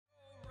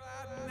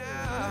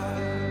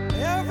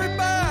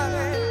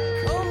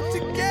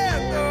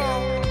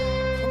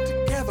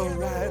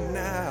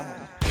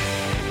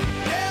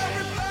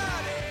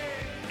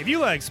you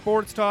like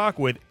sports talk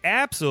with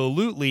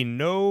absolutely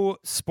no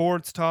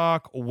sports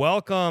talk,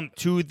 welcome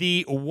to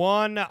the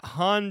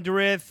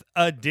 100th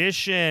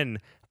edition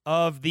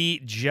of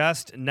the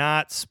Just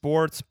Not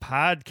Sports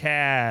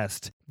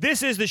podcast.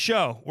 This is the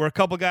show where a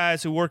couple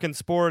guys who work in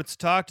sports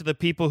talk to the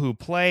people who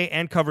play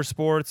and cover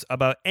sports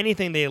about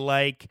anything they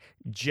like,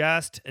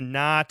 just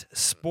not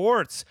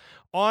sports.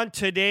 On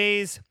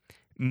today's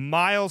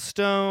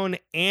milestone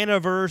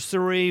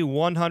anniversary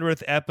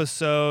 100th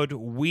episode,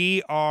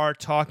 we are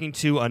talking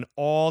to an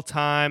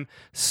all-time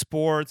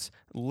sports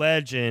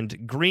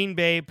legend, Green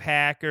Bay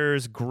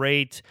Packers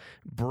great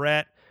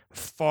BRETT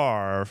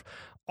Favre,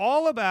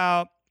 all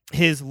about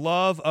his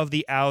love of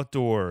the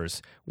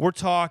outdoors. We're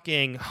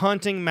talking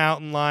hunting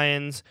mountain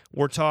lions.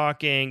 We're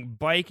talking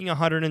biking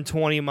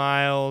 120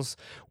 miles.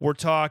 We're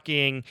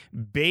talking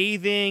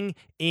bathing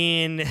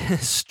in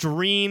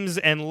streams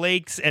and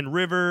lakes and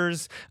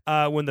rivers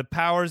when the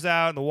power's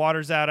out and the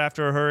water's out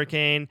after a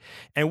hurricane.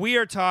 And we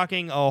are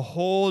talking a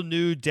whole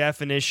new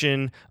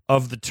definition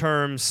of the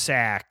term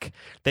sack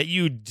that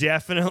you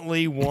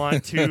definitely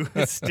want to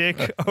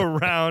stick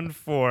around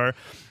for.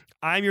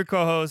 I'm your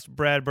co-host,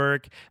 Brad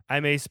Burke.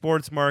 I'm a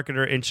sports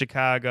marketer in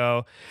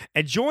Chicago.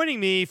 And joining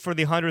me for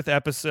the 100th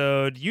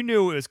episode, you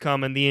knew it was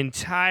coming, the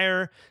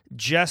entire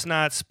Just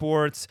Not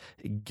Sports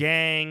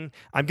gang.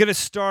 I'm going to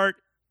start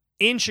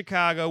in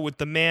Chicago with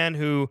the man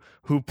who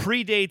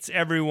predates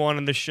everyone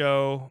on the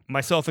show,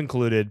 myself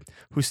included,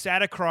 who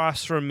sat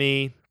across from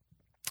me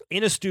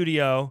in a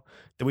studio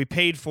that we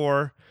paid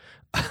for.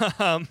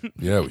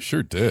 Yeah, we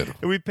sure did.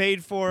 We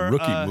paid for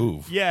rookie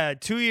move. Yeah,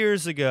 2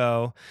 years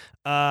ago.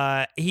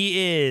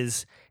 He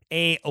is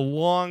a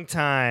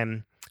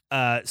long-time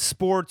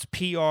sports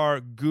PR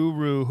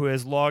guru who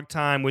has logged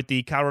time with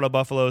the Colorado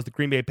Buffaloes, the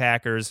Green Bay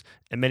Packers,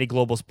 and many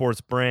global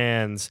sports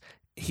brands.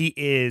 He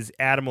is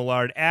Adam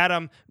Millard.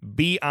 Adam,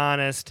 be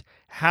honest.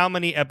 How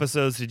many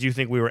episodes did you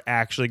think we were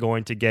actually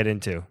going to get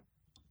into?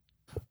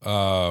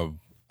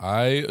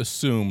 I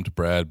assumed,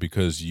 Brad,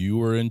 because you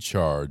were in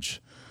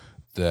charge,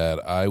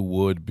 that I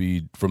would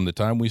be, from the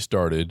time we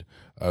started,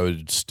 I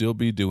would still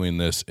be doing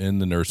this in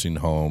the nursing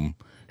home,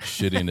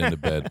 shitting in the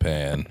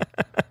bedpan,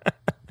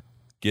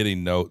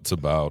 getting notes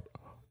about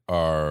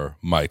our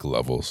mic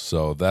levels.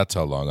 So that's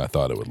how long I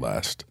thought it would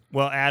last.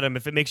 Well, Adam,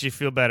 if it makes you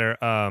feel better,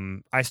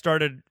 I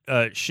started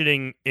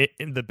shitting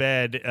in the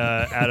bed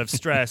out of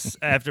stress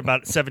after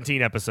about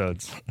 17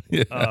 episodes.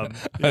 Yeah,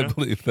 I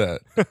believe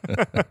that.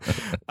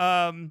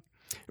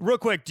 Real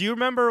quick, do you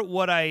remember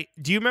what I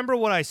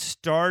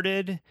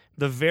started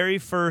the very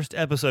first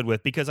episode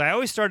with? Because I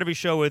always start every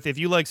show with, if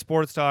you like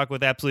sports talk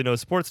with absolutely no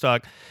sports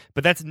talk,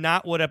 but that's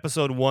not what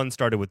episode 1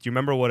 started with. Do you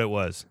remember what it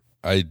was?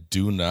 I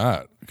do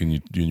not. Can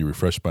you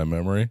refresh my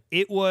memory?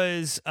 It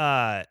was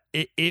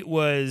it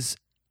was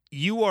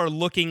You Are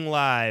Looking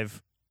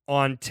Live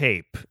on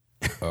Tape.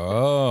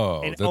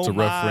 Oh, An that's a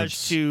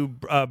reference to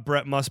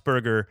Brett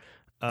Musburger.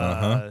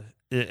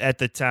 At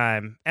the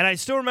time. And I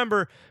still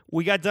remember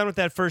we got done with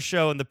that first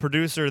show, and the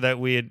producer that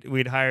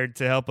we'd hired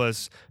to help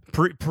us,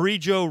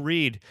 pre-Joe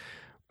Reed,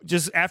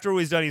 just after it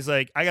was done, he's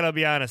like, I gotta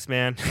be honest,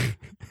 man.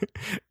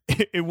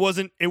 It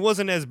wasn't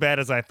as bad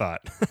as I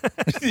thought.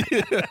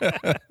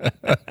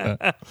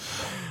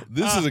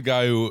 This is a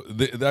guy who,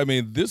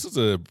 this is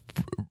a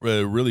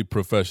really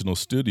professional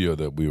studio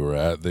that we were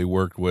at. They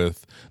worked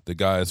with the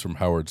guys from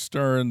Howard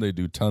Stern. They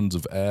do tons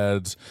of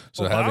ads.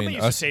 So having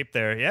us tape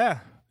there, yeah.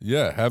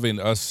 Yeah, having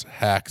us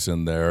hacks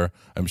in there,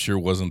 I'm sure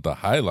wasn't the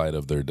highlight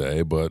of their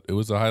day, but it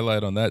was a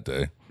highlight on that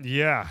day.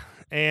 Yeah,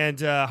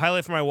 and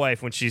highlight for my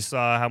wife when she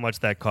saw how much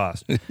that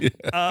cost.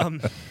 Yeah.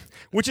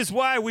 Which is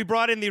why we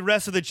brought in the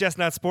rest of the Just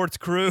Not Sports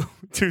crew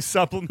to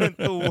supplement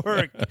the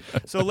work.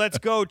 So let's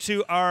go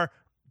to our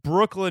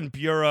Brooklyn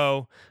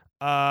bureau.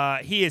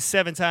 He is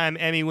 7-time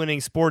Emmy-winning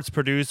sports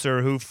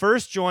producer who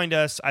first joined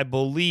us, I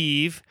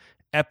believe,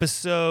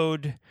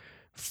 episode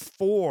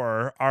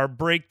 4, our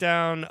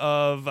breakdown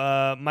of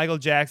Michael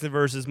Jackson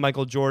versus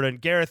Michael Jordan.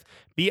 Gareth,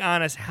 be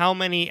honest, how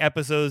many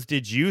episodes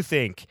did you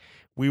think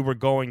we were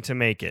going to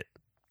make it?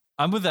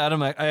 I'm with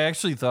Adam. I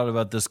actually thought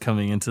about this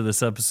coming into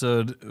this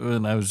episode,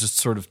 and I was just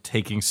sort of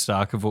taking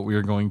stock of what we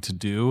were going to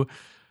do,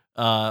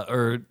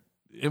 or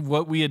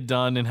what we had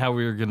done and how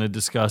we were going to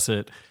discuss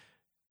it.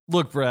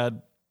 Look,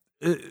 Brad,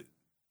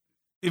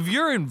 if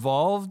you're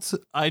involved,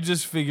 I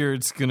just figure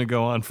it's going to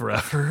go on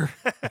forever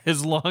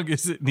as long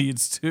as it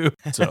needs to.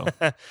 So,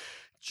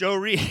 Joe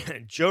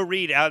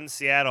Reed out in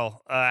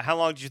Seattle. How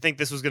long did you think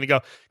this was going to go?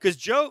 Because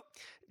Joe,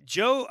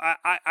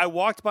 I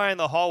walked by in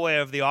the hallway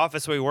of the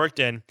office we worked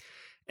in,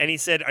 and he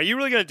said, "Are you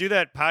really going to do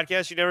that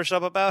podcast you never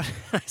shut up about?"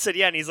 I said,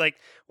 "Yeah." And he's like,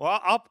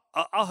 "Well,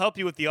 I'll help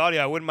you with the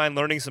audio. I wouldn't mind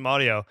learning some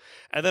audio."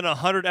 And then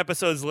 100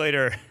 episodes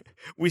later,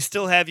 we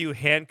still have you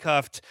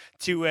handcuffed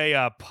to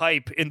a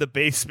pipe in the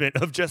basement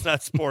of Just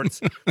Not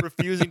Sports,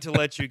 refusing to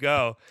let you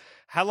go.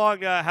 How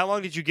long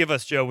did you give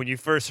us, Joe, when you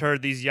first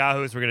heard these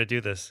yahoos were going to do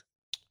this?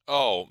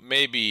 Oh,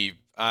 maybe,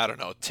 I don't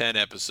know, 10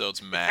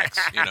 episodes max.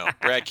 You know,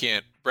 Brad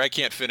can't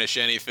finish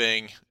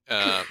anything.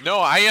 No,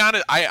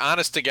 I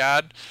honest to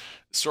God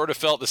sort of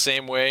felt the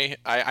same way.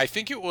 I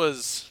think it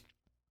was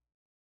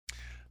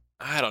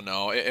I don't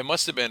know. It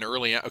must have been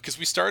early on because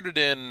we started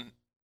in,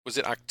 was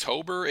it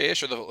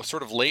October-ish or the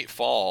sort of late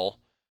fall?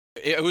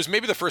 It was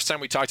maybe the first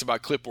time we talked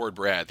about Clipboard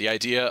Brad, the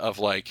idea of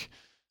like,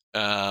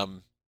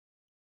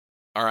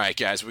 all right,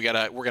 guys, we're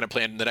gonna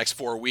plan the next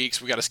 4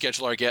 weeks. We got to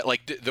schedule our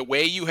the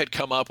way you had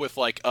come up with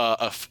like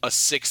a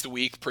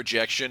 6th-week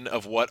projection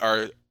of what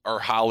our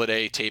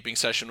holiday taping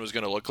session was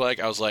going to look like.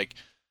 I was like,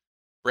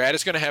 Brad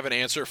is going to have an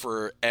answer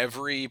for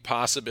every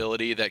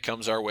possibility that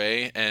comes our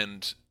way,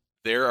 and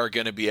there are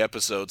going to be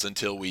episodes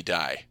until we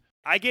die.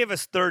 I gave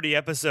us 30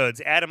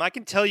 episodes. Adam, I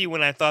can tell you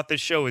when I thought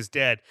this show was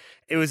dead.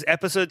 It was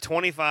episode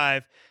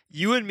 25.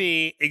 You and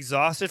me,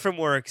 exhausted from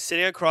work,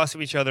 sitting across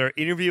from each other,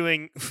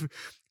 interviewing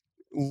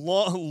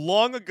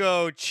long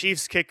ago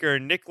Chiefs kicker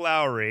Nick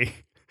Lowry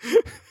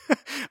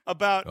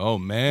about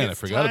I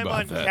forgot time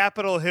about on that.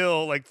 Capitol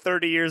Hill like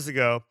 30 years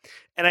ago.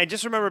 And I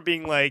just remember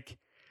being like,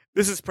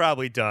 this is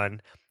probably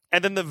done.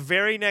 And then the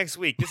very next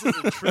week, this is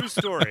a true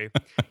story.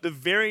 The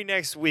very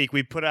next week,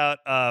 we put out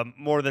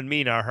More Than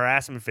Mean, our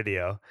harassment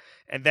video,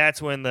 and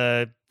that's when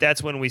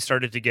we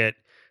started to get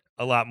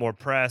a lot more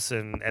press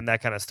and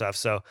that kind of stuff.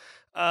 So,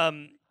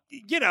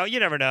 you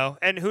never know,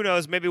 and who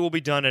knows? Maybe we'll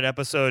be done at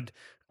episode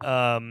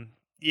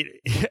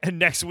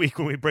next week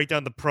when we break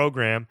down the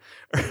program.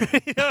 You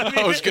know what I mean?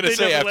 I was going to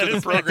say after the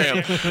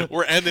program,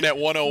 we're ending at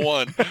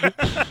 101.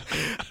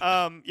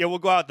 We'll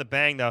go out with the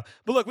bang though.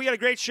 But look, we got a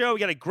great show. We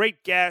got a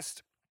great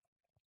guest.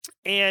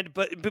 And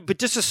but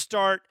just to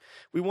start,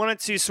 we wanted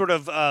to sort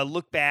of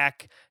look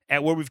back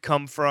at where we've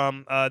come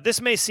from.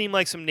 This may seem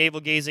like some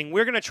navel gazing.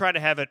 We're going to try to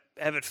have it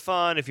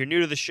fun. If you're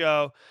new to the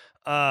show,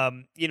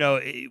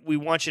 we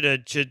want you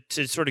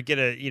to sort of get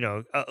a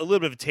little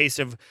bit of a taste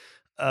of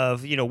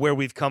where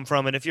we've come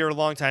from. And if you're a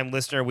longtime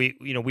listener,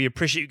 we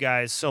appreciate you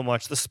guys so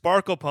much. The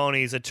Sparkle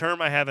Ponies, a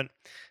term I haven't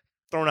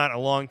thrown out in a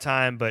long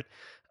time, but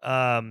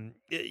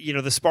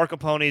the Sparkle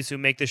Ponies who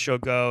make this show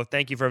go,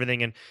 thank you for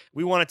everything. And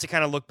we wanted to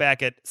kind of look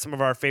back at some of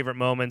our favorite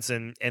moments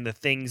and the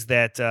things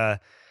that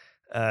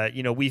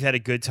we've had a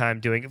good time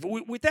doing.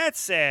 With that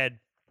said,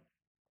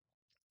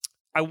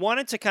 I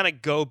wanted to kind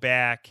of go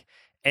back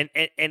and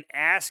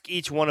ask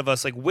each one of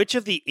us, like, which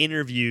of the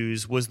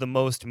interviews was the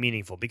most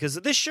meaningful? Because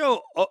this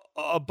show,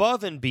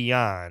 Above and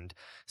Beyond,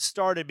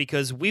 started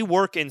because we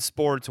work in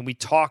sports and we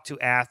talk to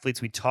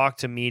athletes, we talk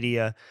to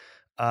media,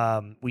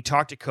 we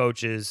talk to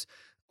coaches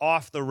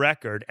off the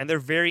record, and they're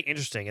very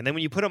interesting. And then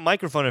when you put a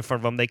microphone in front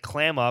of them, they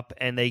clam up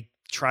and they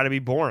try to be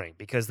boring,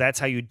 because that's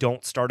how you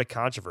don't start a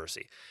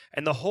controversy.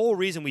 And the whole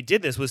reason we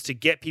did this was to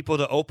get people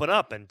to open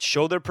up and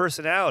show their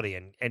personality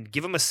and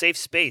give them a safe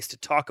space to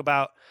talk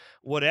about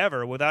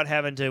whatever without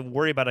having to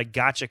worry about a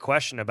gotcha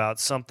question about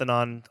something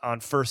on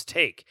First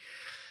Take.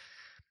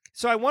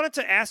 So I wanted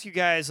to ask you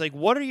guys, like,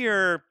 what are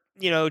your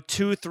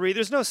 2, 3,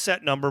 there's no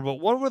set number, but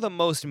what were the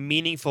most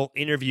meaningful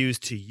interviews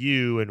to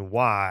you and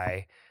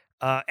why?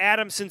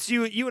 Adam, since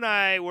you and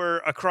I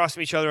were across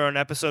from each other on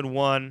episode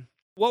 1,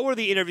 what were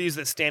the interviews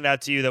that stand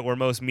out to you that were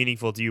most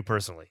meaningful to you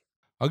personally?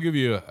 I'll give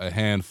you a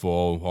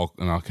handful,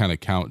 and I'll kind of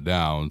count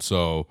down.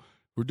 So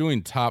we're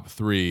doing top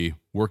 3,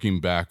 working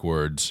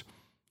backwards.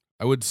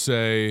 I would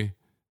say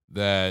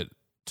that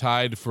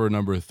tied for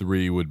number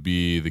 3 would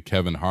be the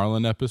Kevin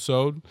Harlan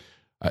episode.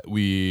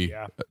 We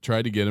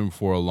tried to get him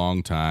for a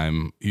long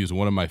time. He's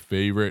one of my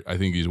favorite. I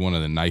think he's one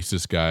of the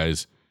nicest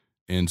guys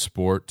in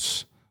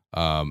sports.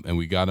 And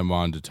we got him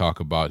on to talk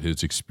about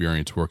his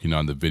experience working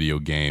on the video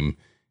game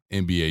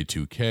NBA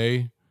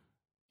 2K.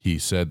 He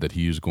said that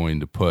he was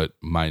going to put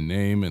my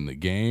name in the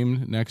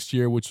game next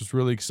year, which was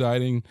really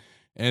exciting.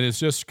 And it's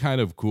just kind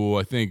of cool.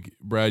 I think,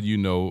 Brad,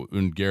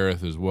 and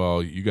Gareth as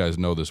well, you guys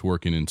know this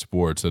working in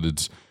sports, that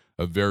it's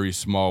a very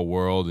small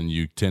world and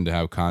you tend to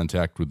have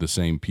contact with the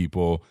same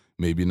people,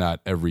 maybe not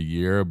every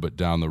year, but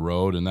down the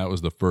road. And that was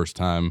the first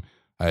time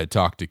I had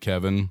talked to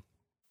Kevin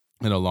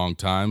in a long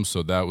time,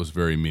 so that was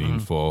very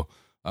meaningful.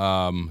 So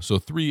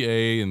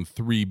 3A and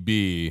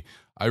 3B,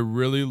 I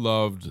really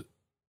loved,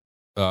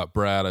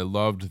 Brad, I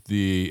loved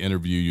the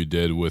interview you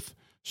did with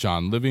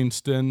Sean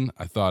Livingston.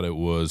 I thought it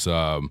was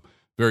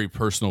very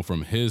personal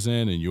from his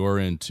end and your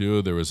end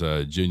too. There was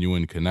a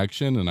genuine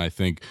connection, and I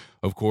think,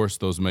 of course,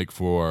 those make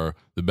for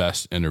the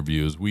best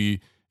interviews.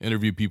 We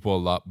interview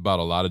people about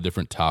a lot of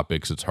different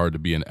topics. It's hard to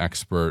be an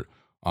expert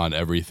on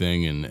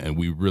everything, and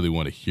we really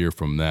want to hear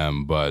from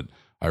them, but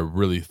I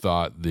really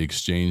thought the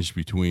exchange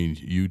between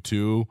you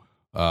two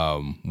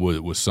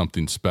was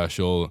something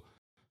special.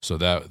 So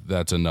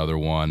that's another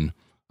one.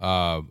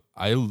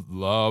 I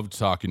loved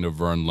talking to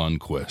Verne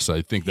Lundquist.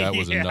 I think that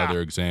was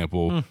another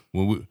example.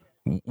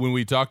 When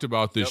we talked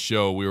about this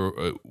show,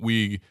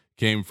 we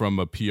came from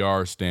a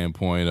PR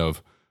standpoint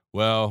of,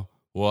 well,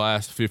 we'll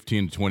ask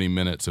 15 to 20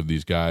 minutes of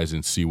these guys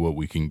and see what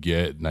we can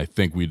get. And I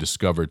think we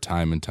discovered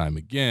time and time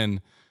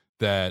again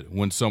that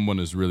when someone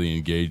is really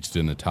engaged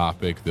in a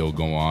topic, they'll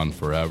go on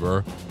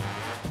forever.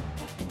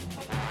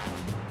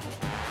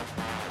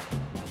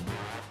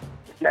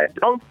 Yeah,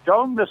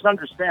 don't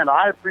misunderstand.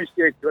 I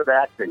appreciate good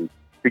acting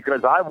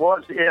because I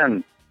was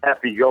in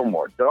Happy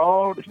Gilmore.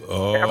 Don't.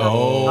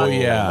 Oh,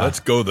 yeah. Let's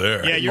go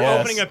there. Yeah, you're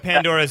opening up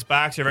Pandora's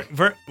box here.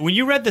 When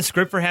you read the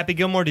script for Happy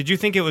Gilmore, did you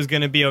think it was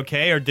going to be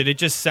okay, or did it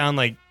just sound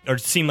like, or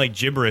seem like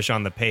gibberish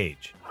on the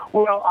page?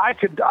 Well, I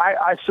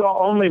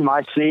saw only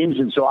my scenes,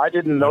 and so I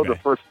didn't know the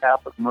first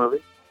half of the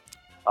movie.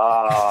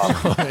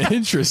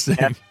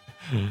 Interesting.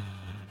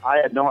 I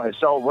had no idea.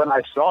 So when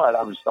I saw it,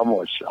 I was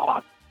somewhat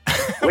shocked.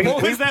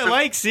 What was that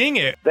like, seeing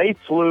it? They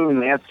flew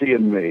Nancy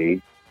and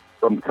me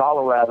from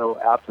Colorado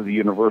out to the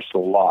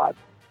Universal lot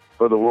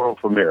for the world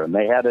premiere, and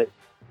they had it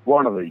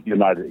one of the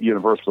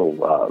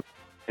Universal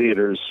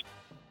theaters.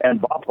 And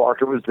Bob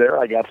Barker was there.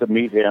 I got to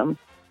meet him,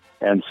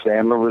 and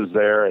Sandler was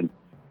there, and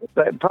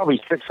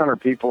probably 600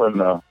 people in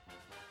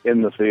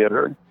the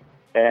theater.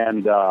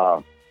 And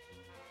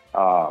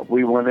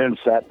we went in and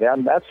sat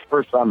down. That's the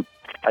first time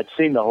I'd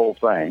seen the whole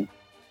thing,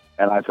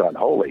 and I thought,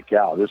 "Holy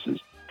cow, this is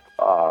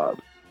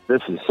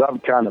some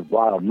kind of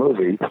wild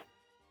movie."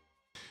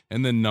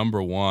 And then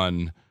number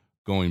one,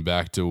 going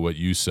back to what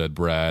you said,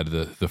 Brad,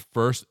 the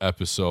first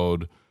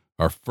episode,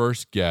 our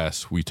first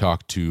guest, we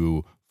talked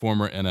to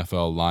former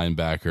NFL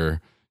linebacker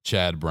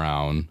Chad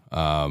Brown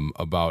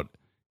about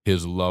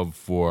his love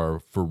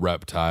for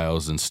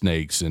reptiles and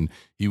snakes. And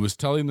he was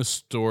telling the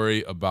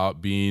story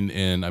about being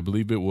in, I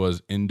believe it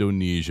was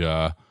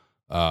Indonesia,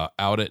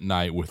 out at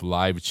night with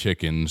live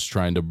chickens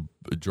trying to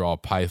draw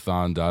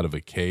pythons out of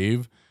a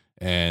cave.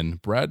 And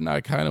Brad and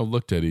I kind of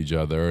looked at each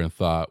other and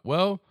thought,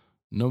 well,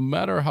 no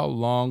matter how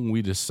long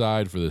we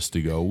decide for this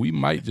to go, we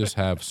might just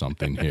have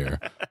something here.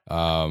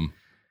 And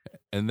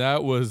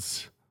that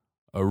was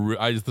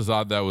I just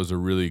thought that was a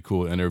really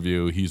cool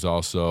interview. He's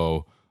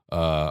also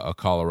a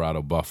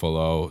Colorado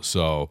Buffalo.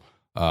 So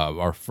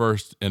our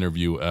first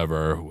interview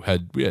ever,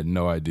 we had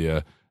no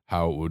idea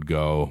how it would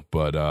go,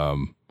 but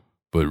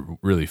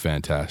really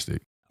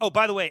fantastic. Oh,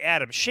 by the way,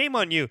 Adam, shame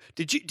on you.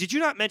 Did you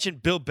not mention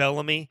Bill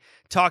Bellamy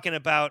talking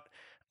about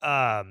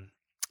the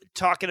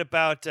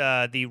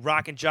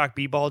Rock and Jock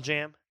B-Ball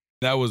Jam?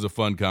 That was a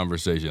fun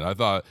conversation. I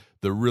thought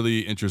the really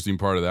interesting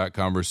part of that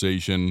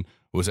conversation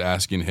was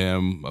asking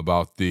him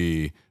about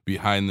the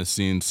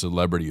behind-the-scenes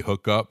celebrity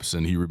hookups,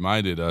 and he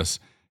reminded us,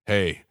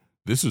 hey,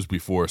 this was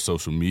before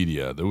social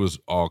media. There was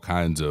all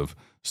kinds of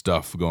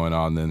stuff going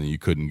on then that you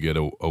couldn't get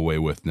away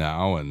with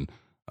now, and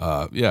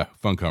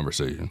fun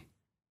conversation.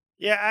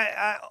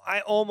 Yeah,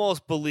 I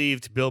almost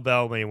believed Bill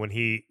Bellamy when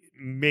he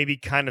maybe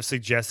kind of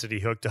suggested he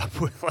hooked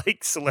up with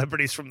like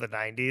celebrities from the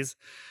 90s,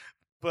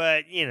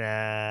 but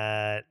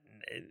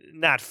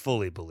not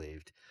fully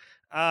believed.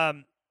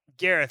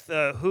 Gareth,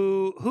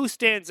 who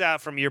stands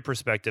out from your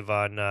perspective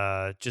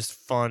on just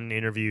fun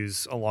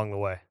interviews along the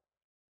way?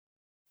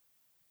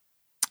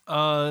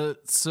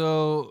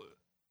 So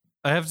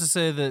I have to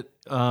say that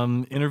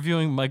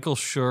interviewing Michael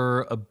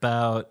Schur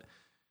about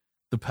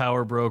the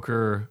Power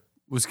Broker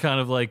was kind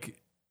of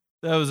like,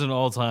 that was an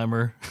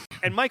all-timer.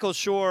 And Michael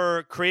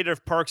Schur, creator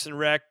of Parks and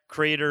Rec,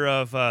 creator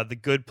of The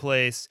Good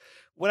Place.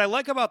 What I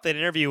like about that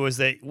interview was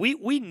that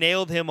we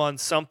nailed him on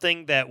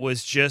something that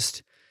was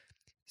just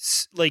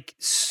like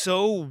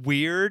so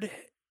weird.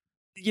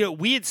 You know,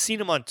 we had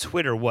seen him on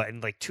Twitter,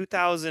 in like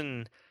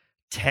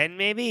 2010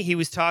 maybe? He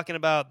was talking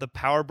about the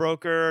Power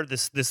Broker,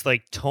 this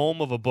like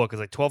tome of a book. It's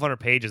like 1,200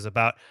 pages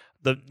about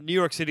the New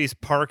York City's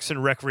Parks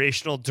and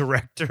Recreational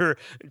Director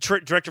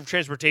of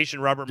Transportation,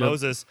 Robert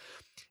Moses.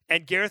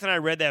 And Gareth and I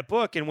read that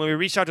book, and when we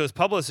reached out to his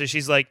publicist,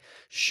 she's like,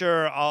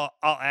 "Sure, I'll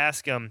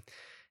ask him."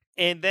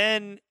 And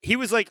then he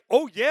was like,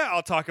 "Oh yeah,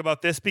 I'll talk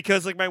about this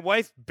because like my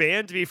wife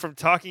banned me from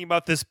talking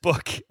about this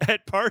book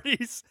at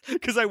parties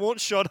because I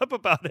won't shut up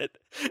about it."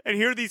 And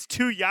here are these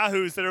two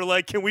yahoos that are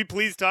like, "Can we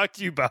please talk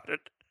to you about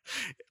it?"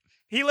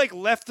 He like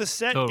left the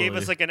set and gave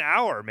us like an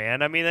hour,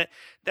 man. I mean,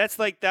 that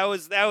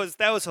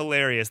was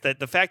hilarious. That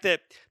the fact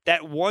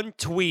that one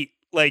tweet,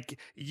 like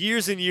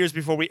years and years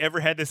before we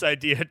ever had this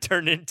idea,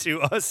 turned into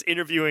us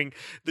interviewing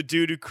the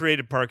dude who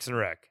created Parks and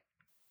Rec.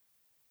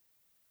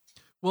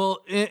 Well,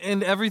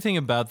 and everything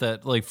about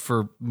that, like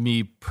for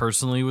me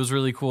personally, was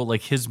really cool.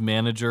 Like his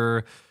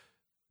manager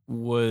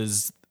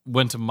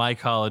went to my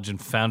college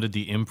and founded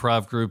the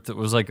improv group that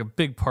was like a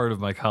big part of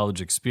my college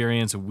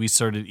experience, and we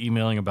started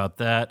emailing about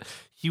that.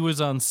 He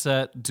was on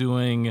set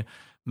doing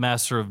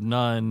Master of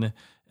None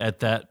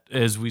at that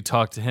as we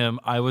talked to him.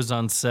 I was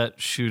on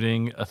set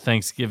shooting a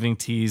Thanksgiving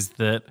tease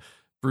that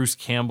Bruce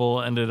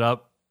Campbell ended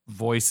up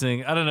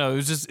voicing. I don't know. It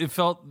was just,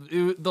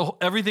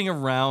 everything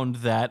around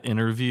that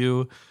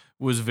interview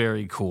was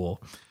very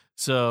cool.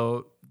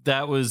 So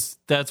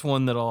that's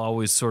one that I'll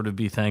always sort of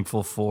be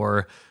thankful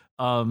for.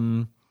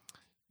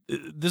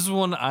 This is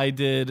one I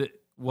did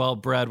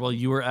while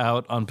you were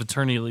out on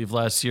paternity leave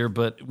last year,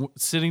 but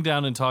sitting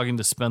down and talking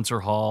to Spencer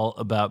Hall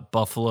about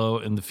Buffalo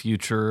and the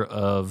future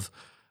of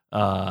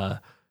the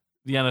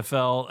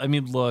NFL. I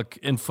mean, look,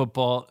 in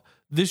football,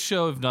 this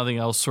show, if nothing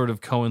else, sort of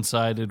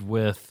coincided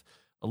with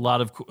a lot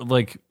of,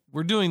 like,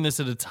 we're doing this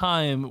at a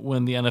time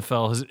when the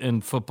NFL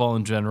and football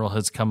in general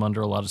has come under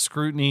a lot of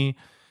scrutiny.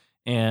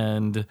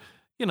 And,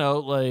 you know,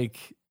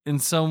 like, in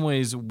some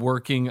ways,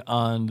 working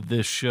on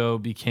this show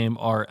became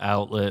our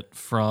outlet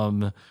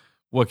from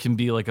what can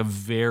be like a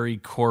very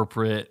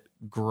corporate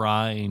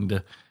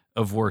grind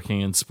of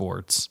working in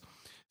sports.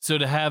 So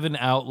to have an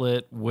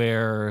outlet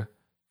where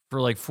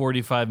for like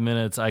 45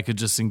 minutes, I could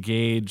just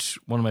engage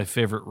one of my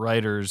favorite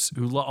writers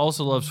who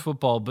also loves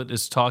football, but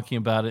is talking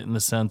about it in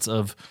the sense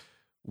of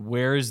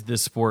where is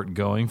this sport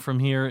going from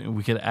here? And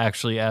we could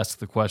actually ask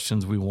the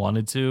questions we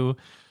wanted to.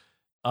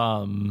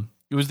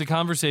 It was the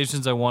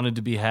conversations I wanted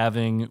to be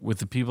having with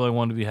the people I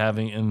wanted to be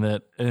having,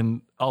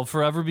 and I'll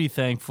forever be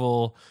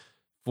thankful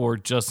for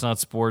Just Not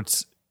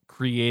Sports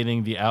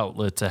creating the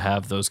outlet to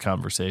have those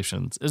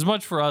conversations, as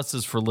much for us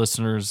as for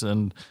listeners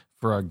and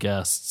for our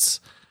guests.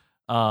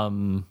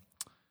 But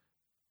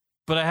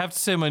I have to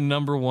say my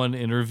number one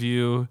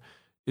interview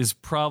is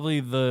probably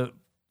the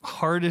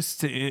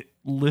hardest to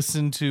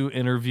listen to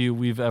interview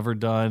we've ever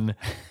done,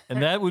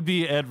 and that would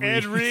be Ed Reed.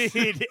 Ed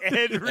Reed.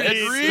 Ed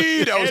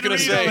Reed. I was going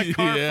to say,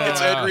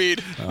 it's Ed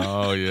Reed.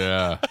 Oh,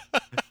 yeah.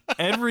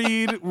 Ed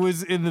Reed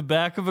was in the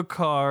back of a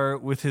car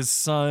with his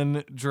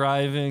son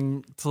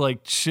driving to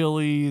like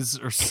Chili's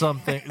or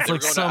something. It's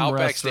like some Outback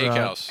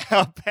restaurant. Steakhouse.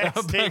 Outback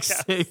Outback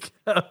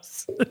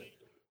Steakhouse.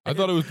 I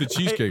thought it was the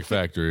Cheesecake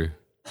Factory.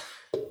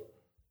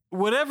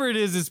 Whatever it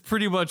is, it's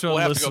pretty much We'll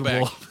have to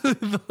go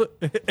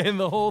unlistenable. And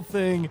the whole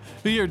thing.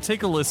 Here,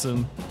 take a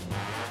listen.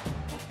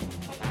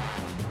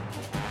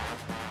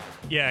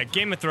 Yeah,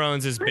 Game of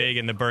Thrones is big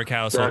in the Burke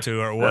household too,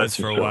 or it was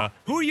for a while.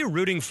 Who are you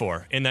rooting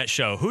for in that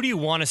show? Who do you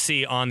want to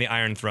see on the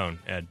Iron Throne,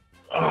 Ed?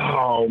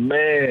 Oh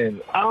man,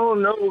 I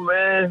don't know,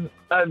 man.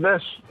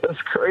 That's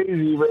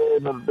crazy,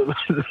 man. The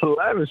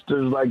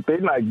Lannisters, like,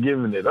 they're not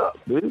giving it up,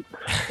 dude.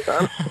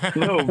 I don't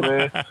know,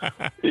 man.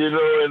 You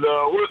know, and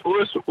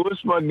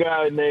what's my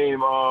guy name?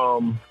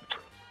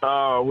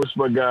 What's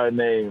my guy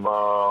name?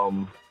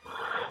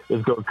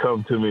 It's gonna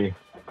come to me.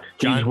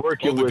 John? He's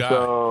working the with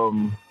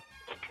guy.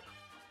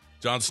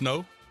 Jon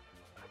Snow?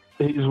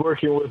 He's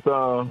working with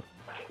Jon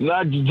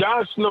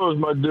Snow is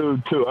my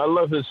dude too. I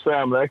love his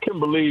family. I can't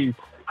believe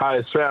how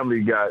his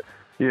family got,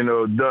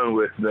 done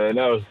with, man.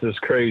 That was just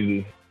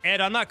crazy.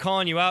 Ed, I'm not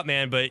calling you out,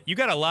 man, but you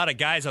got a lot of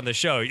guys on the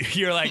show.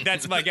 You're like,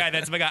 that's my guy,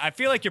 that's my guy. I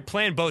feel like you're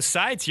playing both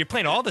sides. You're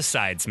playing all the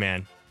sides,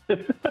 man.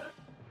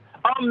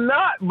 I'm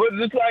not, but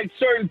it's like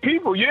certain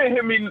people. You didn't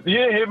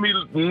hear me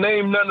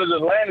name none of the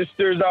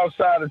Lannisters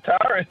outside of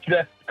Tyrant.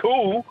 That's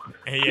cool.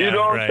 Yeah, you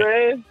know what right. I'm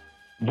saying?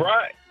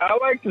 Brian, I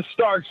like the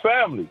Starks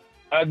family.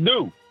 I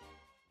do.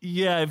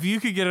 Yeah, if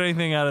you could get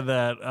anything out of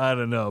that, I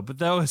don't know. But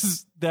that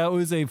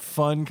was a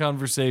fun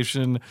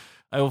conversation.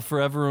 I will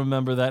forever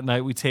remember that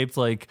night. We taped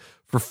like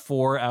for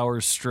 4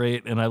 hours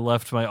straight, and I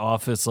left my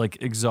office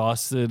like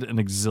exhausted and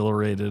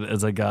exhilarated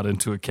as I got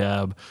into a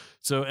cab.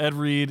 So Ed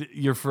Reed,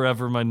 you're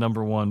forever my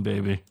number one,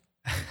 baby.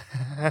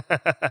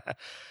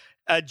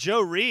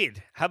 Joe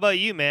Reed, how about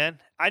you, man?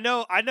 I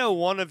know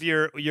one of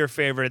your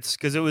favorites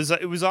because it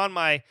was on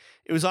my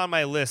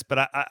list,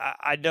 but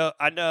I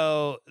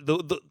know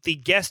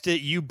the guest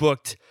that you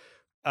booked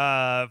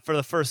for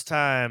the first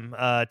time.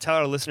 Tell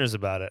our listeners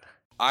about it.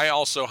 I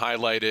also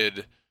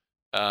highlighted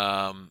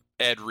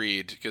Ed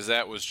Reed because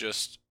it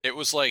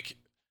was like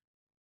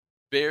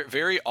very,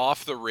 very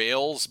off the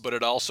rails, but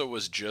it also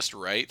was just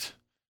right.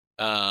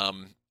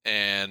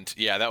 And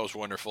yeah, that was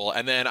wonderful.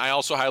 And then I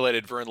also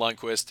highlighted Verne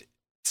Lundquist.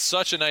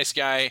 Such a nice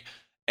guy.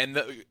 And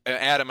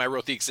Adam, I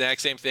wrote the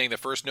exact same thing. The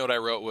first note I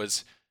wrote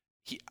was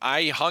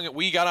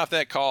we got off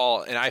that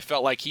call and I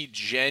felt like he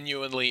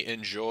genuinely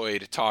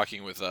enjoyed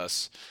talking with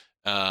us.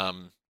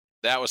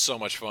 That was so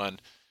much fun.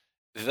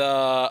 The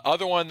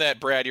other one that,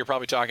 Brad, you're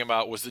probably talking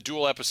about was the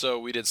dual episode.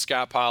 We did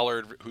Scott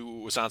Pollard, who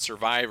was on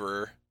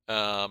Survivor,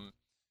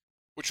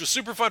 which was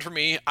super fun for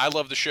me. I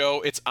love the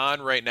show. It's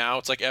on right now.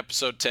 It's like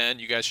episode 10.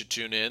 You guys should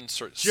tune in.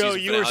 Joe,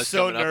 you were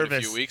so nervous. In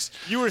a few weeks.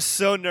 You were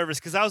so nervous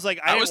because I was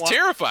like, I was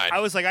terrified. I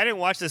was like, I didn't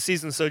watch this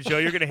season, so Joe,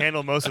 you're going to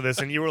handle most of this,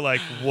 and you were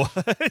like,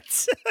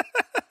 what?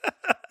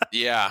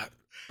 Yeah,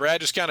 Brad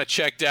just kind of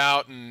checked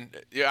out, and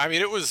I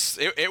mean, it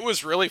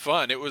was really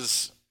fun. It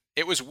was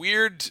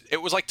weird.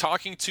 It was like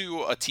talking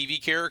to a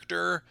TV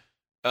character.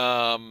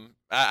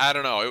 I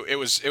don't know. It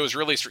was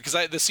really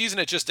because the season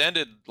had just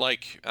ended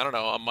like, I don't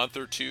know, a month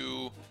or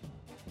two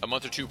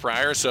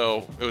prior,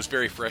 so it was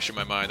very fresh in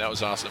my mind. That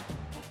was awesome.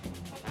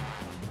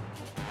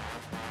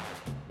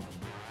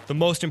 The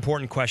most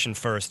important question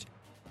first.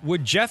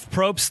 Would Jeff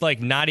Probst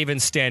like not even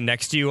stand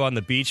next to you on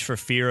the beach for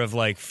fear of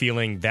like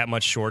feeling that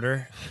much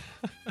shorter?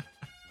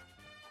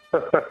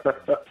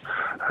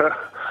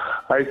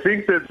 I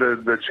think that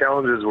the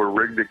challenges were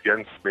rigged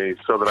against me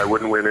so that I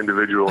wouldn't win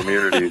individual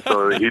immunity,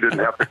 so that he didn't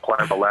have to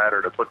climb a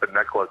ladder to put the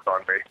necklace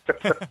on me.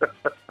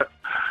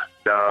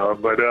 No,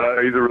 but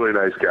he's a really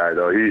nice guy,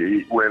 though.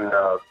 He when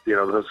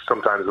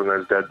sometimes when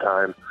there's dead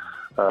time,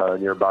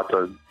 and you're about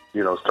to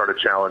start a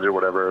challenge or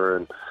whatever,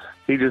 and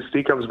he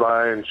comes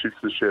by and shoots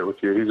the shit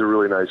with you. He's a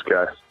really nice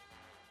guy.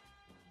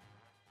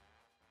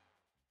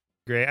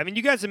 Great. I mean,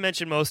 you guys have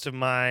mentioned most of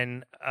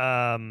mine.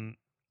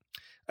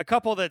 A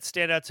couple that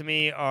stand out to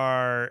me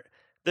are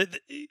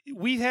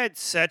we've had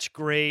such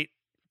great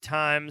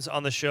times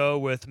on the show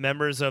with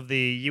members of the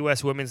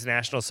U.S. women's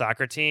national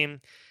soccer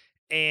team.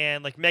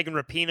 and like Megan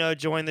Rapinoe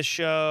joined the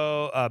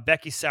show.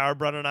 Becky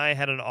Sauerbrunn and I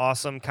had an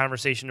awesome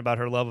conversation about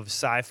her love of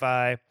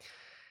sci-fi.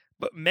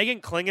 But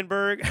Megan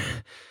Klingenberg,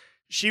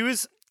 she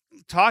was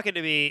talking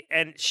to me,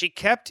 and she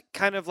kept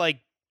kind of like,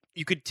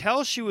 you could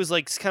tell she was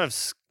like kind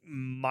of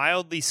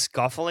mildly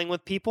scuffling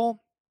with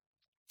people,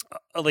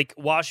 like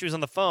while she was on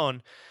the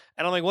phone.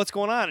 And I'm like, what's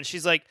going on? And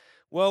she's like,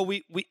 well,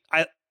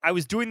 I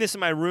was doing this in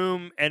my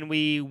room, and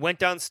we went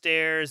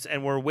downstairs,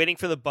 and we're waiting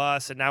for the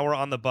bus, and now we're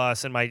on the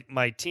bus, and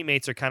my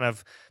teammates are kind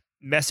of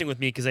messing with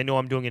me because they know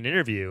I'm doing an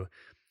interview.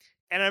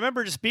 And I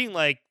remember just being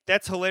like,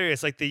 that's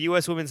hilarious. Like the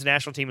U.S. women's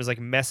national team is like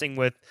messing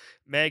with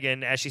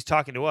Megan as she's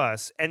talking to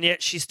us. And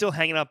yet she's still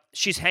hanging up.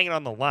 She's hanging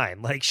on the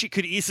line. Like she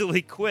could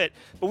easily quit.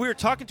 But we were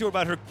talking to her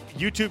about her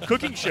YouTube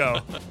cooking show.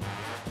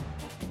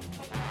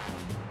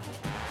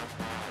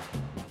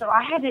 So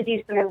I had to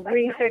do some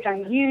research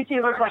on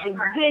YouTube. I was watching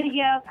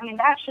videos. I mean,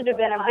 that should have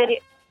been a video,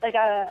 like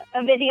a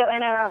video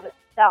in and of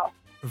itself.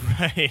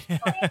 Right.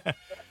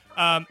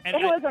 It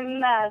was a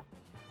mess.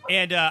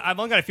 And I've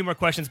only got a few more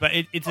questions, but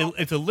it's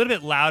a little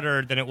bit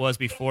louder than it was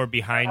before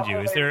behind you.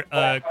 Is there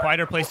a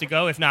quieter place to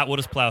go? If not, we'll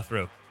just plow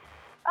through.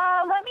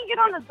 Let me get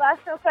on the bus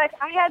real quick.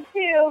 I had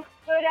to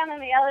go down in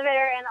the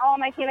elevator, and all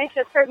my teammates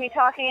just heard me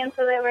talking, and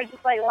so they were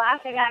just like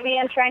laughing at me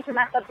and trying to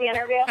mess up the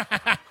interview.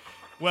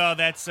 Well,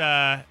 that's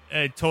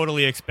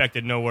totally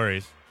expected. No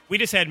worries. We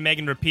just had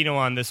Megan Rapinoe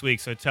on this week,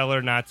 so tell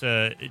her not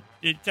to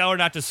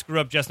screw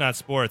up Just Not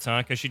Sports, huh?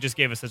 Because she just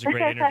gave us such a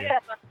great interview.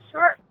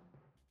 Sure.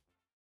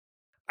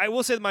 I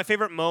will say that my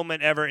favorite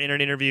moment ever in an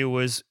interview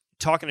was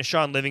talking to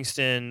Sean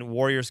Livingston,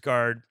 Warriors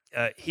guard.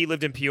 He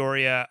lived in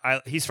Peoria.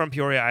 He's from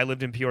Peoria. I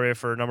lived in Peoria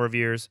for a number of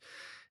years.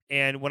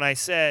 And when I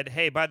said,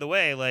 hey, by the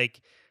way, like,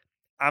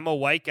 I'm a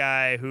white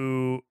guy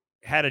who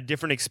had a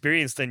different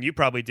experience than you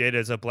probably did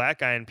as a black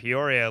guy in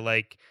Peoria,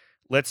 like,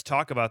 let's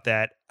talk about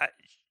that.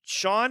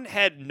 Sean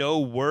had no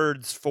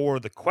words for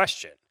the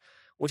question,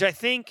 which I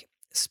think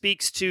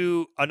speaks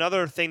to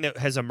another thing that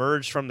has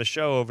emerged from the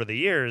show over the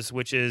years,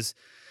 which is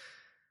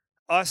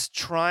us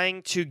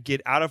trying to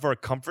get out of our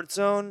comfort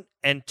zone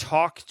and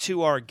talk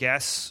to our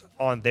guests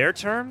on their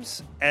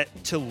terms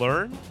to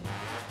learn.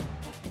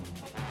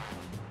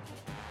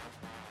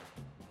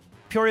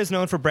 Peoria is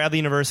known for Bradley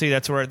University.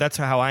 That's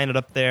how I ended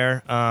up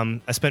there.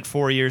 I spent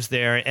 4 years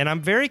there, and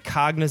I'm very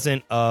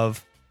cognizant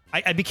of.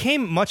 I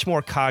became much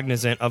more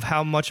cognizant of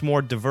how much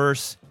more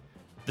diverse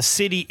the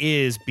city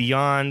is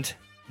beyond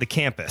the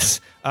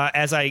campus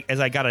as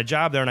I got a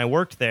job there and I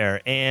worked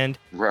there. And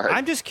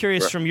I'm just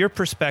curious from your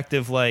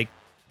perspective, like,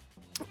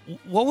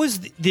 what was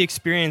the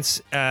experience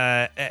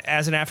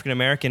as an African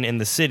American in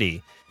the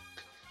city?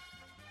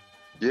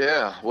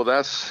 Yeah, well,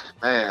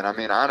 I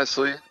mean,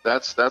 honestly,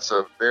 that's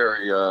a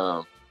very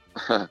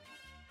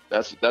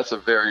that's a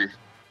very.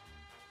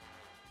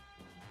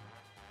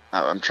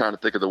 I'm trying to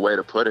think of the way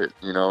to put it.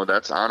 You know,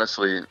 that's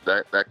honestly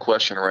that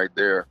question right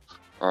there.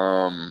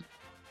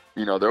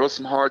 You know, there was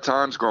some hard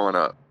times growing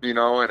up. You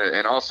know,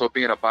 and also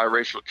being a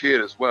biracial kid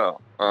as well.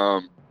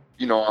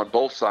 You know, on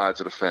both sides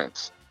of the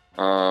fence.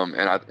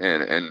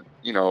 And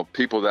you know,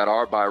 people that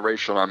are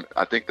biracial,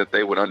 I think that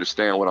they would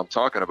understand what I'm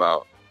talking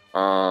about.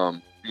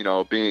 You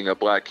know, being a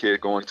black kid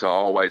going to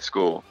all white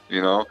school,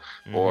 you know,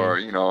 or,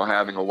 you know,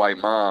 having a white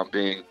mom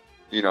being,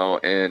 you know,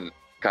 in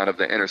kind of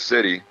the inner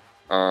city,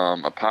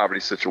 a poverty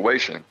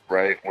situation,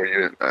 right? Where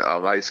you're a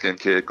light skinned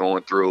kid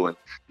going through, and,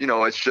 you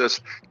know, it's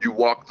just, you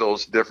walk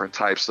those different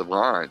types of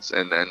lines,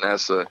 and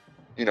that's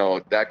you know,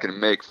 that can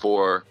make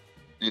for,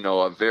 you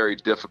know, a very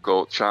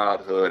difficult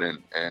childhood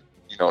and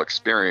you know,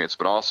 experience,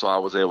 but also I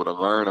was able to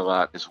learn a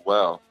lot as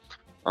well.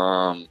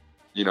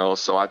 You know,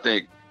 so I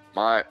think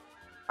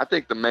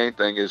the main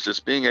thing is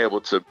just being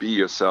able to be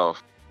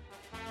yourself.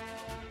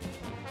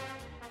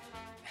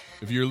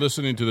 If you're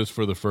listening to this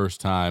for the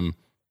first time,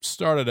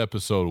 start at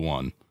episode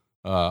 1.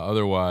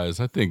 Otherwise,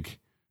 I think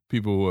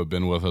people who have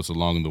been with us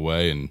along the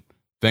way, and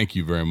thank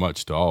you very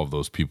much to all of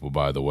those people,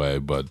 by the way.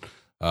 But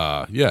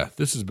yeah,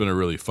 this has been a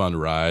really fun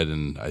ride,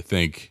 and I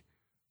think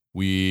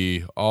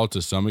we all,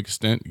 to some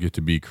extent, get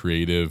to be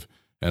creative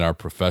in our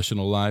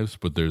professional lives,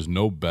 but there's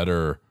no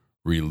better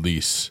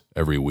release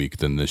every week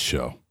than this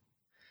show.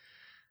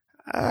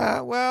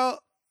 Well,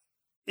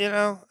 you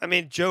know, I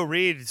mean, Joe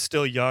Reed is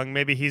still young.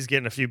 Maybe he's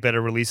getting a few better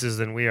releases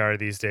than we are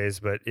these days,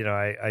 but, you know,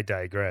 I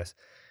digress.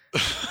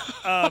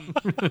 All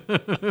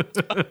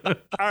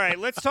right,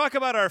 let's talk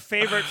about our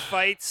favorite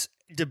fights,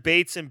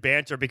 debates, and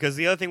banter, because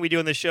the other thing we do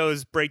on the show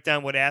is break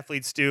down what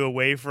athletes do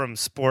away from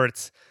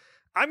sports.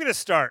 I'm going to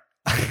start.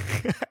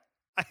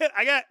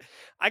 I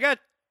got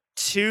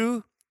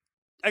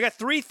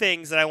three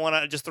things that I want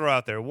to just throw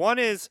out there. One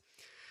is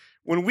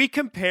when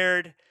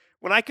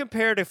I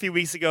compared a few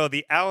weeks ago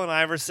the Allen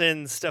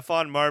Iverson,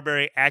 Stephon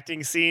Marbury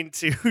acting scene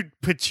to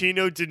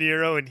Pacino, De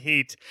Niro, and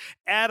Heat.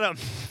 Adam,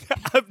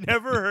 I've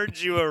never heard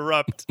you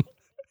erupt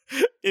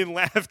in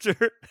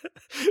laughter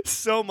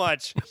so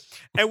much.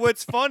 And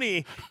what's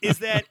funny is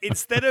that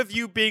instead of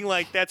you being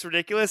like, that's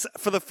ridiculous,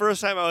 for the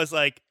first time I was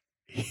like,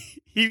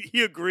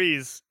 he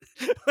agrees.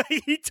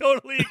 Like, he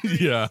totally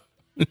agrees. Yeah.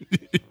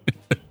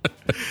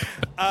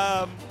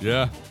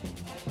 Yeah.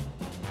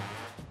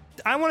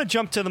 I want to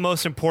jump to the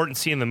most important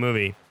scene in the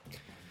movie,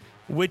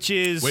 which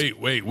is...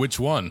 Wait, which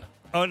one?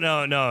 Oh,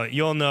 no,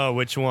 you'll know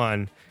which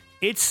one.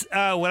 It's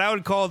what I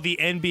would call the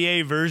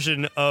NBA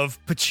version of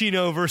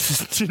Pacino versus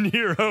De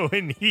Niro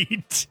in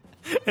Heat.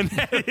 And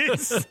that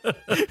is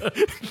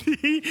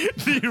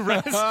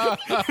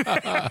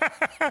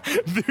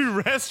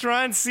the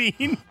restaurant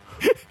scene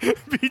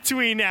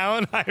between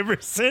Allen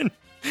Iverson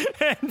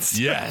and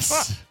Stefan,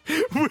 Yes.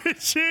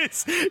 which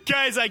is,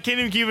 guys, I can't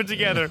even keep it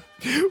together,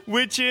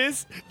 which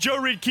is, Joe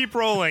Reed, keep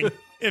rolling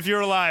if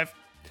you're alive,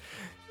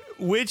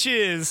 which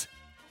is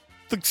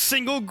the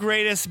single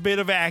greatest bit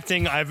of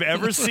acting I've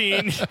ever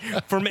seen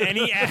from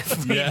any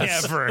athlete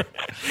ever.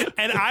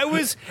 And I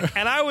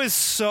was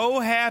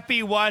so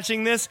happy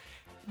watching this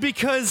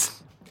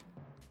because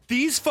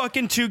these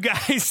fucking two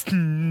guys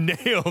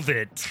nailed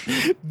it.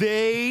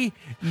 They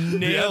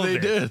nailed it. Yeah, they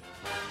did.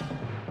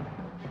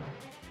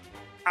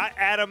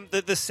 Adam,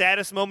 the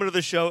saddest moment of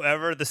the show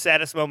ever, the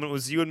saddest moment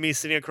was you and me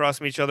sitting across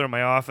from each other in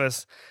my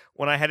office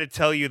when I had to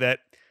tell you that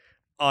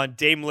on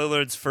Dame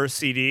Lillard's first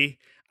CD,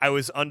 I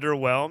was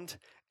underwhelmed,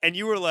 and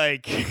you were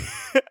like,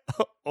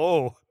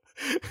 oh,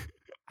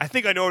 I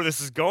think I know where this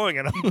is going,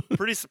 and I'm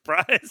pretty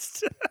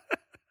surprised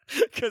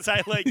because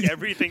I like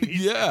everything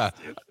he Yeah,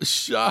 says.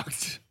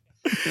 shocked.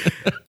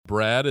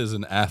 Brad is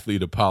an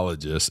athlete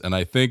apologist, and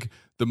I think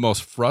the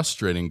most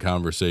frustrating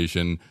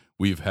conversation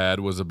we've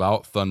had was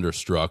about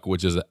Thunderstruck,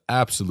 which is an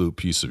absolute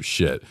piece of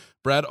shit.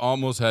 Brad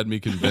almost had me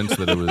convinced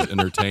that it was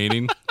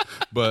entertaining,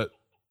 but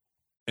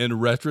in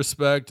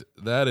retrospect,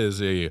 that is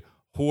a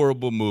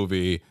horrible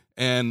movie,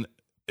 and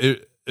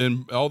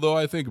although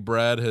I think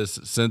Brad has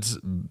since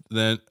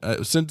then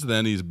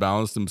he's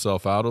balanced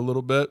himself out a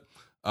little bit.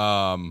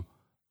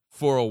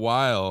 For a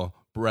while,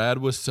 Brad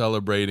was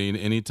celebrating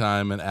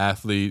anytime an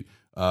athlete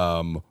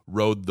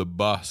rode the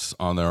bus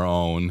on their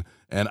own,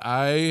 and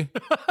I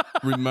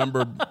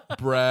remember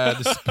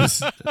Brad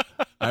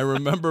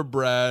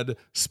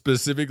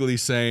specifically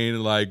saying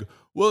like,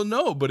 "Well,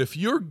 no, but if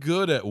you're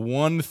good at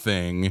one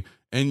thing."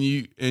 And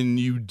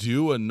you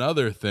do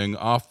another thing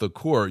off the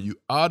court, you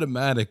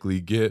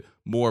automatically get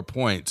more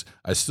points.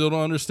 I still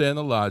don't understand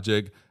the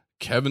logic.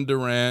 Kevin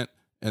Durant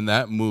and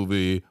that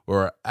movie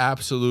were an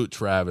absolute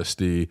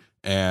travesty,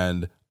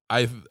 and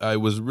I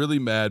was really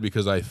mad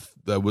because I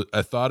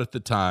thought at the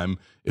time,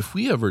 if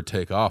we ever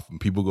take off and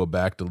people go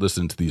back to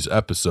listen to these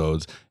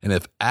episodes, and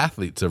if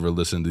athletes ever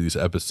listen to these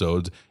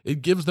episodes,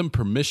 it gives them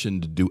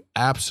permission to do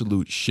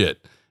absolute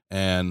shit.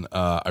 And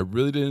I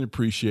really didn't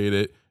appreciate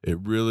it. It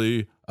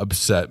really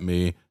upset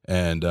me,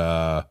 and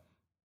I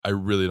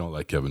really don't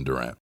like Kevin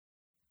Durant.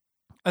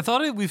 I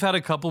thought we've had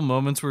a couple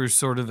moments where we're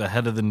sort of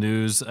ahead of the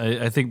news.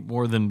 I think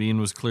More Than Bean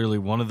was clearly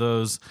one of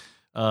those.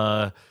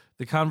 The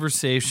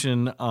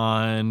conversation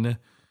on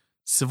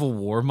Civil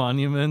War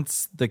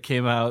monuments that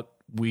came out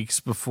weeks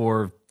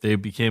before they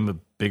became a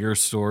bigger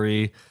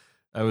story,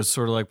 I was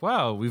sort of like,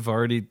 wow, we've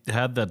already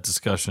had that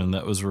discussion.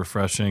 That was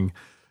refreshing.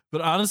 But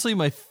honestly,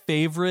 my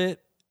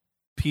favorite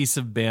piece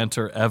of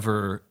banter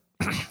ever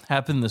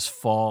happened this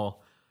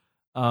fall.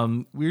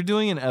 We were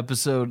doing an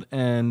episode,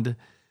 and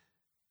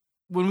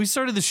when we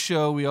started the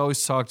show, we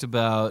always talked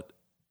about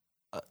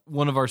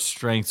one of our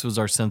strengths was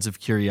our sense of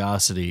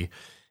curiosity.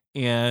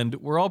 And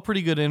we're all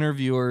pretty good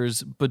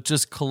interviewers, but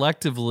just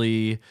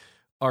collectively,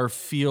 our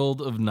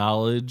field of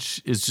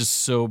knowledge is just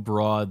so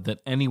broad that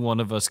any one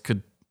of us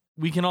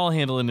we can all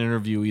handle an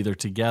interview either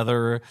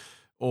together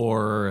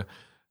or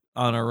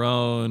on our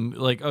own,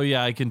 like, oh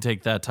yeah, I can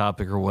take that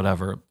topic or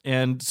whatever.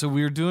 And so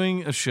we were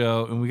doing a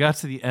show, and we got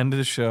to the end of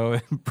the show,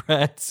 and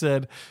Brad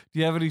said, do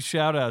you have any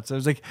shout outs? I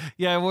was like,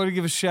 yeah, I want to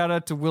give a shout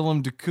out to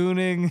Willem de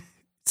Kooning.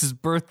 It's his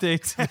birthday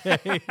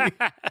today.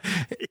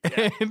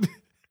 And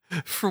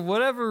for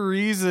whatever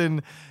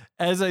reason,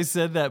 as I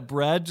said that,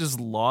 Brad just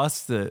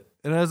lost it.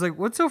 And I was like,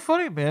 what's so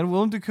funny, man?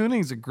 Willem de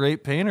Kooning's a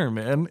great painter,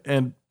 man.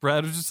 And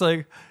Brad was just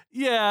like,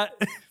 yeah,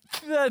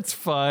 that's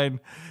fine.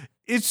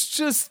 It's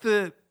just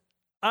that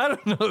I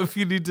don't know if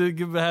you need to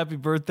give him a happy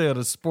birthday on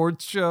a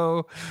sports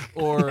show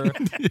or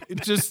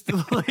just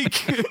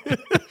like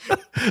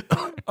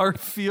our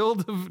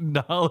field of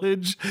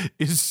knowledge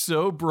is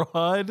so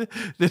broad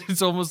that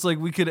it's almost like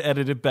we could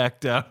edit it back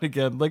down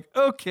again. Like,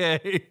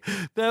 okay,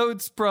 that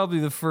was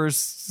probably the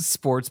first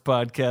sports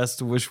podcast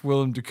to wish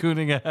Willem de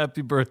Kooning a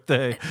happy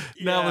birthday.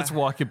 Yeah. Now let's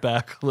walk it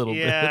back a little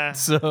bit.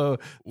 So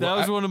that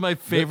was one of my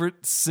favorite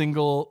it's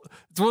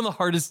one of the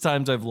hardest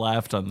times I've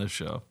laughed on this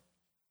show.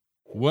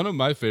 One of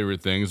my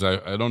favorite things,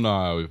 I don't know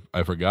how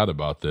I forgot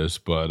about this,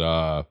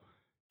 but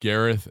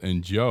Gareth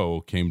and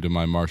Joe came to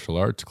my martial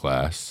arts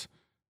class,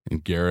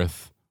 and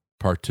Gareth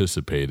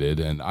participated,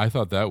 and I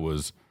thought that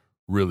was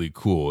really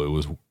cool. It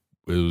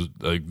was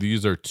like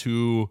these are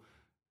two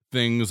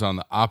things on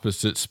the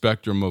opposite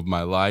spectrum of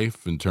my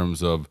life in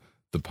terms of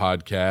the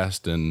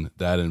podcast and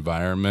that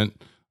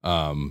environment.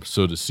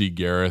 So to see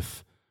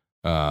Gareth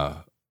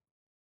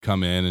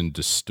come in and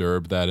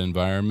disturb that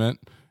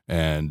environment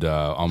and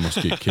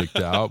almost get kicked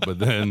out, but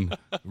then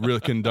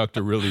conduct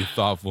a really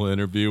thoughtful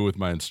interview with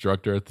my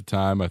instructor at the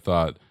time. I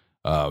thought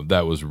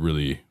that was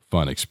really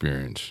fun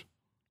experience.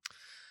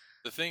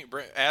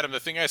 Adam, the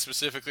thing I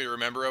specifically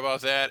remember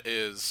about that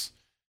is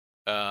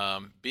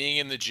being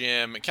in the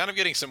gym and kind of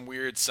getting some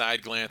weird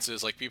side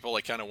glances, like people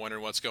like kind of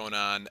wondering what's going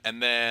on,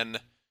 and then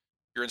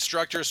your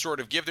instructors sort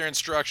of give their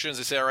instructions.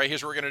 They say, all right,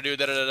 here's what we're going to do,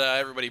 da-da-da-da.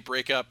 Everybody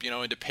break up,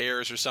 into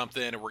pairs or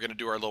something, and we're going to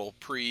do our little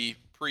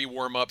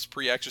pre-warm-ups,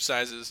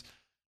 pre-exercises.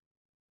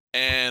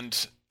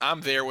 And I'm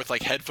there with,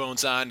 like,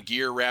 headphones on,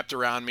 gear wrapped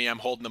around me. I'm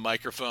holding the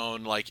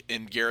microphone, like,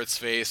 in Garrett's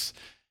face.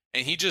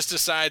 And he just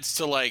decides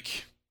to,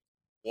 like,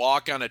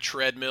 walk on a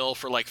treadmill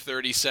for, like,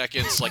 30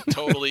 seconds, like,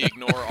 totally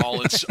ignore all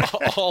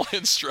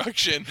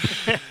instruction.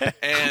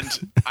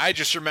 And I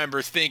just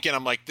remember thinking,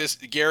 I'm like,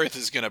 Garrett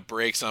is going to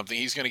break something.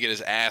 He's going to get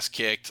his ass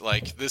kicked.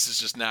 Like, this is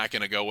just not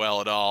going to go well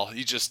at all.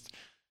 He just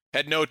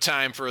had no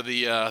time for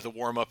the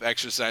warm-up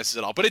exercises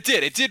at all. But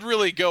it did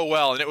really go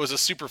well, and it was a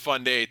super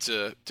fun day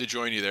to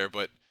join you there.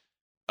 But,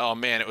 oh,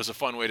 man, it was a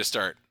fun way to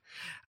start.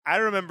 I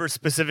remember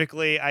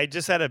specifically, I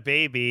just had a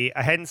baby.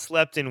 I hadn't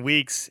slept in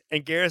weeks,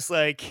 and Garrett's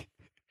like,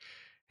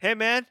 hey,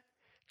 man,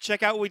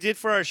 check out what we did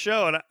for our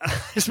show. And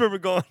I just remember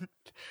going,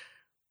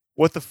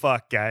 what the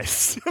fuck,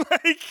 guys?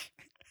 Like,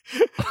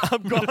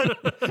 I'm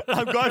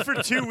gone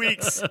for 2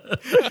 weeks.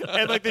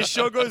 And, like, the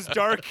show goes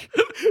dark.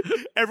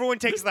 Everyone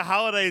takes the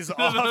holidays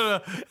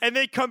off. And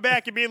they come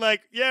back and be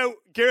like, yeah,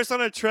 Garrett's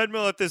on a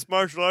treadmill at this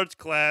martial arts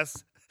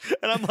class.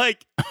 And I'm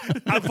like,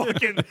 I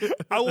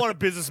want a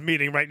business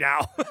meeting right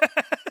now.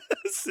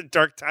 It's a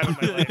dark time in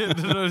my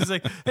life. I was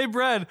like, hey,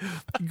 Brad,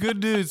 good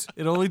news.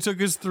 It only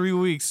took us 3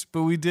 weeks,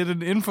 but we did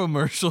an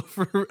infomercial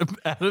for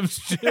Adam's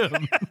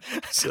gym.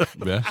 So,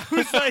 Yeah. I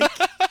was like,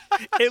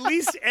 at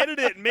least edit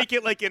it and make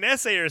it like an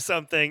essay or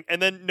something.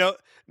 And then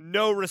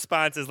no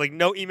responses, like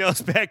no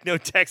emails back, no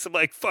texts. I'm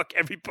like, fuck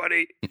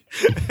everybody.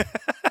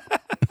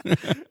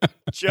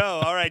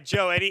 Joe, all right,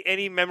 Joe,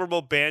 any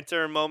memorable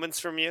banter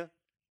moments from you?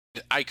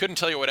 I couldn't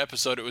tell you what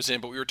episode it was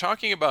in, but we were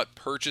talking about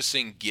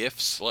purchasing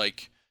gifts.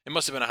 Like, it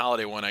must have been a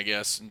holiday one, I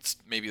guess. And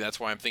maybe that's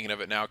why I'm thinking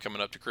of it now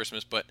coming up to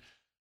Christmas. But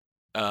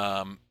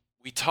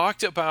we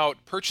talked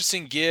about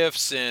purchasing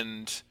gifts,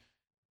 and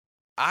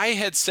I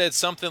had said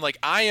something like,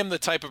 I am the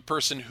type of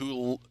person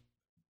who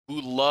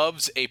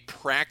loves a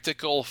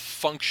practical,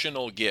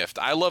 functional gift.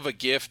 I love a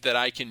gift that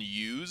I can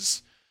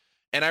use.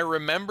 And I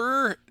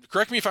remember,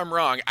 correct me if I'm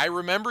wrong, I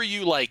remember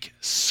you, like,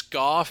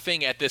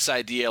 scoffing at this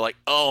idea, like,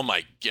 oh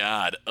my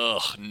God,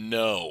 ugh,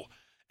 no.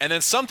 And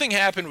then something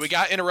happened, we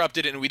got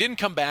interrupted, and we didn't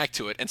come back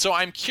to it. And so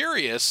I'm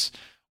curious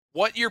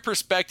what your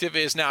perspective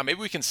is now. Maybe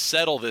we can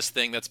settle this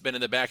thing that's been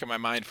in the back of my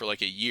mind for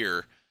like a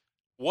year.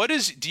 What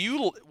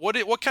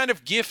kind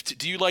of gift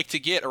do you like to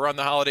get around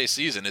the holiday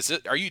season?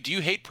 Do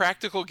you hate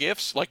practical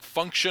gifts, like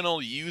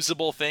functional,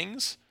 usable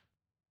things?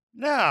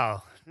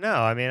 No.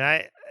 I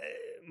mean,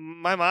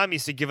 my mom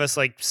used to give us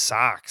like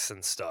socks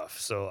and stuff,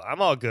 so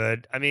I'm all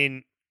good. I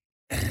mean,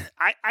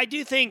 I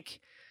do think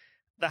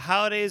the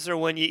holidays are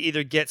when you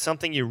either get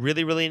something you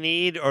really, really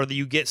need or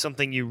you get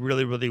something you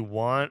really, really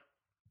want.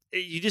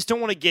 You just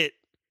don't want to get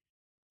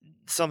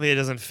something that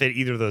doesn't fit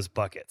either of those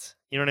buckets.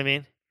 You know what I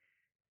mean?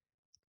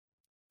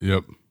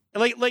 Yep.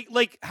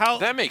 Like how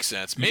that makes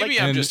sense. Maybe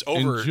I'm just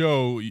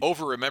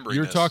over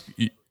remembering this.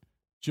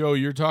 Joe,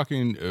 you're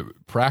talking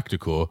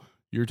practical.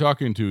 You're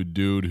talking to a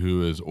dude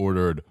who has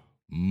ordered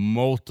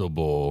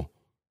multiple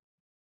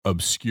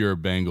obscure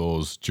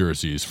Bengals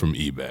jerseys from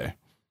eBay.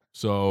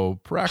 So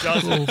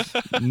practical,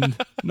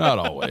 not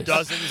always.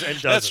 Dozens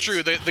and dozens. That's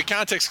true. The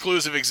context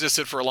clues have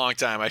existed for a long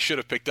time. I should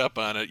have picked up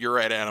on it. You're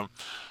right, Adam.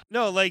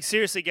 No, like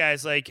seriously,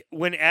 guys. Like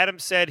when Adam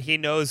said he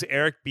knows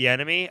Eric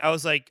Bieniemy, I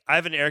was like, I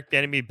have an Eric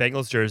Bieniemy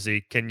Bengals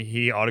jersey. Can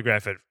he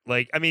autograph it?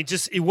 Like, I mean,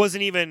 it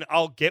wasn't even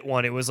I'll get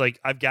one. It was like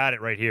I've got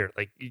it right here.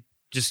 Like, you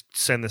just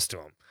send this to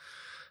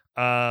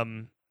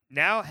him.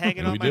 Now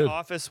hanging on my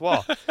office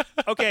wall.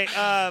 Okay.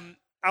 I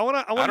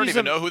don't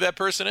even know who that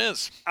person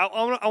is. I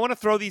want to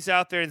throw these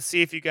out there and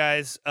see if you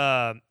guys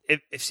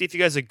see if you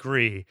guys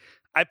agree.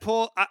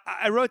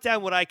 I wrote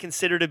down what I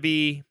consider to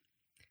be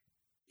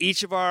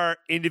each of our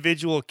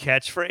individual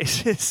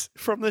catchphrases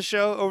from the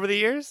show over the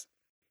years.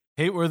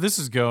 Hate where this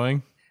is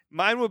going.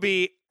 Mine will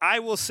be, I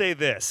will say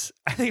this.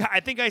 I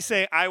think I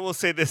say I will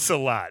say this a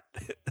lot.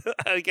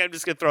 I'm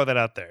just going to throw that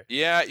out there.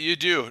 Yeah, you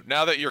do.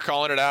 Now that you're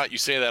calling it out, you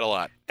say that a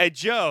lot. Hey,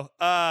 Joe,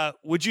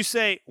 would you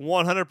say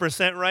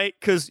 100% right?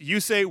 Because you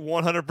say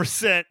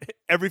 100%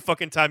 every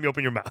fucking time you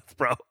open your mouth,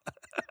 bro.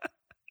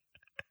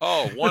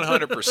 Oh,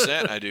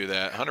 100% I do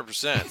that.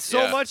 100%.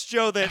 So much,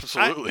 Joe, that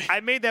absolutely. I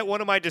made that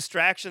one of my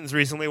distractions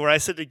recently where I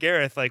said to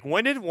Gareth, like,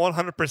 when did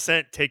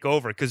 100% take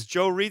over? Because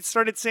Joe Reed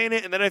started saying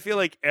it, and then I feel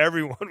like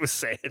everyone was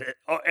saying it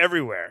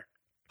everywhere.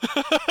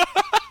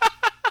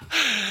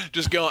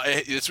 Just go.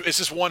 It's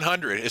just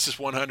 100. It's just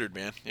 100,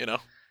 man. You know.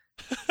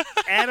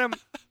 Adam,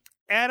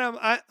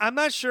 I'm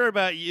not sure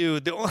about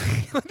you. The only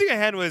thing I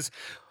had was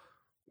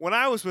when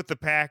I was with the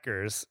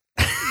Packers.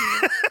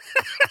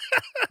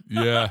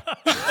 Yeah.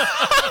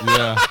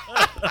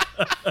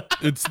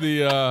 It's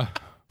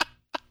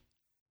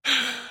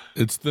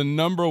the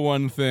number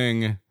one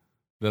thing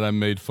that I'm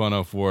made fun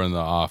of for in the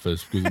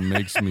office because it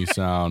makes me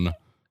sound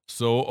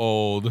so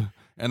old,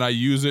 and I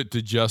use it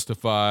to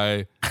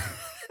justify.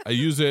 I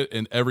use it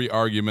in every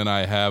argument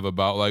I have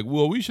about like,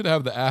 well, we should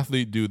have the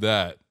athlete do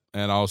that,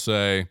 and I'll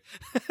say,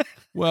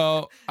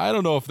 well, I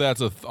don't know if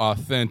that's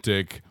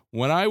authentic.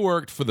 When I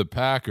worked for the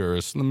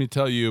Packers, let me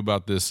tell you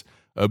about this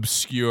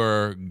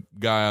obscure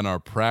guy on our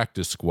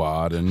practice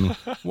squad and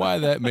why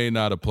that may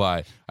not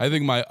apply. I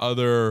think my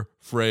other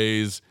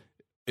phrase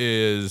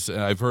is,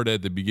 and I've heard it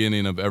at the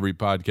beginning of every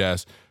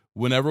podcast,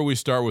 whenever we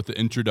start with the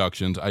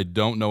introductions, I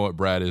don't know what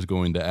Brad is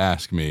going to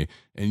ask me.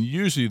 And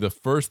usually the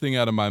first thing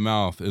out of my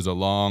mouth is a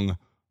long,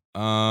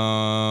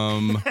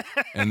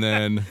 and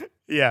then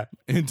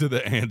into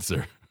the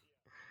answer.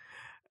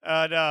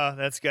 No,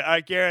 that's good. All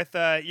right, Gareth,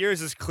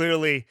 yours is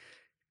clearly,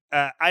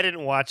 I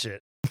didn't watch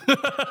it.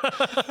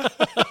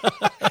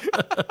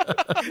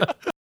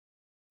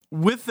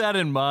 With that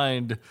in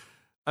mind,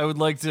 I would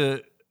like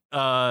to,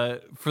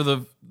 for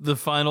the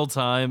final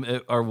time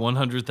at our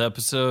 100th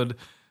episode,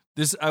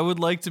 I would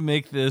like to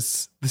make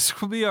this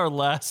will be our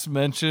last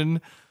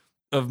mention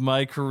of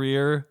my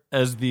career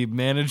as the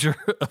manager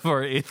of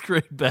our 8th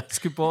grade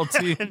basketball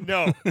team.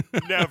 No,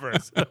 never.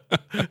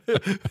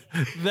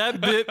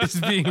 That bit is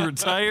being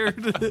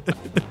retired.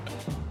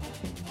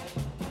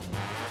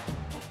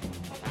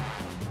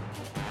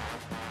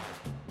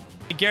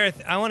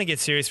 Gareth, I want to get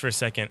serious for a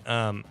second.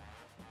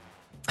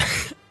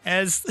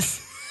 As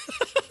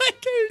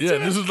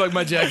this is like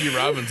my Jackie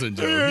Robinson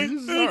joke. I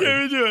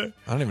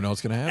don't even know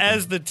what's going to happen.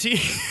 As the team,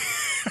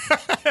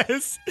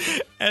 as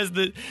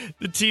the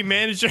team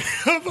manager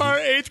of our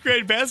 8th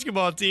grade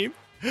basketball team,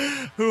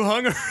 who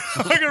hung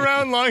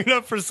around long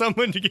enough for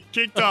someone to get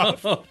kicked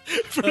off, the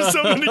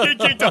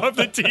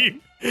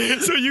team,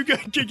 so you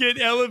could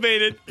get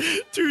elevated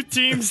to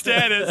team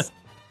status.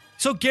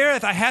 So,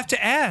 Gareth, I have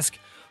to ask,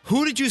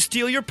 who did you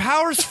steal your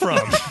powers from?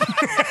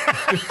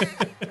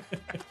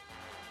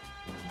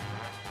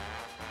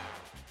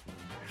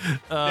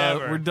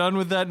 We're done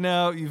with that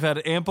now. You've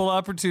had ample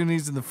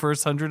opportunities in the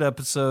first 100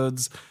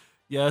 episodes.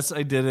 Yes,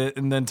 I did it.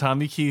 And then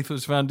Tommy Keith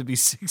was found to be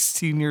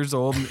 16 years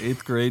old in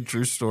 8th grade.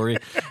 True story.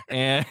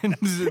 And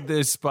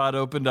the spot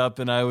opened up,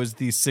 and I was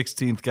the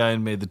 16th guy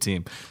and made the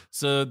team.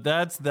 So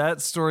that's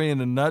that story in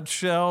a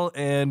nutshell.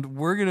 And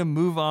we're going to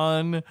move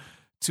on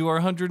to our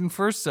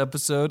 101st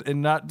episode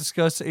and not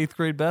discuss 8th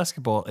grade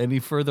basketball any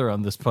further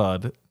on this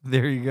pod.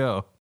 There you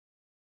go.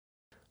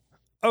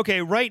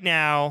 Okay, right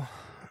now,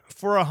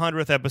 for a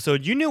 100th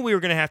episode, you knew we were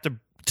going to have to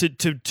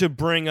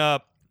bring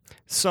up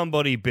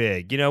somebody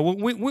big. You know,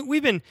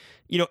 we've been,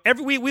 you know,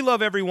 we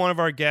love every one of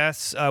our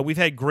guests. We've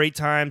had great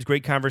times,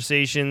 great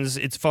conversations.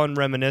 It's fun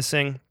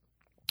reminiscing.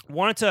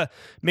 Wanted to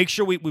make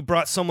sure we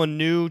brought someone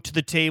new to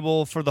the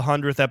table for the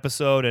 100th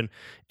episode,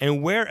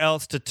 and where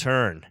else to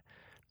turn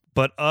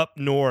but up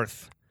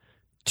north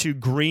to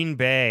Green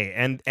Bay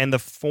and the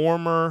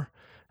former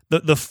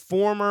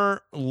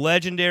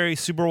legendary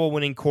Super Bowl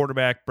winning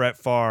quarterback Brett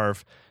Favre.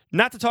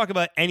 Not to talk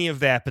about any of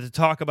that, but to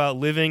talk about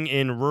living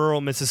in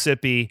rural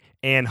Mississippi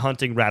and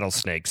hunting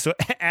rattlesnakes. So,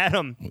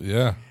 Adam,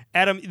 you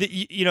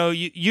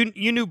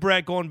knew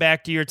Brett going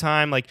back to your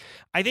time. Like,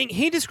 I think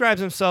he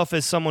describes himself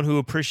as someone who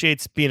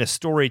appreciates being a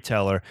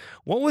storyteller.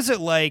 What was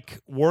it like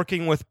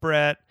working with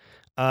Brett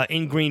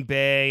in Green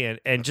Bay,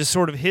 and just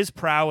sort of his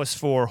prowess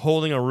for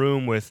holding a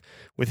room with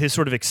his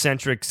sort of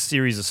eccentric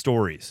series of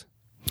stories?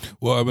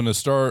 Well, I'm going to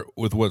start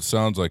with what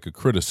sounds like a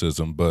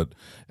criticism, but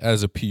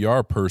as a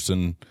PR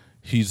person,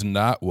 he's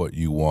not what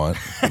you want,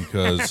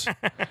 because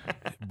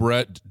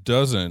Brett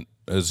doesn't,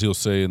 as he'll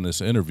say in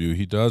this interview,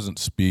 he doesn't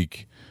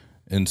speak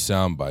in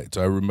sound bites.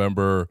 I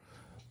remember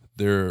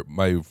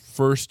my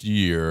first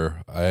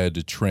year, I had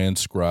to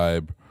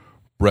transcribe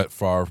Brett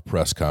Favre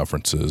press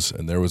conferences,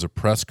 and there was a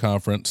press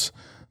conference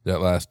that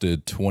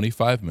lasted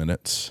 25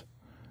 minutes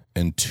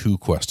and 2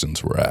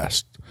 questions were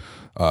asked.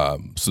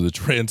 So the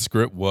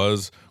transcript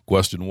was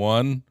question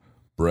 1,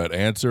 Brett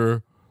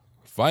answer,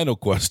 final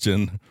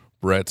question,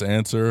 Brett's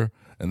answer,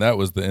 and that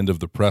was the end of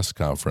the press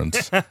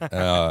conference.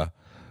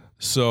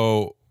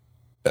 So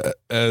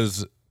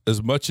as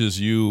much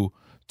as you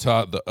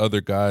taught the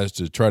other guys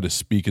to try to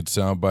speak in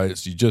sound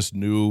bites, you just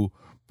knew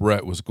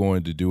Brett was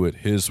going to do it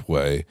his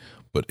way.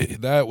 But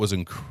that was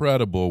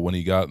incredible when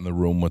he got in the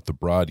room with the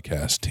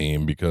broadcast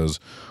team, because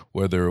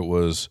whether it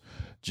was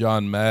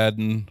John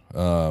Madden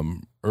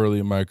early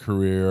in my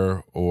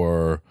career,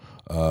 or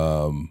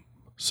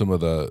some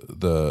of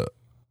the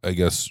I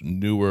guess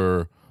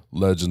newer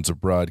legends of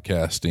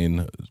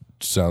broadcasting,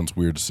 sounds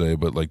weird to say,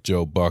 but like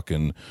Joe Buck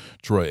and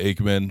Troy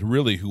Aikman,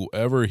 really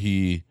whoever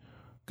he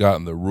got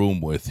in the room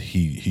with,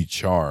 he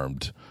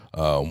charmed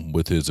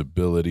with his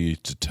ability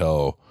to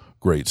tell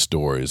great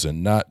stories,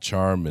 and not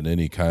charm in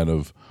any kind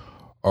of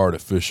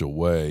artificial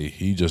way.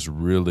 He just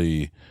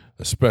really,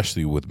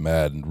 especially with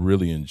Madden,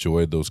 really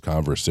enjoyed those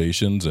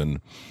conversations.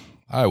 And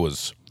I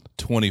was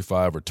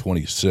 25 or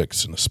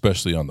 26, and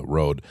especially on the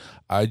road,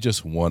 I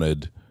just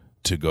wanted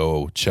to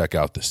go check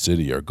out the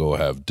city or go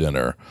have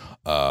dinner.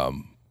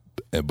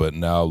 But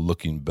now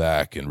looking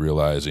back and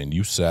realizing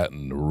you sat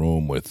in the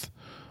room with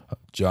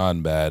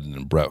John Madden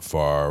and Brett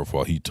Favre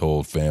while he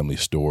told family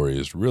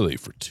stories really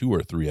for 2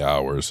 or 3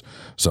 hours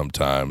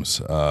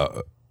sometimes.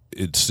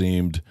 It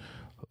seemed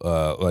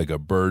like a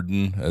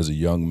burden as a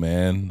young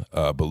man,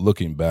 but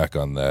looking back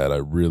on that, I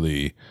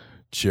really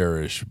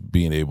cherish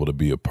being able to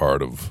be a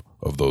part of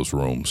those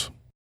rooms.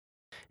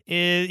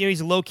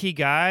 He's a low key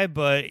guy,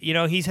 but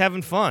he's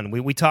having fun.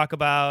 We talk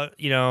about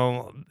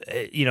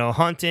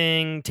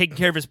hunting, taking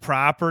care of his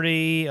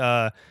property,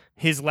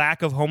 his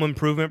lack of home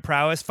improvement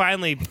prowess.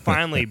 Finally,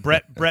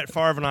 Brett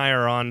Favre and I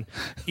are on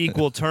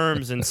equal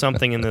terms in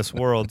something in this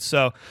world.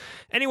 So,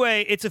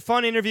 anyway, it's a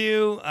fun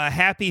interview.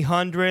 Happy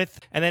 100th,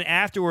 and then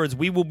afterwards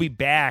we will be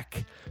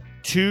back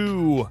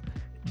to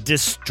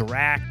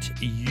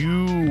distract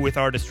you with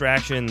our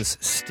distractions.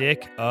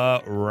 Stick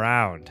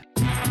around.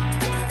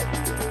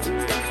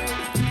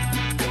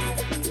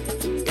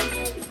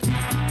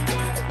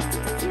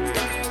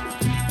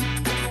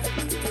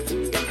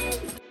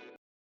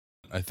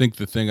 I think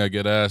the thing I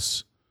get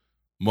asked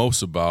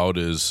most about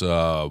is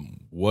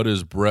what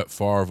is Brett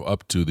Favre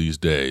up to these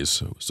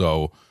days?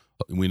 So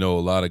we know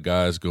a lot of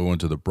guys go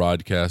into the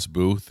broadcast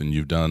booth, and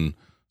you've done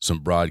some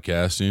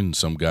broadcasting.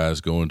 Some guys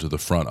go into the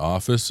front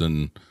office,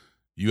 and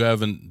you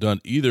haven't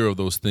done either of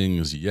those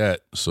things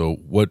yet. So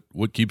what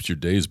keeps your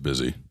days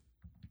busy?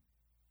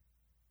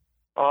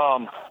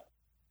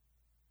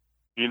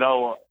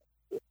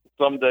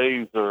 Some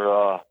days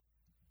are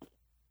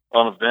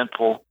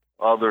uneventful.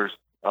 Others,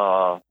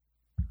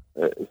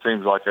 it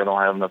seems like I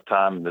don't have enough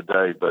time in the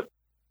day. But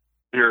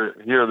here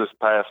this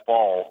past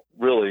fall,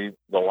 really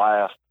the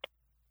last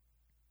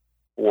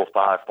 4 or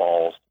 5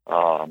 falls,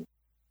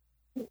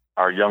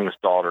 our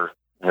youngest daughter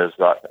has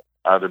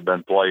either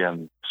been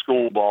playing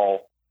school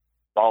ball,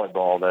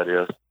 volleyball, that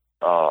is,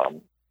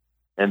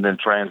 and then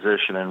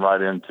transitioning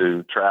right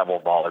into travel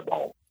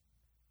volleyball.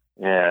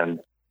 And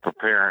for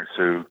parents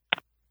who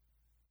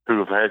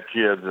have had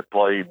kids that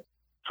played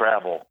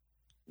travel,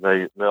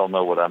 they'll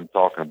know what I'm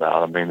talking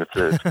about. I mean, it's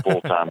a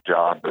full-time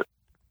job, but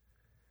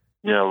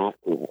one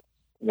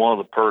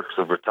of the perks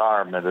of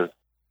retirement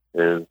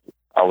is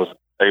I was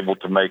able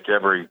to make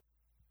every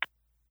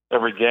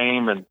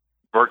game and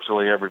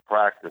virtually every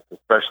practice,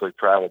 especially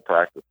travel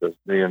practices.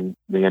 Me and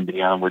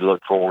Deanna, we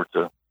look forward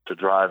to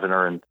driving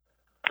her, and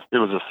it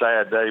was a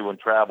sad day when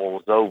travel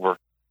was over.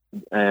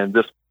 And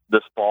this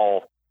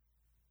fall,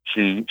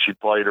 she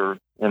played her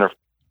in her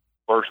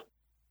first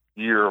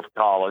year of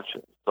college,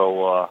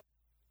 so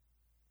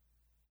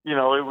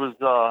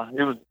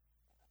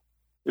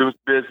it was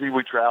busy.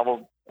 We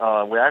traveled.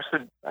 We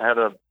actually had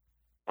a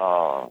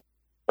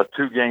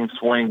 2-game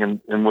swing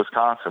in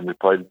Wisconsin. We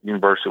played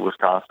University of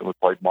Wisconsin. We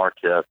played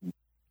Marquette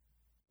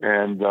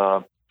and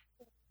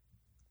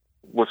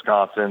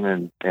Wisconsin,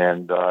 and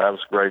that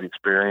was a great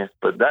experience.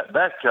 But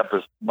that kept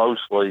us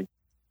mostly,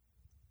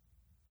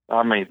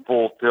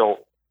 full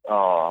tilt.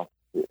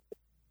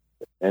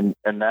 And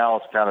now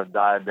it's kind of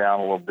died down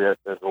a little bit.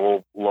 There's a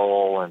little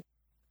lull, and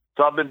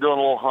so I've been doing a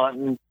little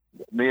hunting.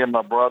 Me and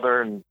my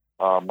brother and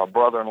my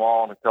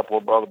brother-in-law and a couple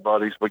of other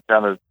buddies, we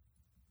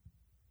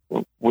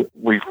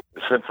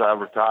since I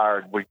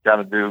retired, we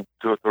kind of do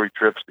 2 or 3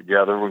 trips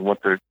together. We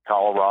went to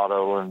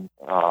Colorado and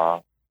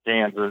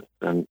Kansas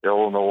and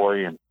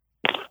Illinois, and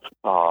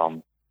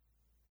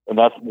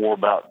that's more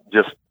about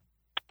just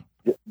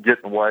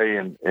getting away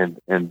and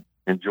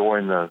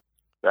enjoying the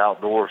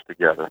outdoors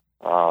together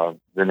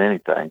than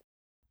anything.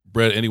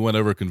 Brett, anyone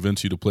ever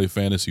convince you to play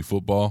fantasy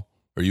football?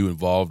 Are you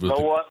involved with? You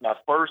know what? My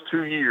first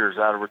 2 years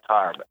out of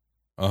retirement,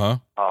 I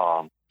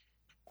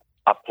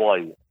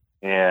played,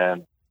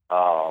 and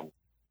I'll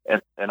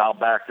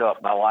back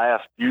up. My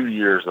last few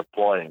years of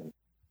playing,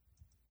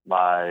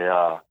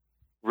 my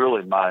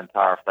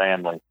entire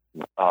family,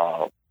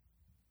 my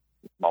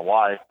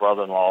wife,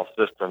 brother-in-law,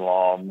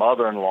 sister-in-law,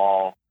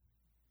 mother-in-law,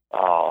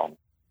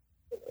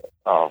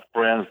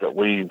 friends that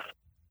we've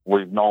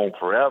known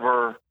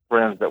forever,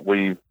 friends that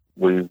we've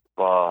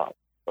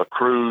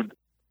accrued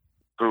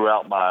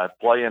throughout my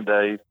playing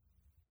days,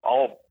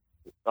 all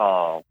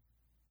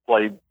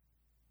played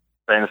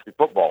fantasy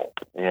football.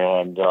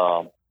 And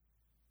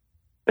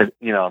in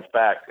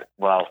fact,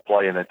 when I was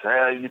playing, it's,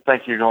 hey, you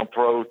think you're going to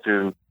throw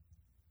to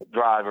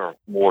Driver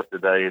more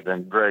today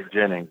than Greg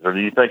Jennings? Or do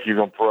you think you're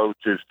going to throw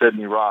to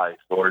Sidney Rice?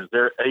 Or is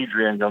there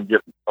Adrian going to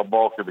get a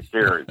bulk of the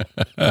carries?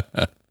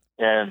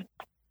 And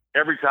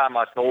every time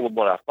I told them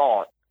what I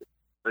thought,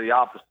 the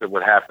opposite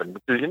would happen,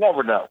 because you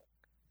never know.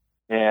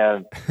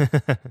 And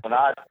when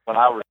I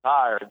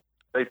retired,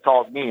 they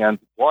talked me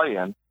into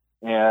playing,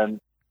 and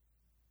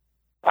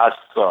I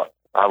sucked.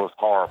 I was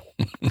horrible,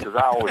 because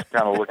I always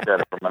kind of looked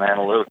at it from an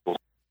analytical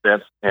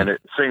sense. And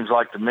it seems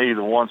like to me,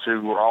 the ones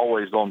who were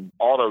always on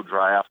auto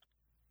draft,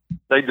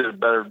 they did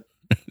better,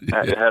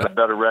 had a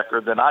better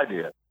record than I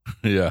did.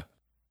 Yeah.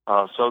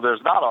 So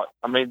there's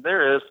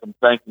there is some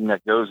thinking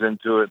that goes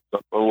into it, a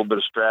little bit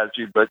of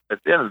strategy, but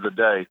at the end of the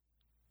day,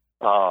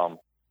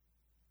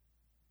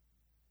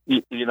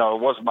 it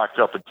wasn't my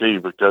cup of tea,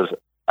 because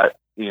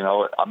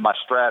my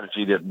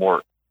strategy didn't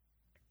work.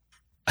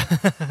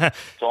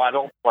 So I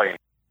don't play.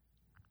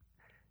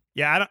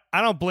 Yeah,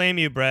 I don't blame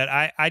you, Brett.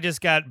 I just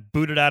got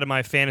booted out of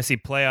my fantasy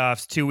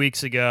playoffs 2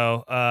 weeks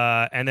ago,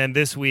 and then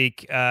this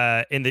week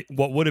in the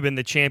what would have been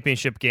the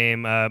championship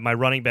game, my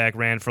running back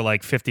ran for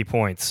like 50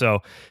 points. So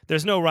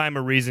there's no rhyme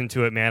or reason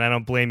to it, man. I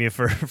don't blame you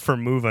for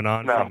moving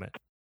on from it.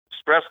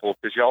 Stressful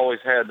because you always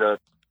had to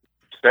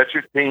set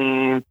your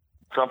team.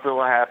 Something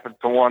will happen.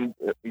 Someone,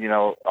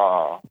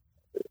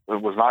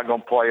 was not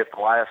going to play at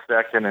the last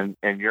second,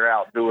 and you're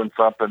out doing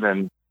something,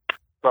 and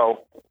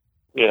so.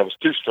 Yeah, it was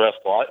too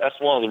stressful. That's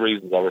one of the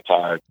reasons I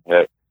retired.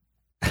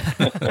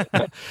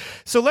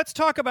 So let's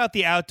talk about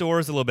the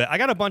outdoors a little bit. I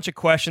got a bunch of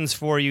questions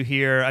for you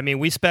here. I mean,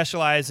 we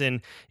specialize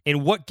in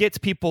what gets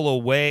people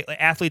away,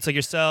 athletes like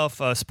yourself,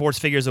 sports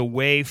figures,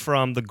 away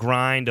from the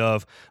grind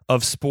of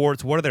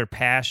sports. What are their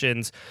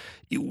passions?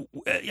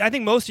 I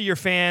think most of your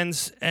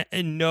fans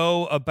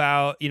know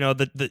about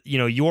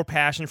your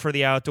passion for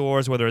the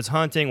outdoors, whether it's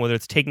hunting, whether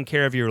it's taking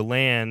care of your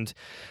land.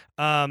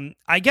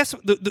 I guess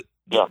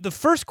the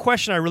first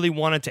question I really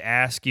wanted to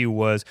ask you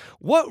was,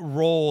 what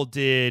role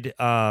did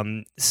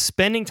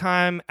spending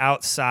time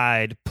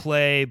outside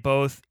play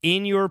both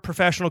in your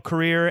professional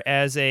career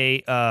as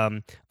a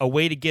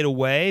way to get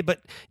away,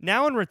 but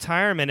now in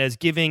retirement as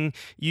giving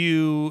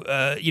you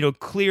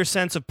clear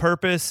sense of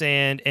purpose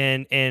and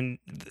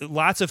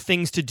lots of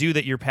things to do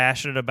that you're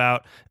passionate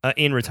about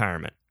in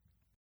retirement?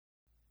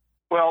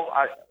 Well,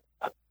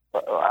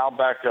 I'll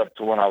back up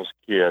to when I was a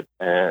kid,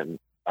 and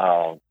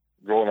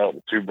growing up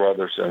with two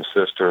brothers and a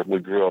sister, we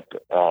grew up,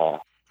 I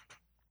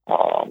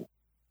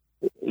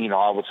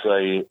would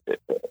say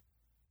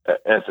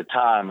at the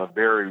time, a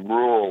very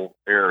rural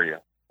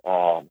area.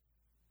 And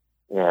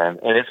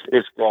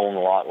it's grown a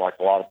lot, like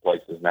a lot of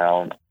places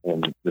now,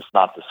 and it's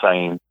not the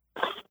same.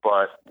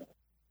 But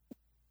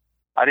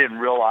I didn't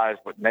realize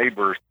what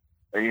neighbors,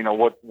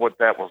 what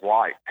that was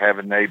like,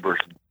 having neighbors,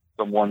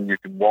 someone you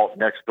could walk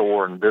next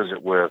door and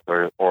visit with,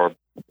 or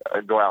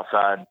go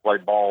outside and play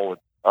ball with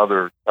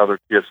other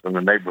kids from the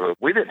neighborhood.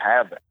 We didn't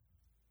have that.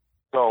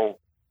 So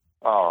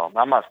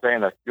I'm not saying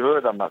that's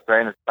good. I'm not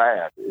saying it's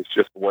bad. It's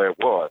just the way it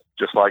was,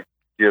 just like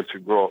kids who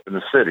grow up in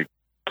the city.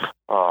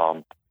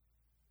 But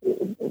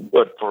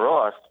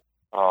for us,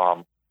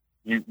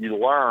 you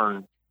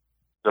learn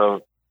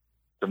to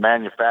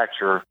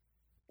manufacture,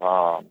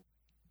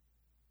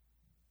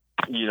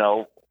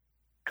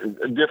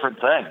 different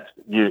things.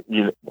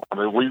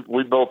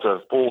 We built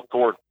a full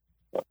court.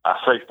 I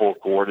say full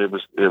court. It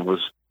was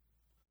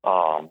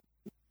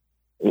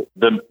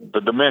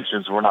the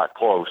dimensions were not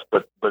close,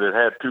 but it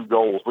had two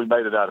goals. We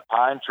made it out of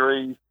pine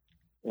trees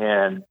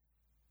and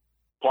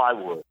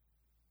plywood,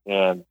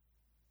 and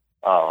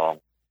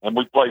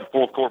we played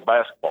full court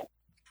basketball.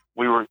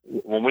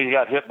 When we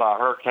got hit by a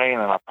hurricane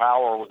and our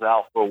power was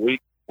out for a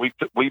week, we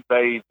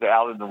bathed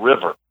out in the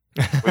river.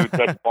 We would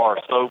take a bar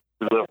of soap.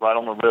 We lived right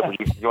on the river.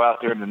 You could go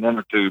out there in an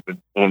inner tube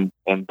and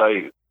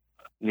bathe.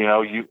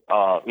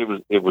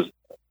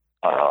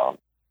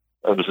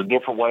 It was a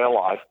different way of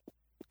life.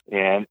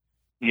 And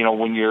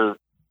when you're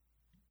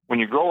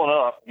growing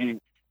up, you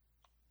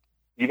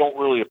don't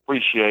really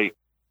appreciate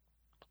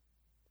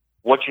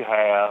what you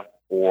have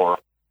or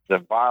the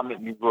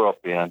environment you grew up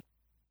in.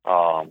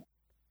 How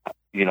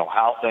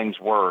things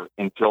were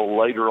until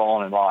later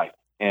on in life.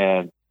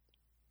 And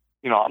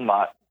I'm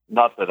not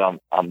that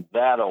I'm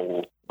that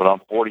old, but I'm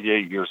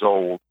 48 years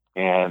old,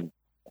 and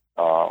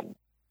have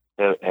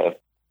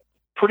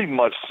pretty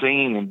much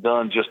seen and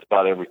done just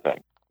about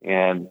everything.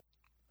 And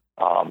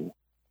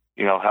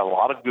have a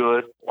lot of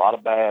good, a lot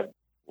of bad,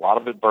 a lot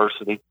of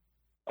adversity.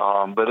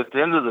 But at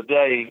the end of the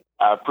day,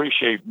 I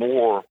appreciate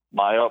more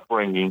my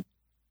upbringing.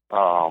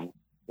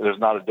 There's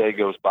not a day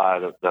goes by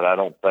that I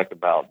don't think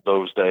about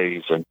those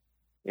days.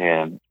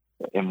 And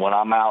when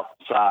I'm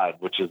outside,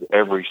 which is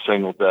every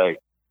single day,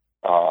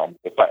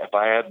 if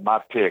I had my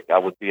pick, I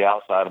would be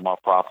outside of my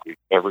property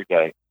every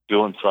day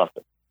doing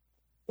something.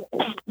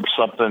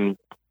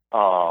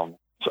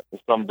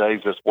 Some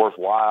days it's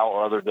worthwhile,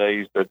 or other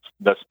days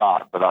that's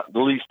not. But at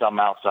least I'm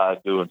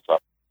outside doing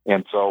something.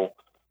 And so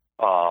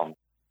I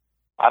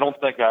don't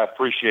think I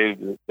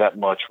appreciated it that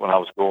much when I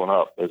was growing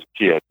up as a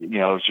kid. It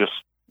was just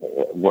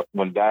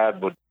when Dad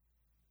would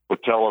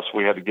tell us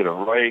we had to get a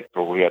rake,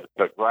 or we had to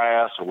cut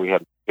grass, or we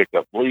had to pick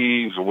up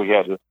leaves, or we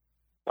had to,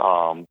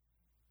 I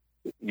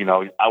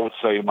would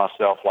say to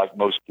myself, like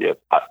most kids,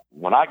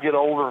 when I get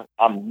older,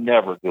 I'm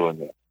never doing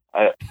this.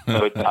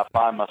 But I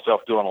find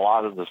myself doing a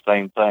lot of the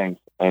same things,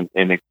 and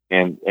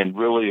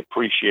really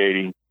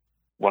appreciating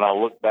when I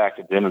look back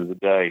at the end of the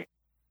day.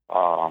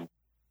 Not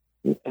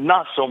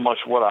so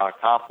much what I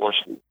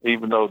accomplished,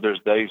 even though there's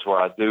days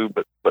where I do,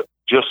 but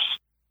just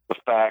the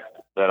fact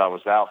that I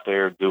was out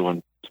there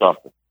doing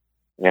something.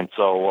 And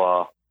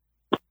so,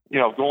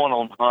 going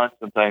on hunts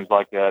and things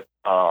like that,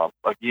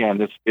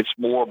 again, it's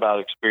more about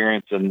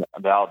experience in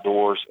the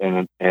outdoors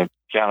and kind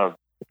of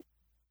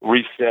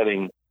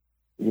resetting,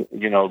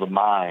 the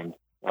mind,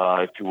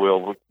 if you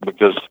will,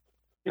 because,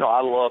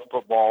 I love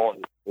football.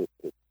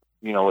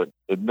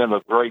 It meant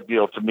a great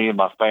deal to me and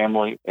my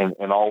family,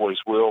 and always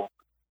will.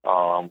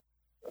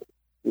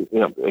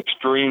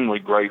 Extremely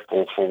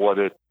grateful for what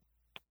it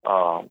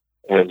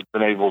has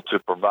been able to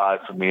provide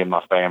for me and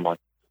my family.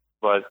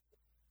 But,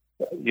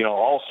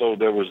 also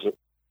there was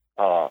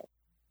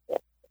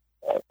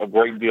a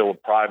great deal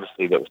of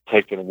privacy that was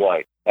taken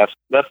away. That's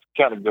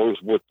kind of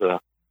goes with the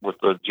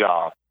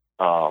job.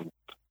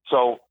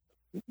 So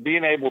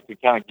being able to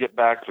kind of get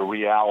back to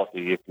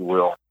reality, if you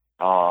will,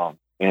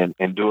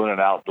 and doing it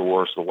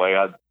outdoors the way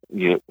I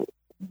did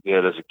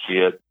as a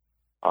kid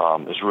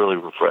is really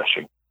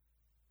refreshing.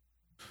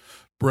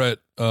 Brett,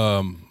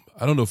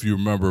 I don't know if you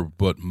remember,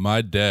 but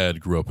my dad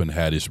grew up in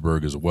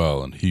Hattiesburg as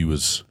well, and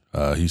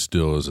he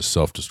still is a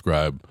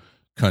self-described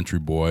country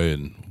boy,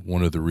 and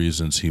one of the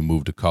reasons he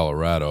moved to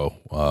Colorado,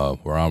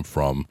 where I'm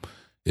from,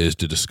 is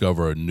to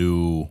discover a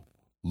new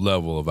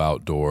level of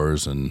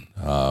outdoors and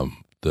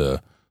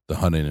the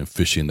hunting and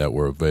fishing that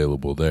were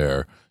available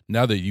there.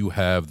 Now that you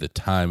have the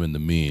time and the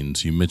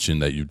means, you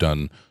mentioned that you've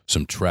done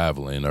some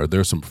traveling. Are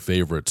there some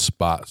favorite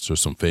spots or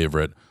some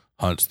favorite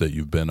hunts that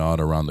you've been on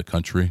around the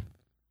country?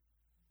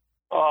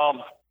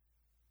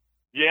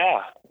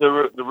 Yeah, there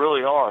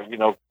really are.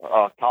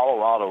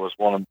 Colorado is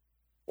one of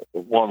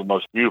the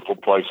most beautiful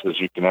places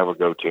you can ever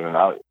go to, and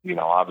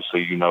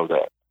obviously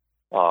that.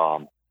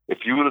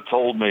 If you would have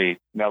told me,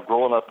 now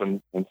growing up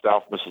in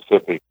South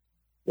Mississippi,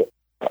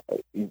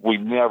 we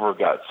never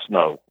got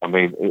snow. I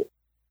mean,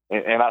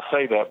 and I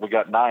say that we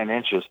got 9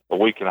 inches a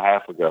week and a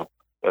half ago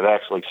that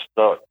actually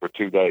stuck for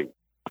 2 days,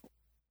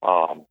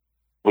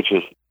 which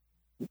is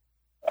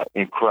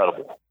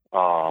incredible.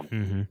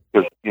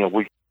 Because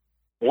we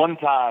one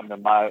time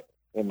in my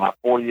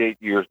 48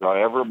 years that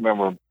I ever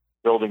remember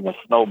building a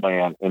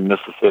snowman in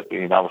Mississippi,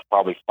 and I was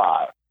probably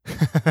 5.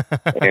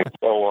 And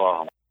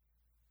so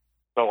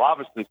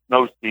obviously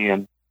snow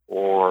skiing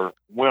or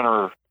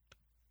winter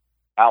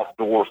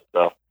outdoor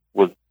stuff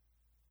was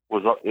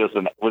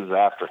an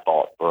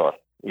afterthought for us.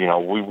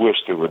 We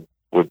wished it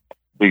would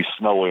be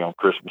snowy on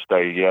Christmas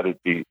Day, yet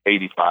it'd be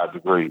 85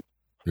 degrees.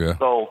 Yeah.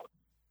 So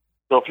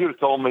if you'd have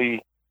told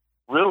me,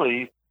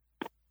 really,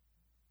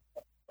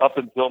 up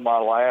until my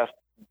last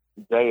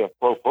day of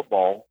pro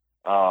football,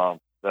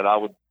 that I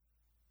would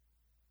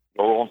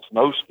go on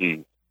snow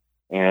skis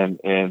and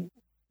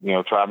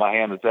try my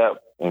hand at that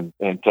and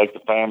take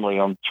the family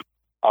on,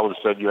 I would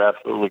have said you're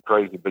absolutely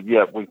crazy. But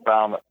yeah, we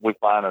find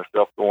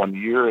ourselves going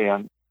year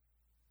in.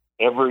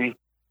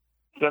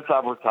 Since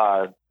I've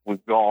retired,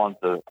 we've gone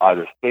to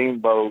either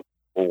Steamboat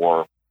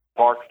or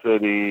Park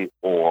City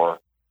or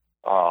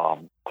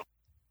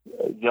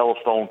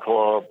Yellowstone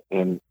Club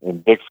in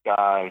Big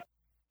Sky.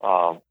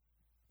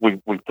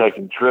 We've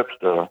taken trips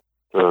to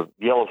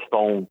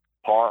Yellowstone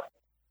Park.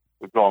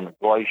 We've gone to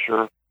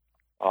Glacier.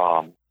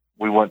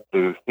 We went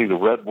to see the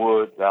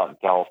redwoods out in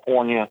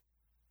California.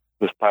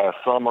 This past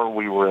summer,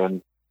 we were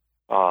in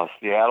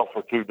Seattle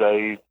for 2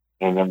 days,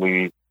 and then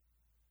we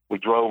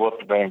drove up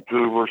to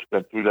Vancouver,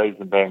 spent 2 days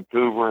in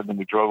Vancouver, and then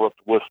we drove up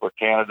to Whistler,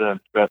 Canada, and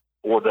spent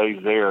 4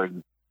 days there.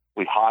 And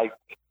we hiked.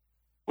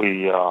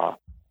 We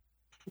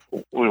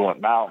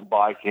went mountain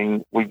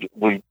biking. We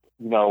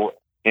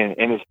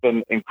and it's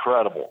been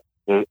incredible.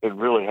 It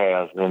really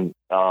has. And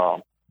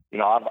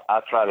I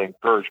try to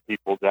encourage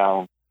people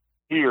down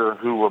here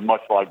who were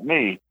much like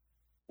me.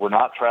 We're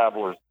not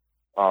travelers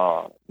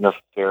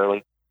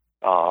necessarily,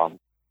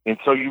 and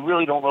so you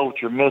really don't know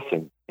what you're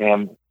missing.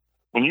 And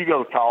when you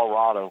go to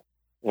Colorado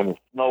and it's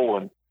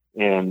snowing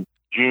in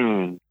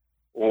June,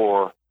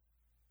 or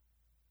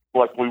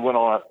like we went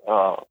on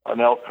an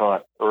elk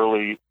hunt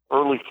early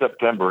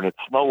September, and it's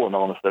snowing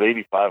on us at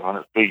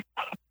 8,500 feet.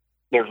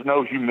 There's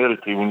no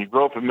humidity. When you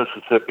grow up in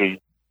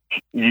Mississippi,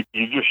 you're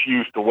just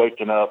used to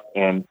waking up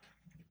and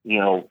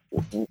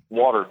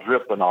water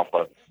dripping off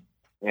of it,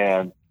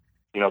 and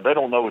they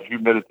don't know what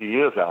humidity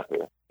is out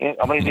there. And,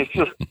 I mean, it's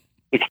just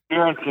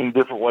experiencing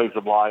different ways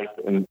of life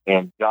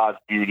and God's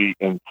beauty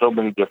in so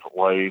many different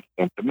ways.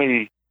 And to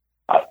me,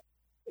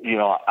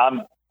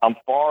 I'm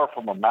far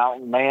from a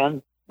mountain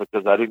man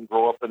because I didn't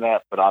grow up in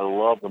that, but I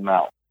love the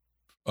mountain.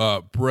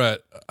 Brett,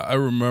 I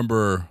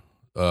remember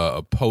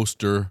a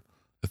poster.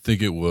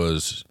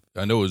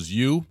 I know it was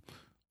you,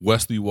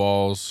 Wesley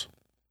Walls,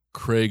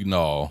 Craig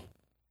Nall,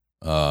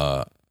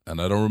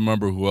 and I don't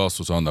remember who else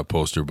was on that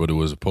poster, but it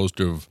was a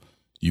poster of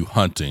you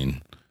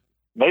hunting.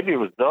 Maybe it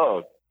was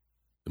Doug.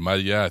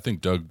 I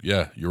think Doug.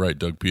 Yeah, you're right.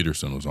 Doug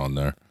Peterson was on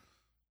there.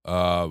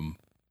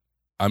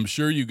 I'm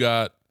sure you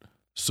got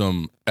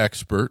some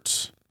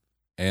experts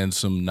and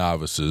some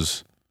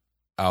novices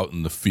out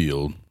in the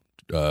field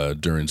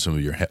during some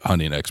of your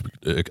hunting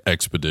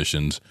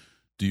expeditions.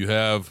 Do you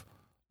have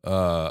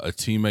a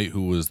teammate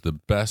who was the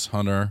best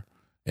hunter,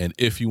 and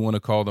if you want to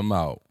call them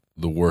out,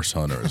 the worst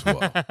hunter as well?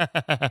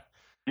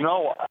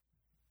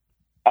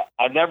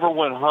 I never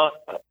went out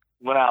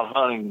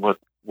hunting with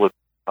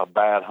a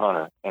bad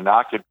hunter, and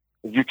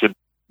you could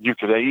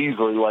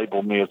easily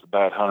label me as a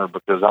bad hunter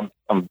because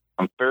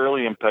I'm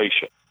fairly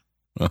impatient.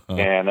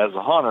 And as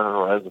a hunter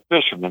or as a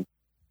fisherman,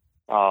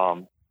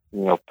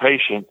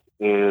 patience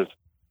is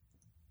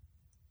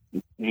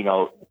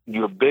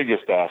your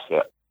biggest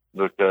asset,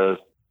 because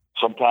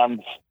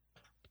sometimes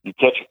you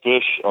catch a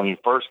fish on your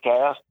first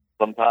cast,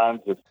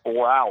 sometimes it's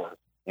 4 hours,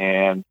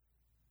 And,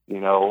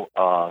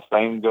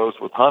 same goes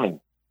with hunting.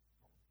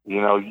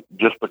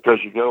 Just because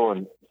you go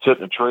and sit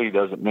in a tree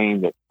doesn't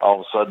mean that all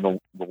of a sudden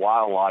the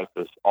wildlife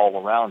is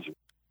all around you.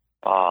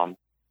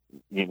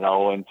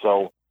 And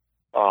so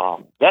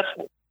that's,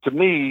 to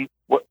me,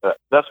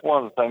 that's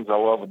one of the things I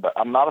love about.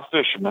 I'm not a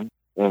fisherman,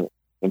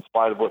 in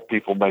spite of what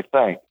people may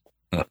think,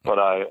 but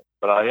I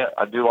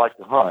do like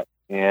to hunt,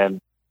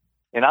 and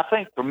I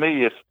think for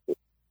me,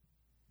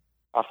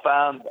 I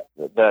found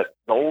that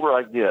the older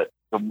I get,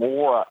 the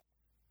more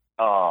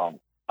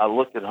I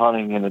look at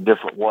hunting in a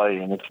different way,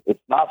 and it's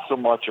not so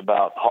much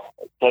about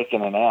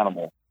taking an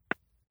animal,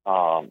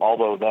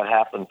 although that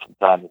happens from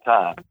time to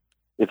time.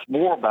 It's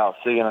more about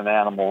seeing an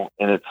animal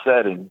in its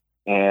setting,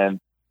 and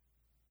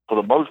for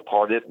the most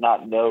part, it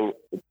not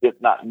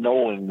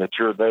knowing that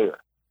you're there.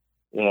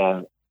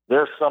 And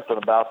there's something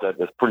about that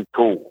that's pretty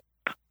cool.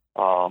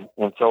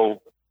 And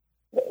so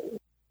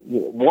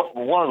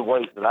one of the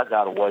ways that I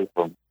got away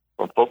from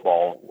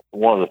football,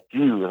 one of the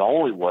few and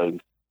only ways,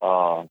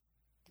 for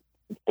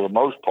the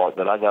most part,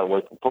 that I got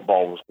away from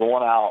football was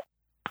going out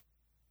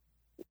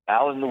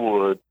in the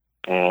woods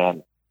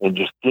and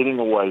just getting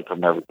away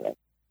from everything.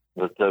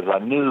 Because I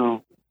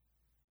knew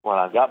when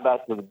I got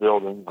back to the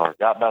building or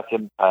got back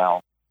in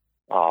town,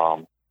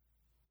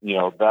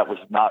 that was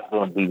not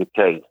going to be the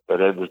case. But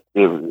it was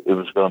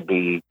going to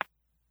be,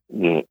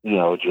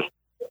 just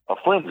a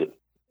frenzy.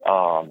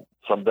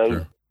 Some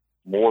days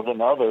more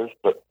than others,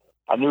 but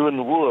I knew in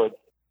the woods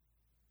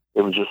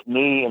it was just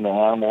me and the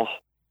animals,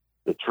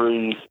 the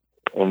trees,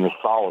 and the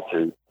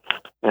solitude.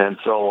 And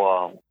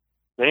so,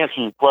 to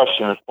answer your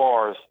question, as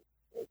far as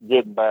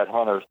good and bad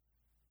hunters,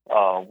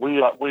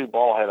 we've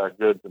all had our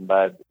good and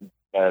bad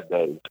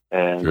days.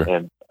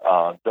 And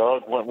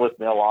Doug went with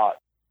me a lot.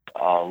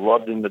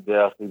 Loved him to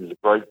death. He was a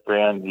great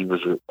friend. He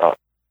was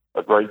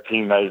a great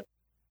teammate.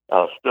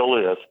 Still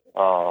is.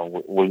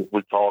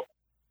 We talk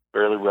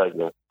fairly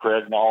regular.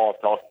 Craig Nall,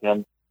 I talk to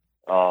him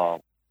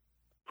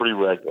pretty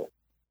regular.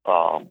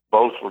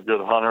 Both were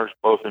good hunters.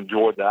 Both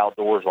enjoyed the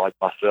outdoors like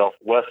myself.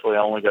 Wesley I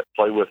only got to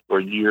play with for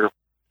a year.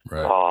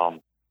 Right.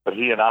 But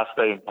he and I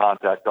stay in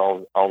contact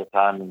all the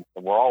time, and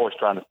we're always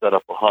trying to set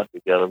up a hunt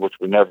together, which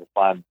we never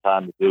find the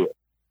time to do it.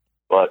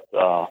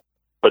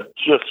 But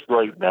just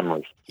great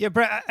memories. Yeah,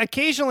 Brett,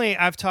 occasionally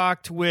I've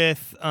talked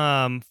with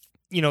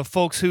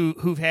folks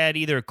who've had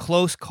either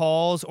close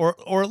calls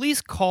or at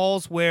least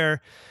calls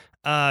where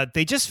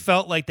they just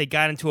felt like they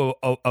got into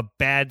a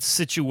bad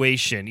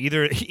situation.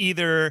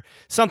 Either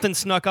something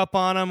snuck up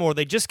on them, or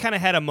they just kind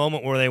of had a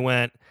moment where they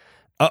went,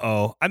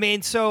 uh-oh. I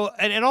mean, so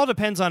and it all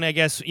depends on, I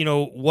guess,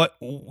 what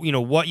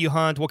you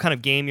hunt, what kind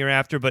of game you're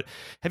after. But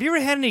have you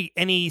ever had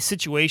any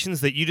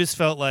situations that you just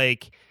felt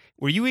like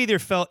where you either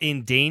felt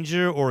in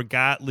danger or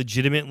got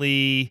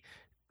legitimately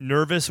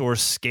nervous or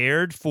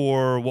scared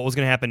for what was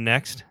going to happen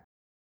next?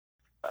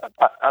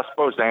 I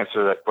suppose the answer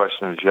to that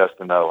question is yes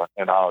and no,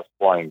 and I'll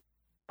explain.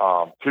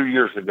 2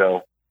 years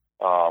ago,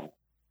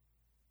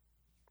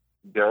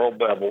 Darrell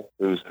Bevel,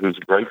 who's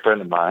a great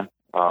friend of mine,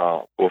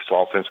 was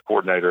offense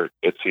coordinator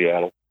at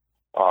Seattle,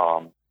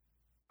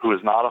 who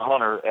is not a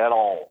hunter at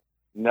all,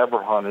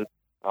 never hunted,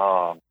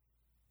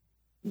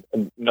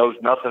 knows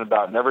nothing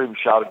about it, never even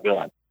shot a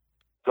gun.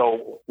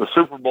 So the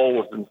Super Bowl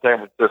was in San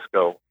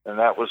Francisco, and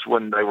that was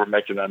when they were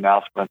making an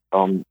announcement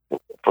for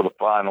the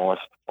finalists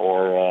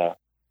or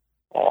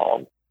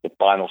the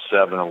final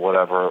seven or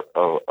whatever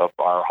of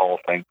our Hall of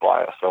Fame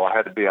class. So I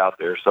had to be out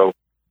there. So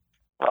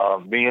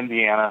me,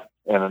 Indiana,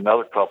 and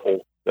another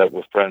couple that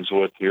was friends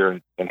with here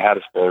in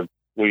Hattiesburg,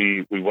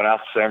 we went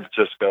out to San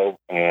Francisco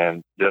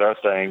and did our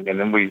thing. And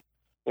then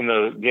when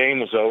the game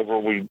was over,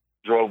 we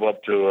drove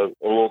up to a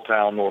little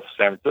town north of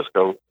San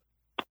Francisco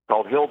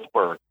called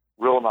Hillsburg.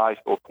 Real nice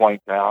little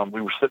quaint town.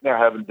 We were sitting there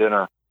having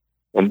dinner,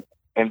 and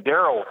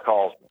Darrell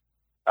calls me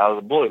out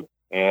of the blue.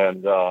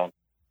 And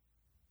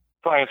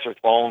so I answered the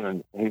phone,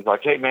 and he's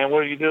like, "Hey, man, what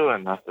are you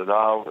doing?" I said,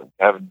 "Oh,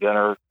 having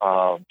dinner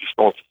just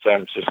north of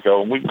San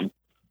Francisco." And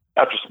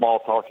after small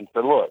talk, he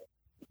said, "Look,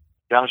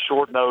 kind of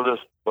short notice,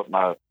 but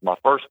my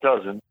first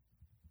cousin,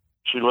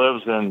 she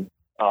lives in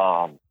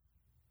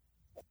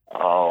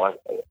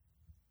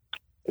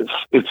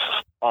it's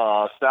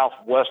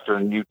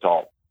southwestern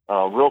Utah,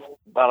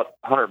 about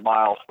 100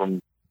 miles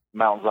from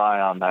Mount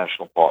Zion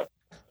National Park."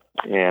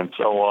 And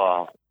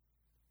so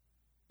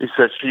he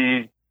said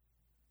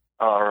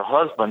her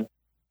husband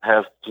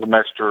has some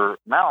extra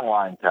mountain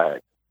lion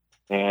tags,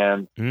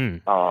 and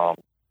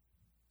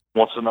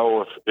wants to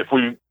know if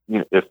we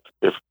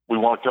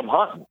want to come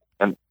hunting.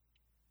 And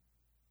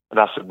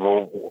I said,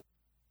 "Well,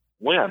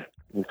 when?"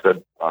 He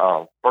said,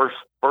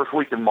 first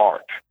week in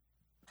March."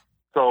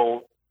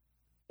 So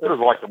it was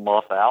like a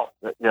month out,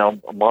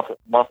 a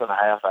month and a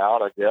half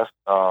out, I guess.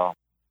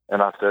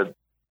 And I said,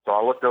 so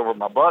I looked over at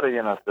my buddy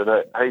and I said,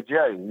 "Hey,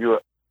 Jay, you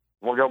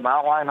want to go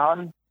mountain lion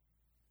hunting?"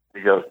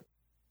 He goes,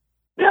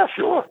 "Yeah,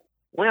 sure.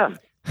 When?"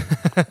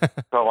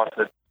 So I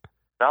said,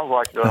 "Sounds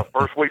like the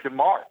first week in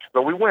March."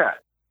 So we went.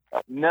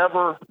 I've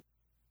never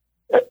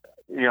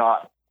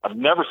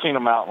seen a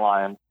mountain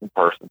lion in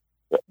person.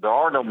 there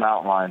are no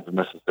mountain lions in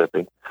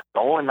Mississippi. The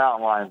only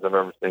mountain lions I've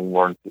ever seen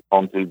were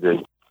on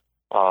TV.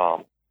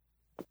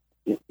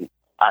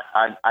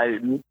 I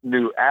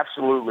knew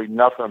absolutely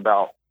nothing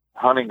about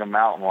hunting a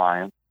mountain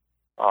lion,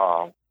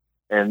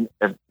 and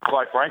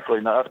quite frankly,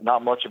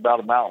 not much about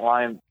a mountain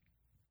lion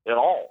at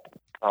all.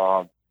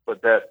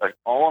 But that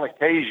on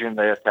occasion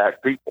they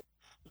attack people.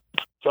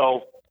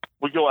 So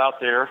we go out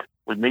there,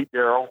 we meet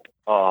Daryl.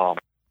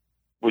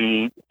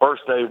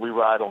 First day we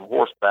ride on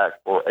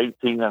horseback for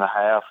 18 and a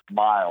half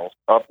miles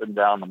up and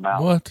down the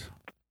mountain.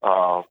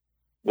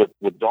 What?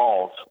 With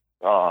dogs.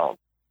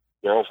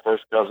 Daryl's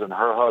first cousin,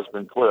 her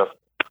husband Cliff,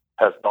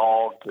 has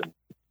dogs, and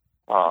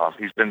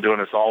he's been doing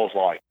this all his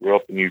life. Grew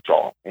up in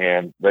Utah,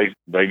 and they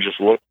just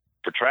look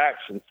for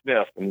tracks and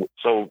sniff. And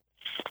so,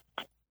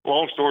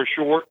 long story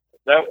short,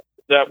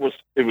 it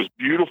was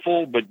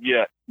beautiful, but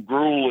yet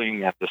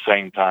grueling at the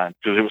same time,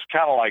 because it was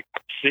kind of like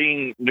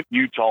seeing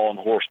Utah on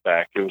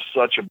horseback. It was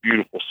such a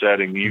beautiful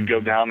setting. You'd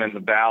go down in the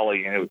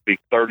valley and it would be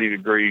 30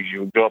 degrees.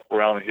 You would go up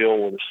around a hill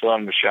where the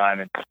sun was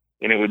shining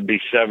and it would be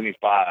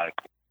 75.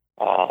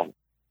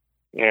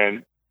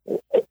 And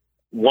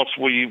once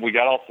we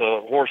got off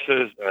the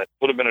horses,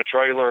 put them in a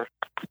trailer,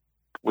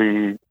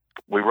 we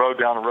rode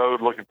down the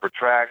road looking for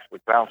tracks. We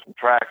found some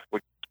tracks.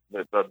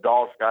 The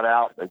dogs got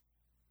out,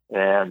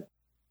 and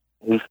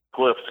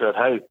Cliff said,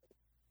 "Hey,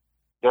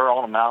 they're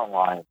on a mountain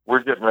lion.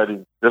 We're getting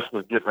ready. This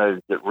was getting ready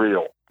to get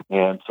real."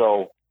 And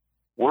so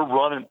we're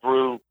running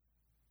through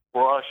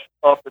brush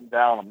up and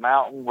down a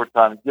mountain. We're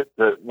trying to get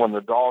to when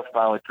the dogs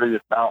finally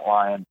treated this mountain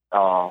lion.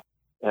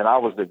 And I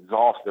was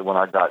exhausted when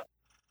I got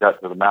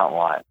to the mountain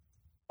lion.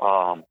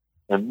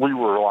 And we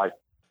were like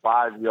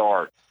 5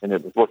 yards, and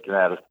it was looking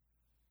at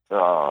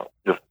us,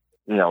 just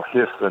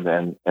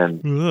hissing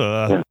and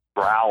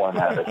growling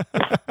at us.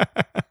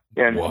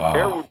 And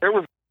wow. there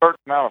was a certain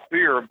amount of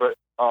fear, but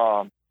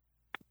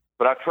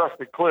I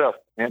trusted Cliff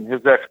and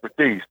his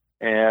expertise.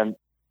 And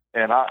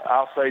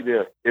I'll say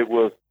this: it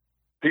was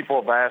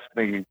people have asked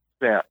me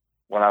since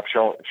when I've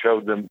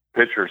showed them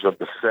pictures of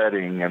the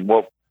setting and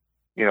what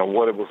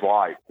it was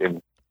like,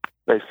 and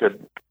they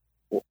said,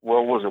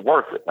 "Well, was it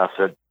worth it?" I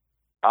said,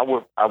 I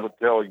would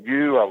tell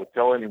you, I would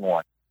tell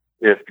anyone,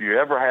 if you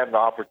ever have the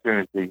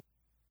opportunity,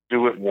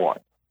 do it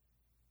once.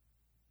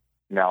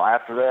 Now,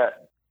 after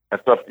that,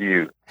 that's up to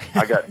you.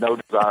 I got no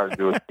desire to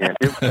do it again.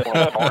 It was one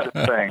of the hardest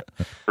things.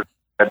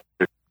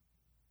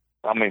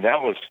 I mean,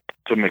 that was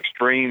some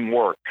extreme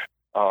work,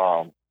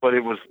 but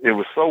it was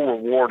so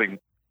rewarding.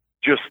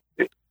 Just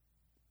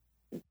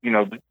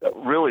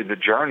really the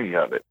journey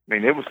of it. I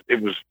mean, it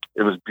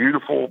was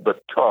beautiful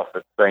but tough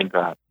at the same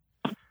time.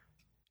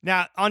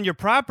 Now, on your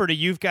property,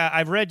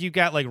 I've read you've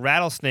got like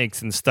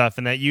rattlesnakes and stuff,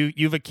 and that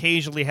you've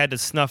occasionally had to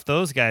snuff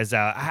those guys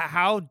out.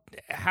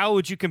 How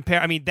would you compare?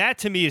 I mean, that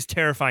to me is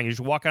terrifying. You're just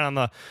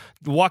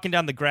walking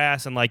down the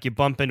grass and like you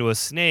bump into a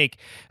snake.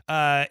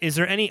 Is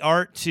there any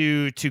art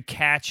to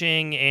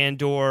catching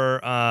and/or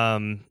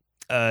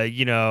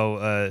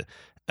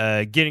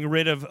getting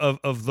rid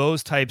of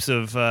those types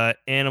of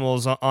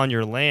animals on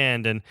your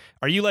land? And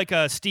are you like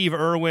a Steve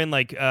Irwin,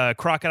 like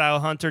crocodile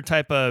hunter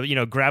type of,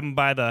 grab him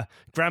by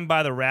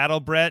the rattle,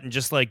 Brett, and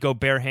just like go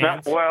bare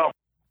hands? Well,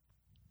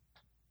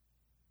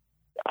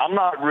 I'm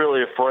not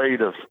really afraid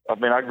of. I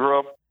mean, I grew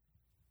up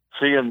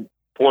seeing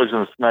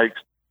poisonous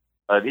snakes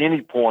at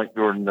any point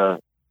during the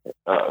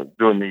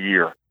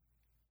year.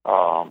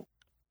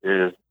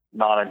 Is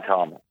not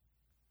uncommon.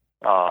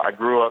 I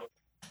grew up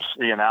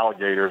seeing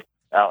alligators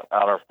out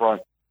our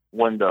front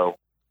window.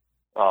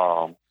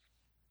 I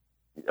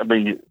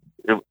mean,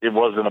 it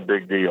wasn't a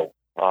big deal.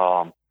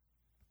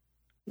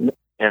 And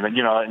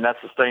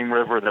that's the same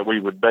river that we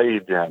would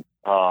bathe in.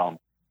 I'm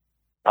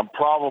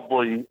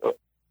probably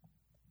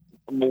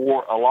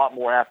a lot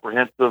more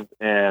apprehensive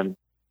and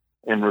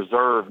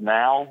reserved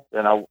now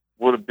than I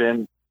would have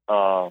been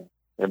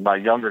in my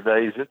younger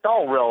days. It's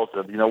all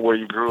relative, where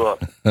you grew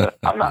up.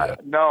 I'm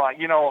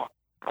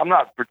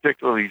not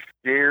particularly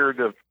scared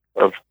of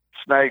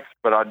snakes,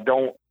 but I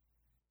don't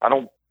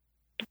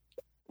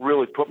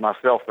really put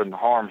myself in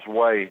harm's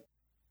way.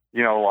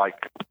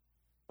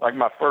 Like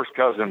my first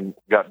cousin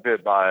got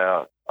bit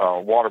by a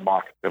water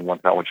moccasin one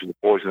time, which is a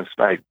poisonous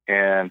snake.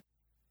 And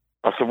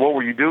I said, "What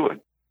were you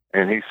doing?"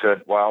 And he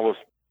said, "Well,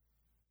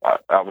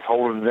 I was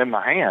holding it in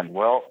my hand."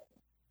 Well,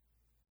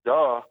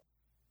 duh,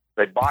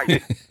 they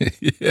bite.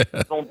 Yeah.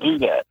 Don't do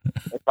that.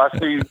 If I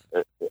see,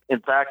 in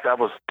fact,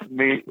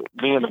 me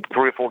and the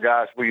 3 or 4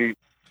 guys, we'd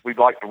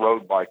like to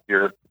road bike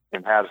here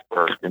in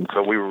Hattiesburg. And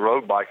so we were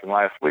road biking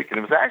last week, and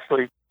it was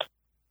actually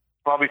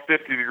probably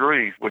 50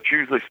 degrees, which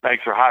usually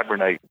snakes are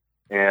hibernating.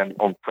 And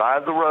on the side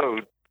of the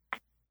road,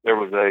 there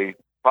was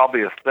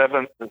probably a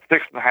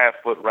 6.5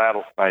 foot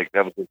rattlesnake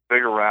that was as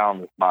big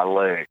around as my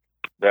leg.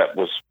 That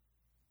was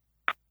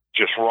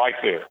just right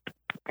there.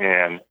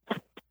 And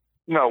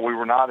no, we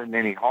were not in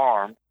any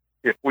harm.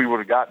 If we would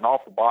have gotten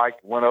off the bike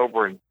and went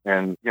over and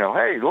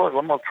hey, look,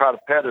 I'm going to try to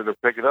pet it or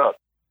pick it up,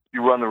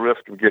 you run the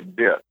risk of getting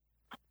bit.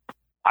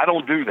 I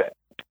don't do that.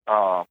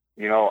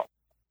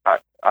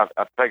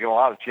 I've taken a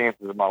lot of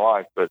chances in my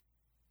life, but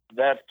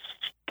that's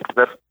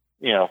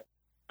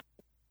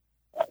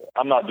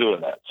I'm not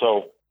doing that.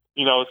 So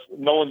it's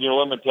knowing your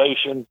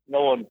limitations,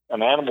 knowing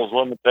an animal's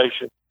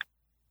limitations.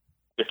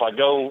 If I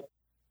go,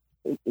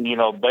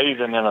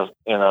 bathing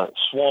in a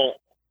swamp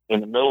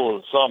in the middle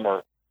of the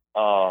summer,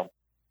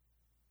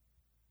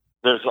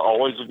 there's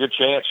always a good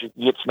chance you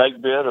can get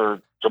snake bit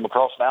or come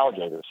across an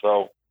alligator.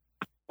 So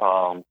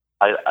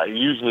I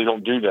usually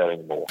don't do that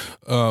anymore.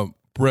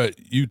 Brett,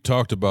 you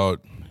talked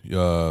about.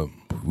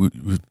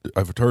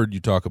 I've heard you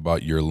talk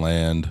about your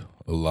land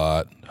a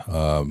lot,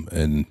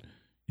 and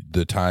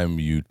the time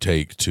you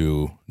take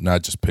to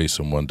not just pay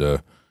someone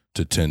to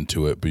tend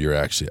to it, but you're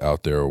actually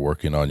out there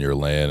working on your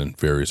land and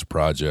various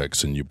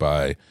projects, and you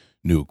buy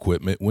new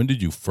equipment. When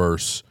did you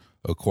first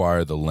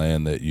acquire the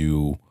land that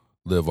you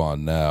live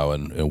on now,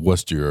 and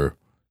what's your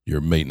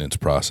maintenance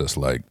process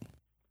like?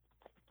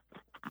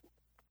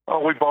 Oh,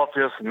 we bought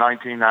this in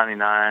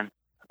 1999.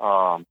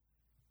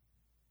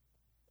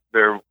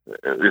 There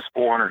is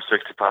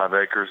 465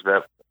 acres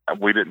that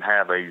we didn't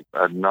have a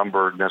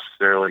number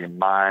necessarily in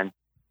mind.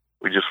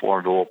 We just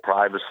wanted a little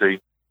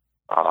privacy.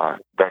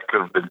 That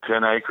could have been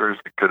 10 acres.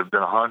 It could have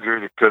been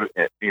 100. It could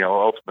have,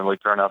 ultimately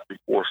turned out to be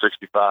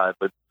 465.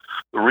 But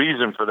the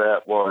reason for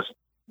that was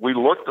we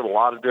looked at a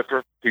lot of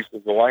different pieces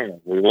of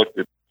land. We looked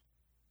at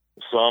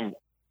some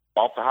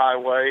off the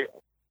highway,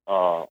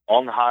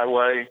 on the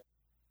highway,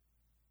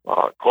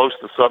 close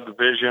to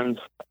subdivisions,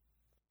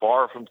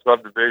 far from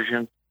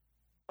subdivisions,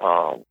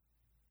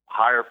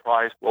 higher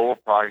price, lower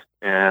price,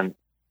 and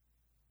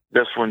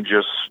this one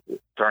just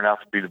turned out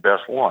to be the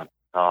best one.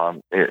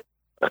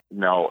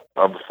 Now,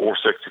 of the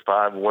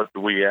 465, what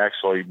do we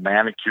actually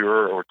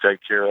manicure or take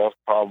care of?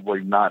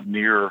 Probably not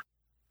near,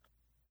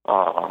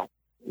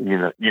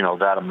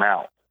 that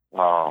amount.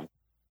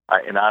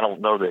 And I don't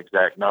know the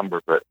exact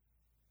number, but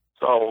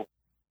so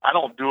I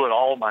don't do it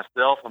all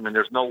myself. I mean,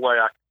 there's no way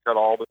I can cut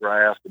all the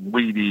grass and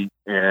weed eat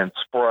and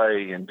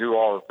spray and do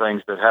all the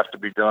things that have to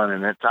be done.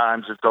 And at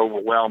times it's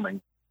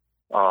overwhelming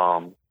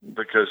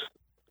because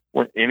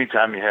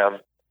anytime you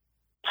have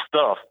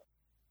stuff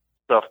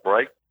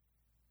breaks.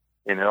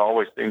 And it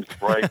always seems to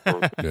break,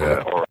 or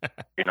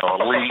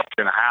a leak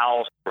in a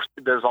house.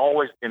 It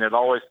always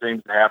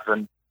seems to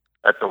happen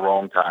at the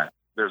wrong time.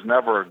 There's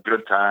never a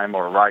good time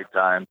or a right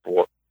time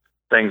for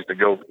things to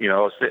go.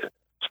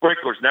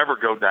 Sprinklers never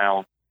go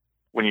down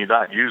when you're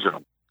not using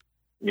them.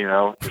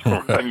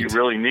 It's when you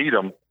really need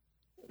them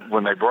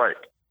when they break.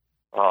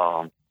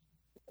 In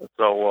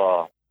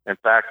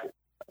fact,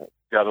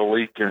 got a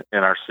leak in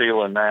our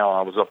ceiling now.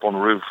 I was up on the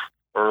roof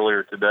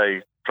earlier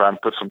today trying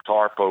to put some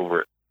tarp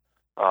over it.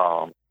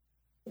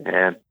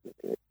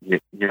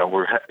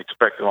 We're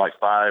expecting like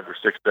 5 or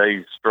 6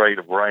 days straight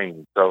of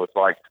rain. So it's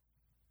like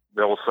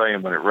they were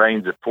saying, when it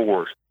rains, it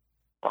pours.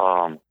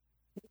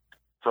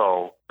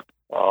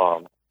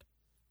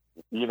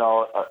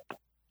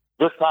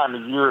 This time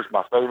of year is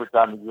my favorite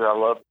time of year. I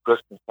love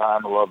Christmas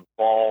time. I love the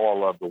fall. I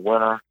love the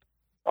winter.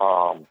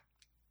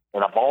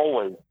 And I've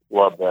always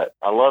loved that.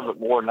 I love it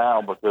more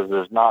now because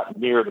there's not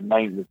near the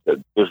maintenance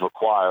that is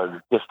required.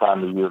 At this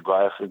time of year,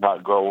 grass is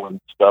not growing.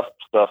 Stuff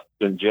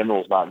in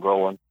general is not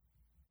growing.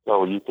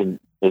 So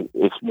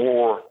it's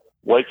more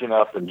waking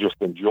up and just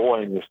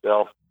enjoying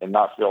yourself and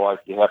not feel like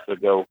you have to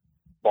go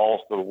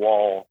balls to the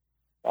wall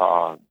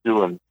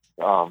doing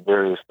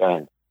various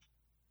things.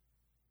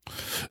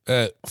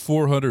 At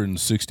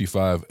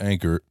 465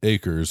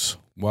 acres,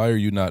 why are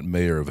you not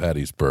mayor of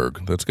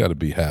Hattiesburg? That's got to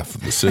be half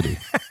of the city.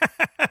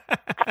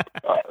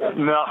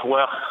 No,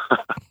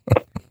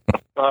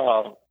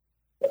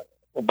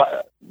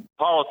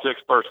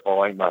 politics, first of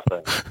all, ain't my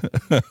thing.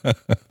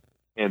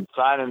 And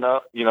signing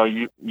up,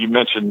 you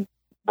mentioned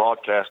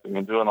broadcasting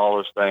and doing all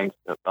those things,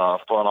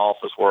 fun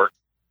office work.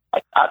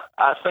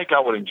 I think I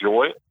would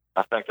enjoy it.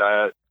 I think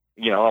I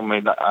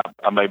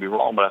may be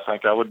wrong, but I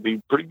think I would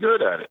be pretty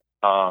good at it.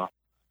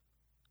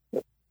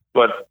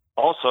 But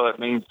also it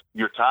means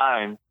your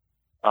time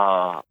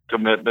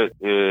commitment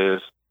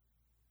is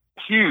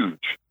huge.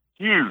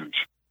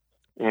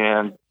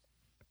 And,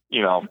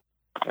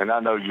 and I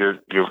know you're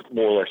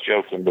more or less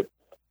joking, but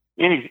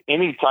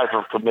any type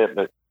of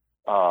commitment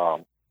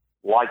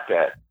like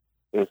that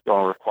is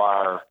going to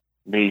require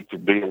me to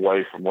be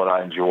away from what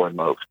I enjoy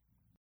most.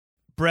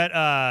 Brett,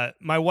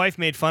 my wife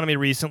made fun of me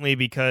recently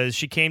because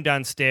she came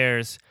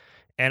downstairs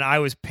and I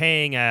was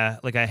paying a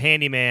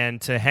handyman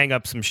to hang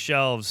up some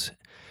shelves,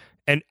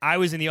 and I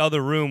was in the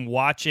other room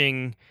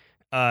watching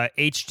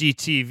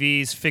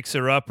HGTV's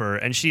Fixer Upper,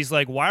 and she's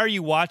like, "Why are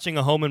you watching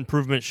a home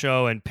improvement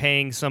show and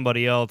paying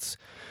somebody else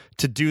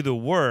to do the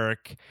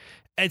work?"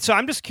 And so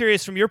I'm just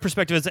curious, from your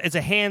perspective, as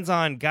a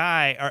hands-on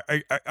guy,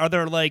 are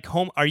there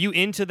are you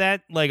into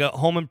that, like a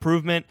home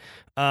improvement,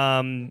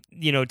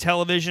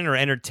 television or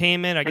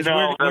entertainment? I guess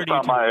no, that's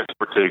not my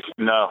expertise.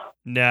 No,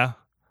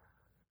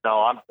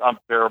 I'm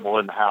terrible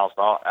in the house.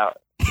 I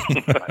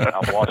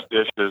wash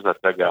dishes. I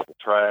take out the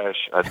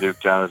trash. I do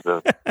kind of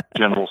the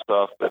general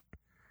stuff, but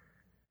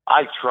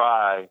I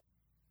try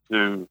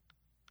to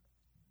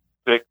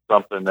fix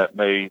something that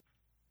may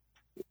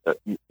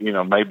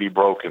be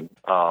broken.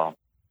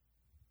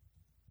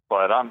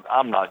 but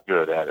I'm not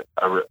good at it.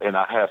 And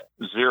I have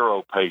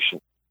zero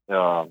patience,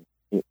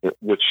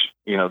 which,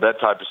 that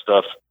type of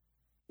stuff,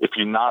 if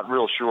you're not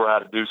real sure how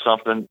to do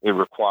something, it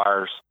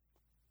requires,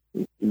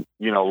 a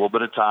little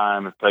bit of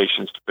time and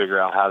patience to figure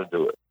out how to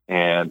do it.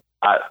 And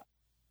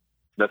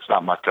that's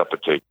not my cup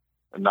of tea.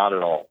 Not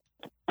at all.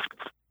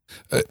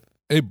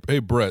 Hey,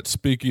 Brett,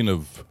 speaking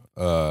of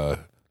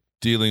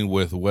dealing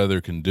with weather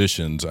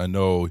conditions, I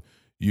know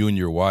you and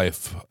your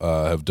wife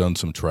have done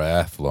some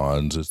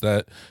triathlons. Is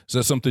that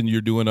something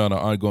you're doing on an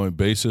ongoing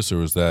basis,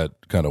 or is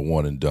that kind of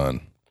one and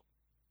done?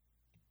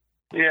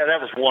 Yeah, that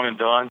was one and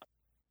done.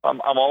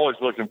 I'm always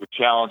looking for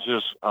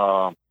challenges.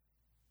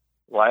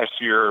 Last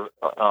year,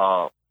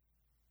 it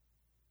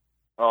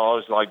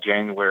was like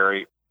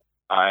January,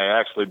 I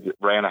actually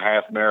ran a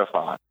half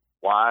marathon.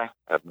 Why?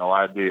 I have no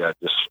idea. I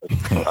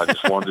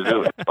just wanted to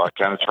do it. So I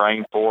kind of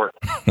trained for it.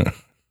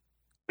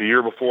 The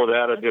year before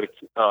that, I did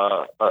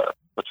a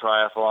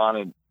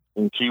triathlon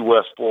in Key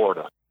West,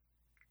 Florida.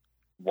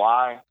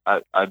 Why?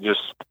 I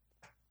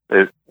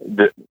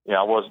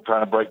wasn't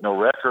trying to break no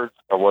records.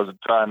 I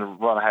wasn't trying to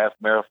run a half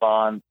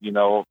marathon,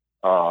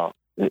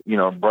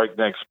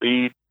 breakneck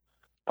speed.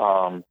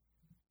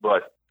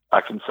 But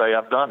I can say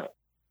I've done it,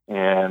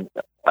 and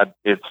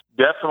it's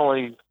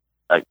definitely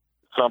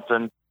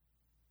something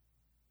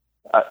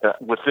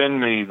within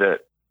me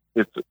that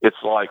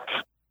it's like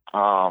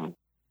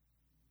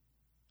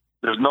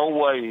there's no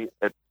way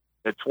at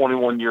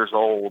 21 years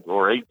old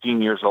or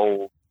 18 years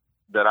old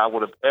that I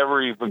would have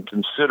ever even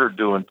considered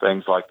doing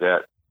things like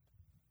that.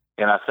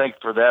 And I think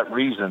for that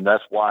reason,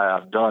 that's why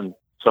I've done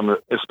some of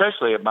it,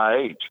 especially at my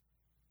age.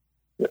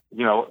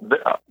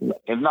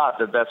 And not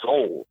that that's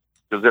old,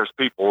 because there's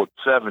people at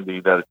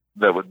 70 that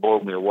would blow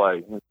me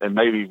away, and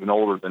maybe even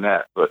older than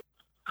that. But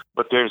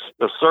there's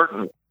a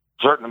certain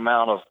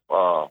amount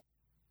of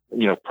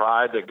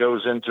pride that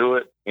goes into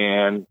it,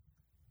 and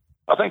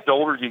I think the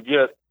older you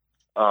get,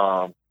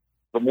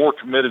 the more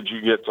committed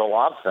you get to a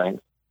lot of things,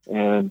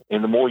 and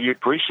the more you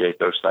appreciate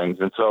those things.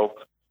 And so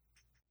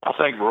I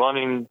think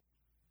running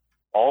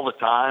all the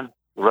time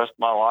the rest of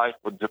my life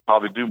would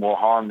probably do more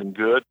harm than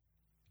good.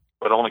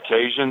 But on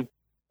occasion,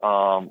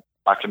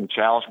 I can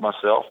challenge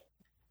myself,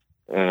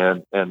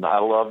 and I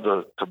love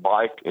to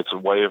bike. It's a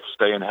way of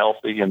staying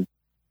healthy and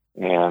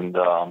kind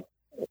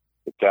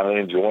of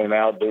enjoying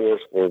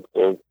outdoors for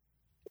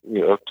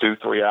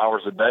 2-3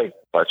 hours a day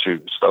if I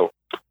choose. So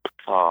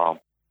I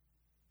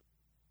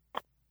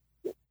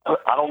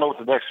don't know what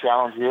the next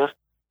challenge is,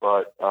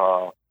 but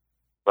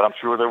I'm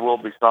sure there will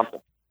be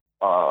something.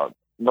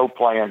 No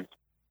plans,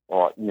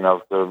 to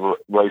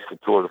race the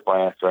Tour de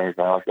France or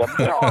anything like that.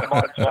 There are a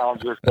lot of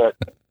challenges that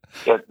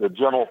the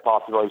general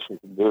population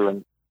can do,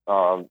 and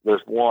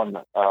there's one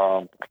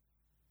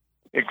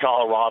in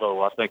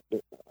Colorado. I think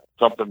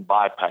something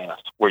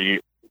bypass where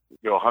you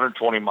go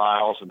 120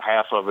 miles and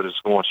half of it is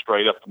going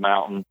straight up the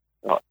mountain.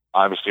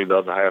 Obviously, the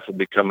other half would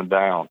be coming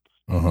down.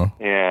 Uh-huh.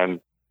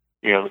 And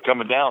the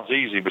coming down is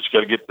easy, but you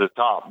got to get to the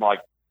top. Like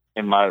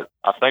I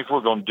think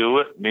we're going to do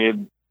it. Me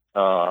and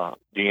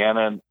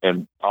Deanna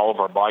and all of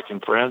our biking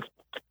friends,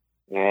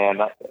 and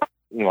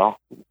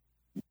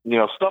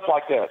stuff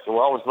like that. So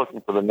we're always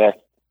looking for the next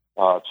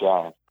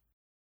challenge.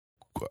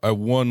 I have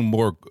one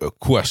more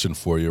question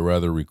for you,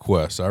 rather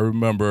request. I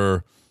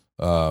remember,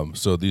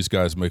 so these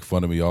guys make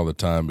fun of me all the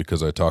time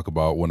because I talk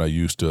about when I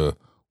used to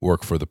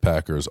work for the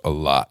Packers a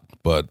lot,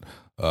 but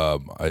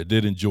I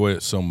did enjoy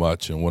it so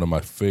much, and one of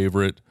my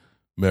favorite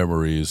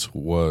memories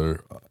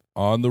were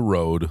on the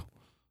road.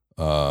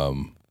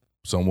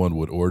 Someone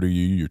would order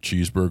you your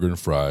cheeseburger and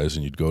fries,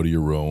 and you'd go to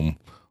your room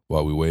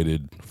while we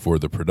waited for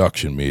the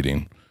production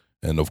meeting.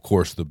 And, of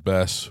course, the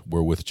best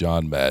were with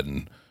John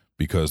Madden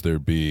because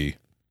there'd be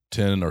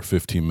 10 or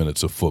 15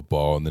 minutes of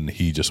football, and then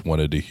he just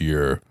wanted to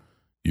hear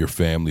your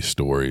family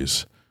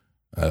stories.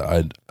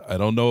 I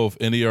don't know if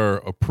any are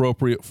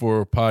appropriate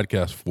for a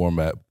podcast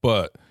format,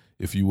 but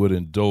if you would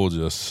indulge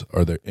us,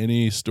 are there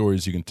any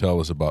stories you can tell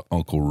us about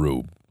Uncle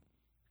Rube?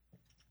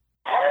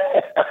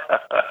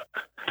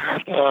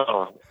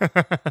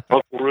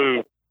 Uncle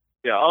Rube.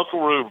 Yeah, Uncle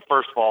Rube,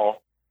 first of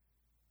all,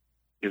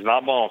 he's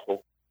not my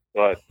uncle,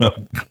 but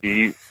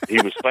he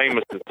was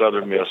famous at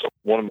Southern Miss.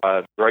 One of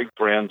my great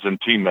friends and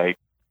teammate,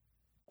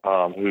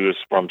 who is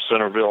from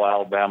Centerville,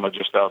 Alabama,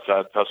 just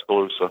outside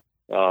Tuscaloosa.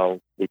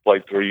 We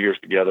played 3 years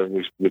together.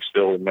 We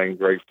still remain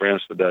great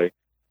friends today.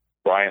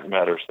 Bryant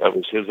Metters, that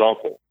was his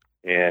uncle.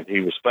 And he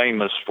was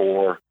famous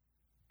for,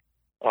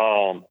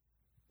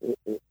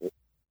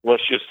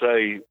 let's just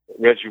say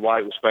Reggie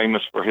White was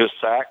famous for his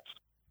sacks.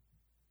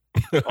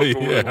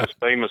 Uncle Rube was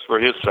famous for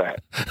his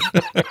sacks.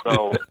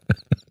 So,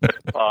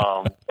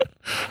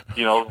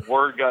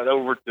 word got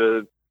over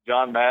to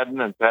John Madden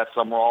and Pat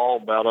Summerall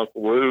about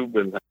Uncle Rube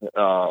and,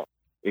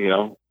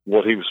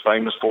 what he was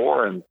famous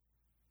for.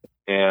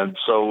 And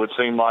so it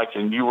seemed like,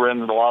 and you were in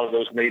a lot of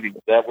those meetings,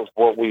 that was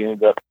what we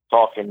ended up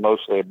talking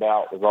mostly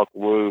about was Uncle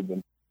Rube.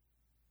 And,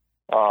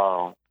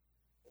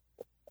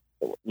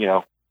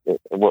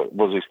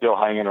 was he still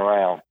hanging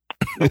around?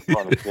 No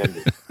pun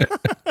intended.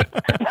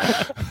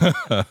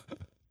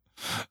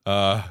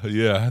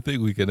 Yeah, I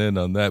think we can end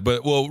on that.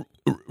 But, well,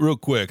 real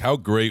quick, how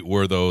great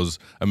were those?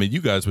 I mean,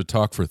 you guys would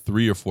talk for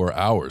 3 or 4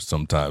 hours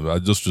sometimes. I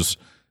just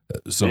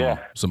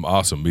some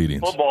awesome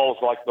meetings. Football was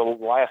like the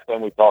last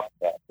thing we talked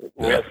about.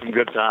 We had some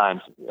good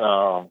times.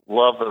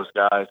 Love those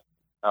guys.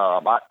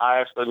 I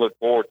actually look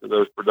forward to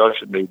those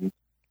production meetings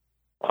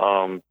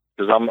because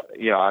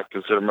I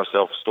consider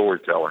myself a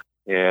storyteller,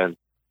 and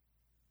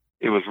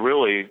it was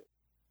really,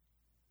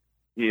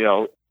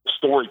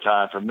 story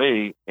time for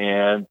me,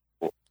 and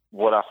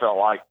what I felt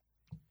like,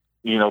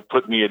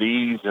 put me at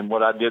ease and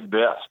what I did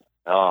best.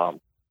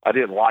 I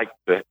didn't like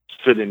to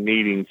sit in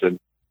meetings and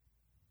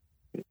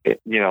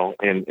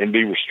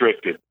be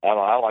restricted.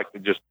 I like to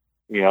just,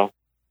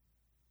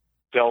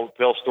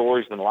 tell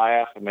stories and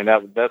laugh. I mean,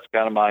 that's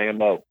kind of my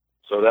MO.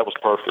 So that was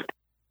perfect.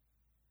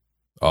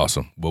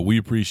 Awesome. Well, we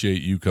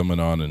appreciate you coming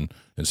on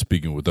and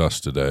speaking with us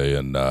today,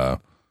 and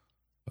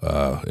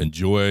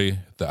enjoy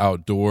the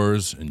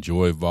outdoors,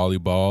 enjoy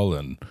volleyball,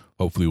 and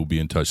hopefully we'll be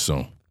in touch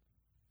soon.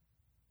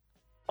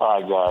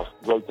 All right, guys.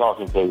 Great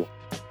talking to you.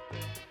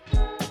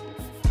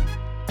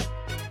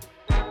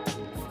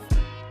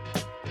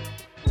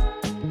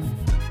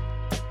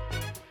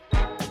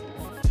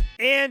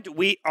 And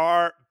we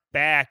are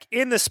back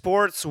in the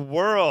sports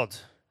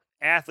world.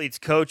 Athletes,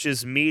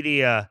 coaches,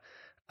 media,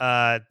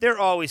 they're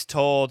always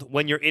told,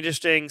 when you're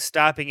interesting,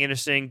 stop being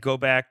interesting, go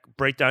back,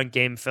 break down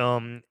game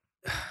film,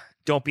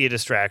 don't be a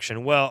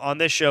distraction. Well, on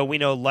this show, we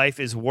know life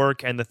is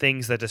work and the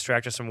things that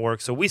distract us from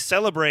work, so we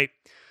celebrate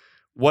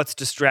what's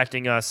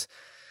distracting us.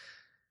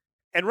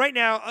 And right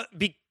now,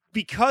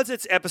 because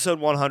it's episode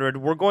 100,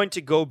 we're going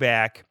to go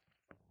back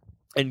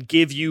and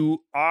give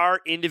you our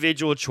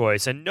individual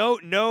choice. And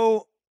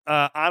no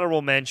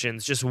honorable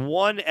mentions, just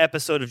one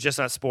episode of Just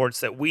Not Sports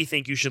that we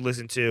think you should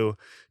listen to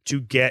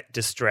get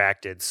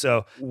distracted.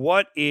 So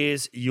what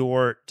is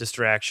your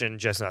distraction,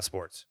 Just Not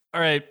Sports?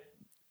 All right.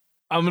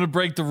 I'm going to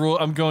break the rule.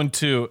 I'm going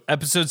to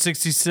episode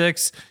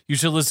 66. You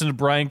should listen to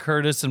Brian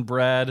Curtis and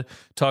Brad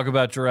talk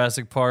about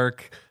Jurassic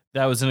Park.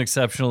 That was an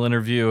exceptional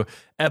interview.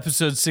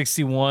 Episode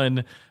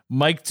 61,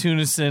 Mike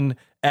Tunison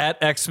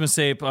at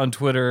Xmasape on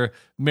Twitter.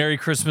 Merry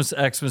Christmas,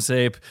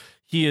 Xmasape.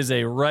 He is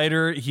a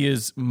writer. He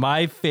is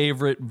my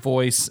favorite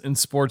voice in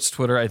sports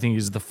Twitter. I think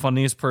he's the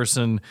funniest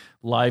person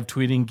live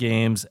tweeting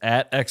games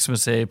at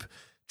Xmasape.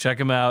 Check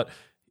him out.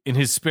 In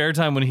his spare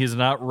time when he's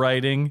not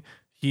writing,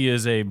 he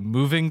is a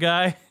moving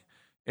guy,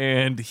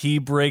 and he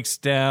breaks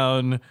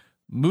down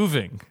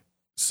moving.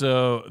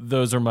 So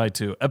those are my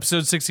two.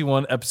 Episode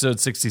 61, episode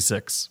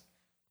 66.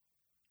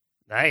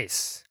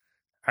 Nice.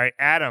 All right,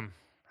 Adam,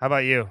 how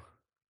about you?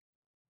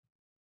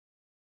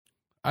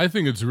 I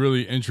think it's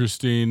really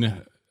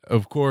interesting.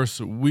 Of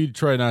course, we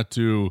try not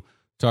to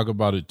talk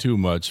about it too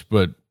much,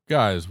 but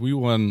guys, we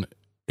won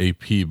a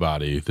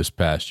Peabody this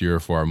past year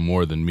for our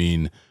More Than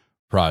Mean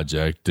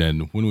project.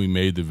 And when we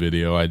made the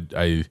video,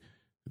 I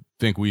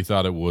think we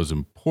thought it was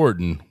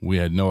important. We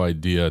had no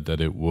idea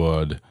that it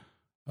would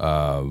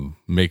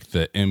make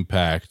the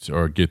impact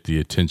or get the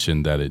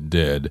attention that it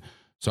did.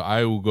 So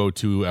I will go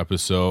 2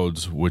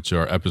 episodes, which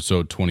are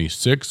episode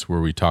 26,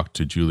 where we talked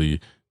to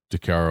Julie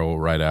DeCaro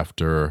right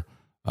after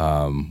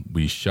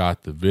we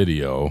shot the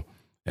video.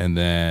 And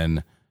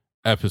then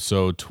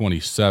episode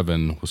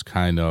 27 was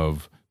kind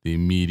of the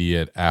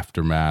immediate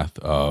aftermath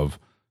of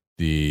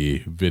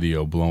the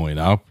video blowing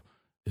up.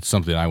 It's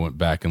something I went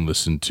back and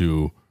listened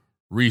to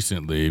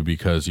recently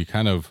because you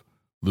kind of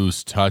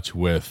lose touch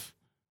with,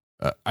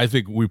 I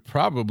think we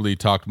probably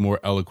talked more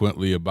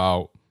eloquently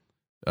about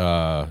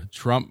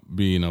Trump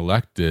being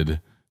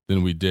elected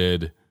than we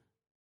did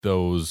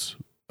those,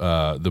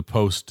 the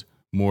post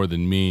More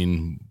Than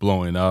Mean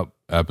blowing up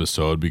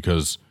episode,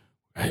 because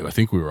I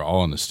think we were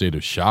all in a state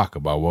of shock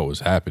about what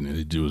was happening.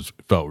 It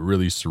felt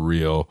really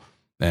surreal,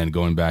 and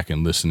going back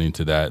and listening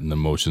to that and the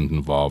emotions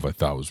involved, I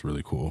thought was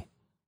really cool.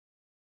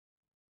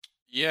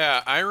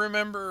 Yeah, I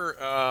remember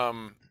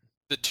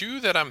the two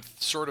that I'm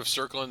sort of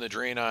circling the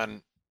drain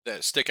on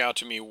that stick out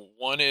to me.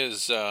 One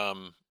is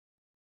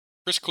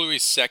Chris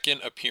Cluey's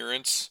second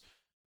appearance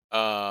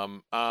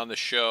on the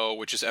show,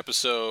 which is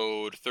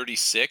episode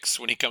 36,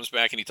 when he comes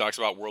back and he talks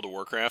about World of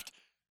Warcraft.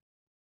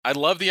 I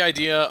love the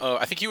idea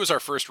of, I think he was our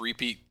first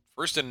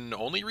and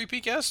only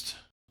repeat guest.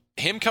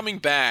 Him coming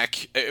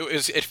back,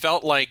 it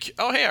felt like,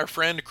 oh, hey, our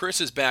friend Chris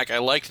is back. I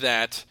liked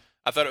that.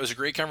 I thought it was a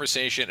great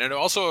conversation, and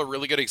also a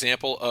really good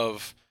example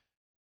of,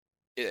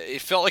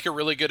 it felt like a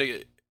really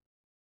good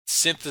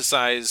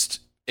synthesized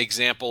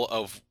example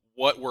of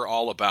what we're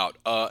all about.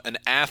 An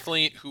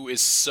athlete who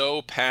is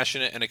so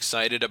passionate and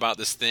excited about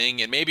this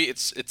thing, and maybe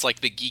it's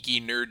like the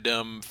geeky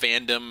nerddom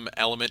fandom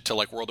element to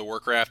like World of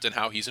Warcraft and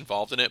how he's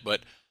involved in it,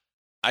 but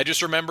I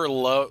just remember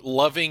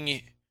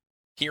loving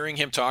hearing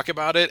him talk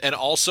about it, and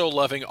also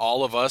loving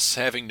all of us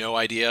having no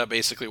idea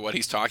basically what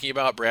he's talking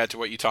about. Brad, to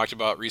what you talked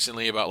about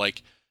recently about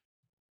like,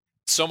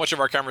 so much of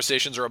our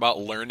conversations are about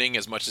learning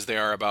as much as they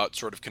are about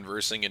sort of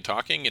conversing and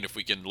talking, and if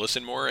we can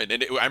listen more. I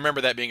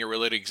remember that being a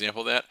really good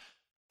example of that.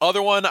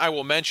 Other one I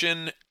will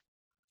mention,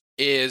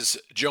 is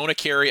Jonah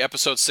Carey,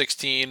 episode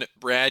 16.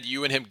 Brad,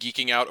 you and him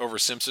geeking out over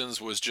Simpsons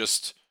was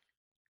just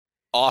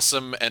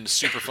awesome and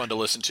super fun to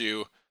listen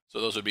to. So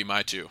those would be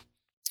my two.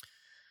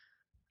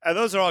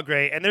 Those are all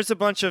great, and there's a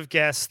bunch of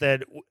guests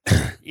that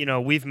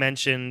we've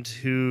mentioned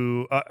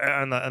who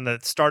on the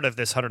start of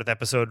this 100th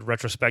episode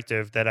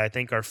retrospective that I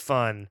think are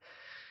fun.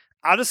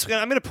 I'm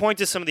going to point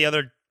to some of the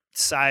other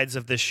sides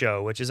of this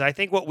show, which is I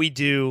think what we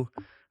do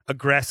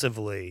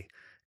aggressively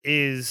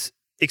is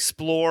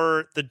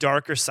explore the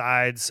darker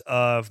sides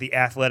of the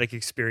athletic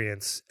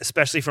experience,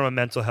 especially from a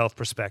mental health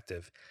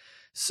perspective.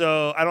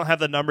 So I don't have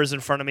the numbers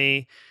in front of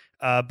me.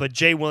 But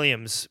Jay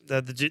Williams,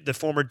 the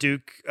former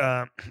Duke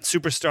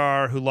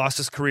superstar who lost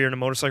his career in a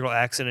motorcycle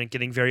accident,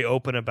 getting very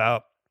open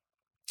about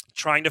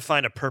trying to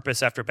find a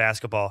purpose after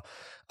basketball.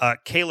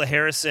 Kayla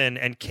Harrison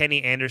and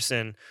Kenny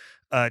Anderson,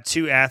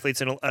 two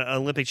athletes, an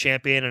Olympic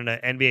champion and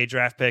an NBA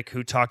draft pick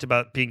who talked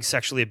about being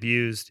sexually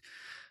abused.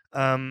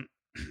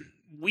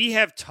 We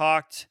have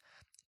talked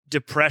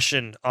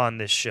depression on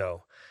this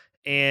show,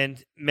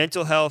 and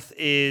mental health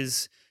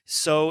is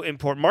so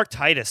important. Mark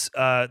Titus,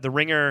 the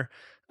Ringer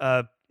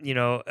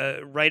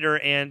writer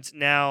and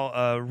now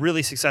a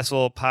really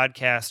successful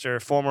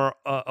podcaster, former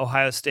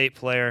Ohio State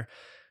player,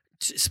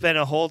 spent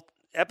a whole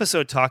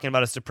episode talking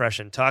about his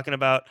depression, talking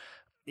about,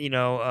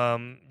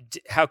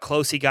 how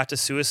close he got to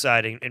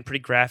suicide in pretty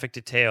graphic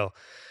detail.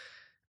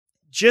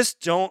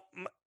 Just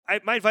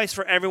my advice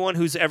for everyone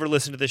who's ever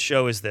listened to this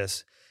show is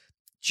this: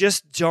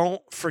 just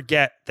don't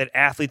forget that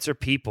athletes are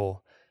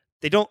people.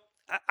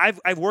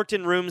 I've worked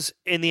in rooms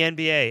in the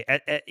NBA.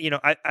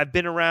 I've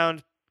been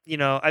around.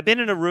 I've been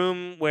in a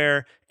room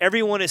where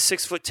everyone is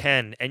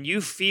 6'10", and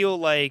you feel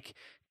like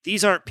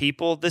these aren't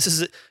people.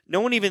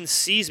 No one even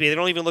sees me. They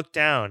don't even look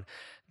down.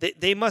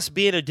 They must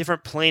be in a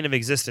different plane of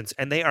existence,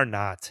 and they are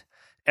not.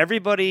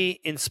 Everybody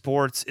in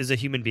sports is a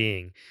human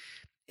being,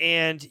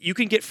 and you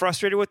can get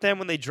frustrated with them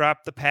when they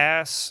drop the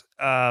pass,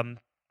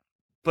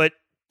 but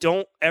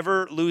don't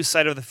ever lose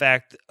sight of the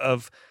fact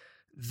of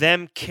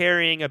them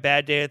carrying a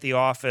bad day at the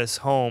office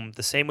home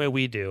the same way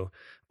we do,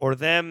 or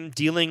them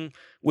dealing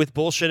with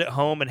bullshit at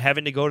home and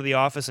having to go to the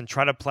office and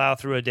try to plow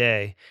through a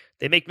day.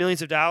 They make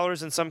millions of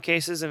dollars in some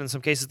cases, and in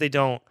some cases they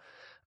don't.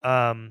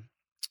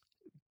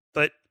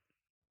 But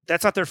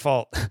that's not their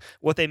fault.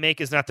 What they make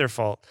is not their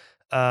fault.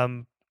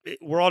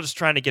 We're all just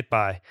trying to get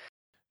by.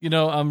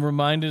 I'm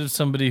reminded of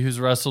somebody who's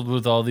wrestled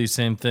with all these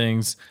same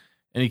things,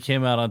 and he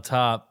came out on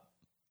top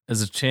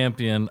as a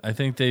champion. I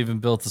think they even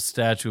built a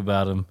statue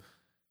about him.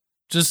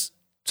 Just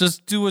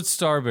do what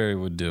Starberry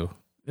would do.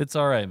 It's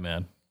all right,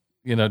 man.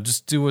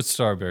 Just do what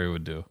Starberry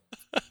would do.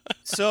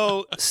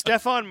 So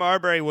Stephon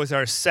Marbury was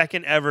our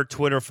second ever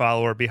Twitter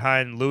follower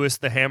behind Louis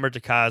the Hammer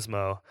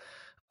DeCosmo,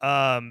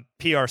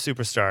 PR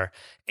superstar.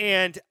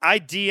 And I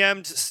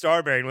DM'd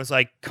Starberry and was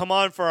like, come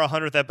on for our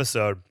 100th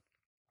episode.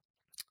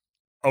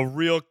 A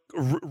real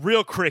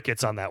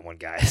crickets on that one,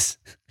 guys.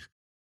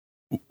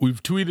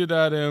 We've tweeted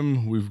at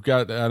him. We've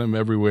got at him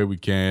every way we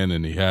can,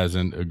 and he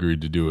hasn't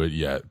agreed to do it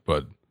yet,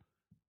 but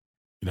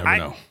you never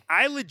know.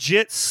 I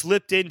legit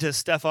slipped into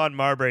Stephon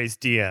Marbury's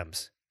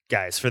DMs,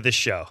 guys, for this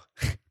show.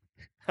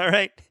 All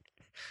right?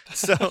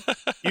 So,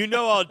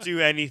 I'll do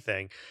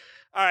anything.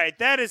 All right,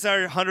 that is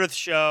our 100th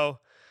show.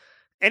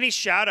 Any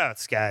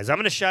shout-outs, guys? I'm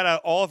going to shout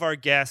out all of our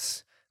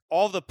guests,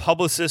 all the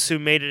publicists who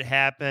made it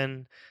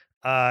happen.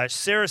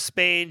 Sarah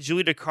Spain,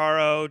 Julie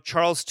DeCaro,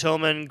 Charles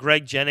Tillman,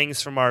 Greg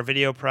Jennings from our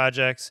video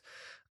projects.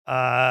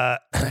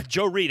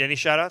 Joe Reed, any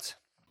shout-outs?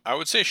 I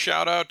would say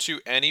shout-out to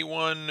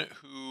anyone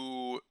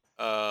who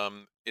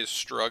is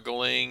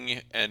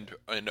struggling and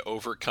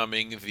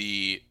overcoming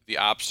the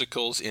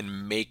obstacles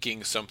in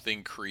making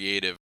something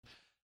creative,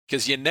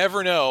 because you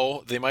never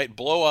know, they might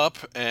blow up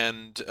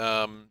and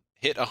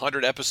hit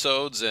 100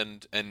 episodes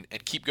and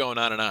keep going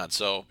on and on.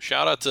 So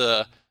shout out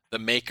to the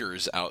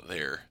makers out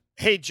there.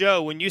 Hey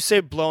Joe, when you say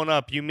blown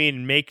up, you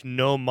mean make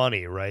no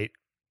money, right?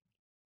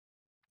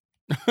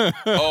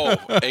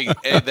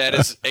 That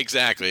is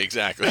exactly.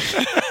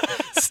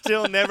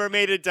 Still never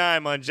made a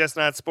dime on Just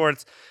Not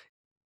Sports.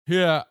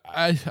 Yeah,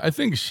 I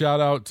think shout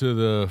out to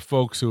the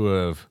folks who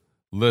have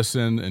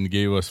listened and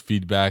gave us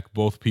feedback,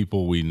 both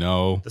people we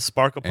know, the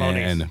Sparkle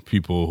Ponies, and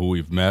people who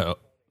we've met.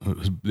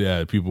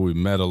 Yeah, people we've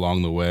met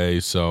along the way.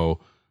 So,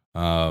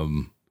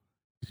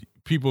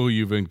 people who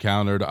you've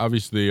encountered.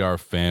 Obviously, our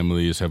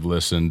families have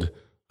listened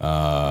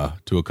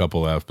to a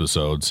couple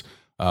episodes,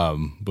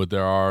 but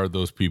there are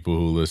those people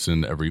who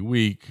listen every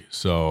week.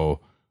 So,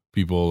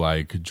 people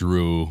like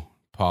Drew,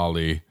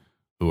 Polly,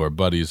 who are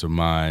buddies of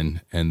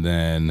mine, and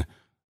then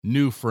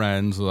new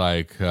friends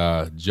like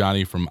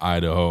Johnny from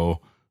Idaho,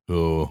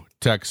 who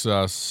texts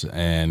us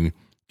and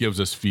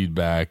gives us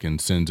feedback and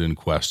sends in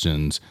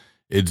questions.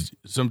 It's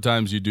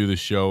sometimes you do the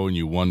show and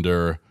you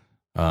wonder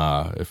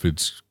if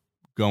it's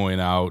going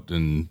out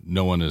and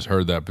no one has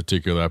heard that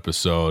particular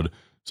episode.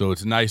 So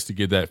it's nice to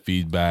get that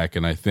feedback.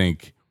 And I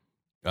think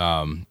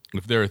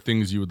if there are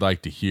things you would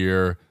like to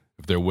hear,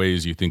 if there are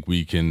ways you think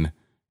we can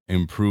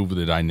improve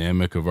the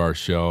dynamic of our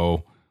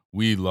show,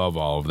 we love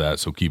all of that.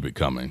 So keep it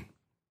coming.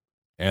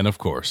 And of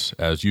course,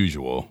 as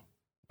usual,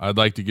 I'd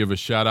like to give a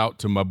shout out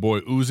to my boy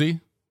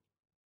Uzi,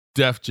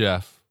 Def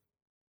Jeff,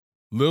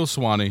 Lil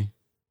Swanee,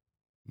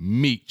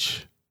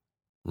 Meech,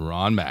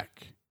 Ron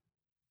Mack,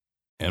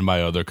 and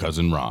my other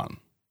cousin Ron.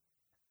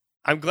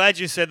 I'm glad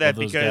you said that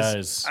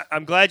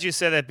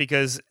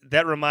because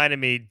that reminded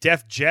me.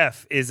 Def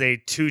Jeff is a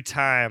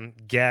 2-time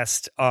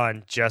guest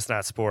on Just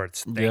Not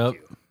Sports. Thank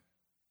you.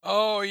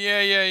 Oh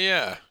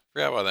yeah.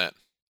 Forgot about that.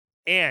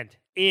 And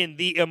in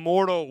the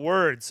immortal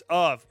words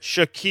of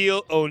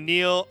Shaquille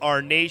O'Neal,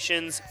 our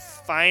nation's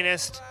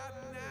finest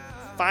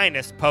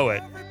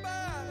poet,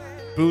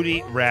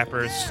 booty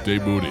rappers. Stay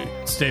booty.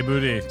 Stay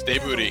booty. Stay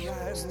booty.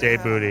 Stay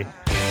booty.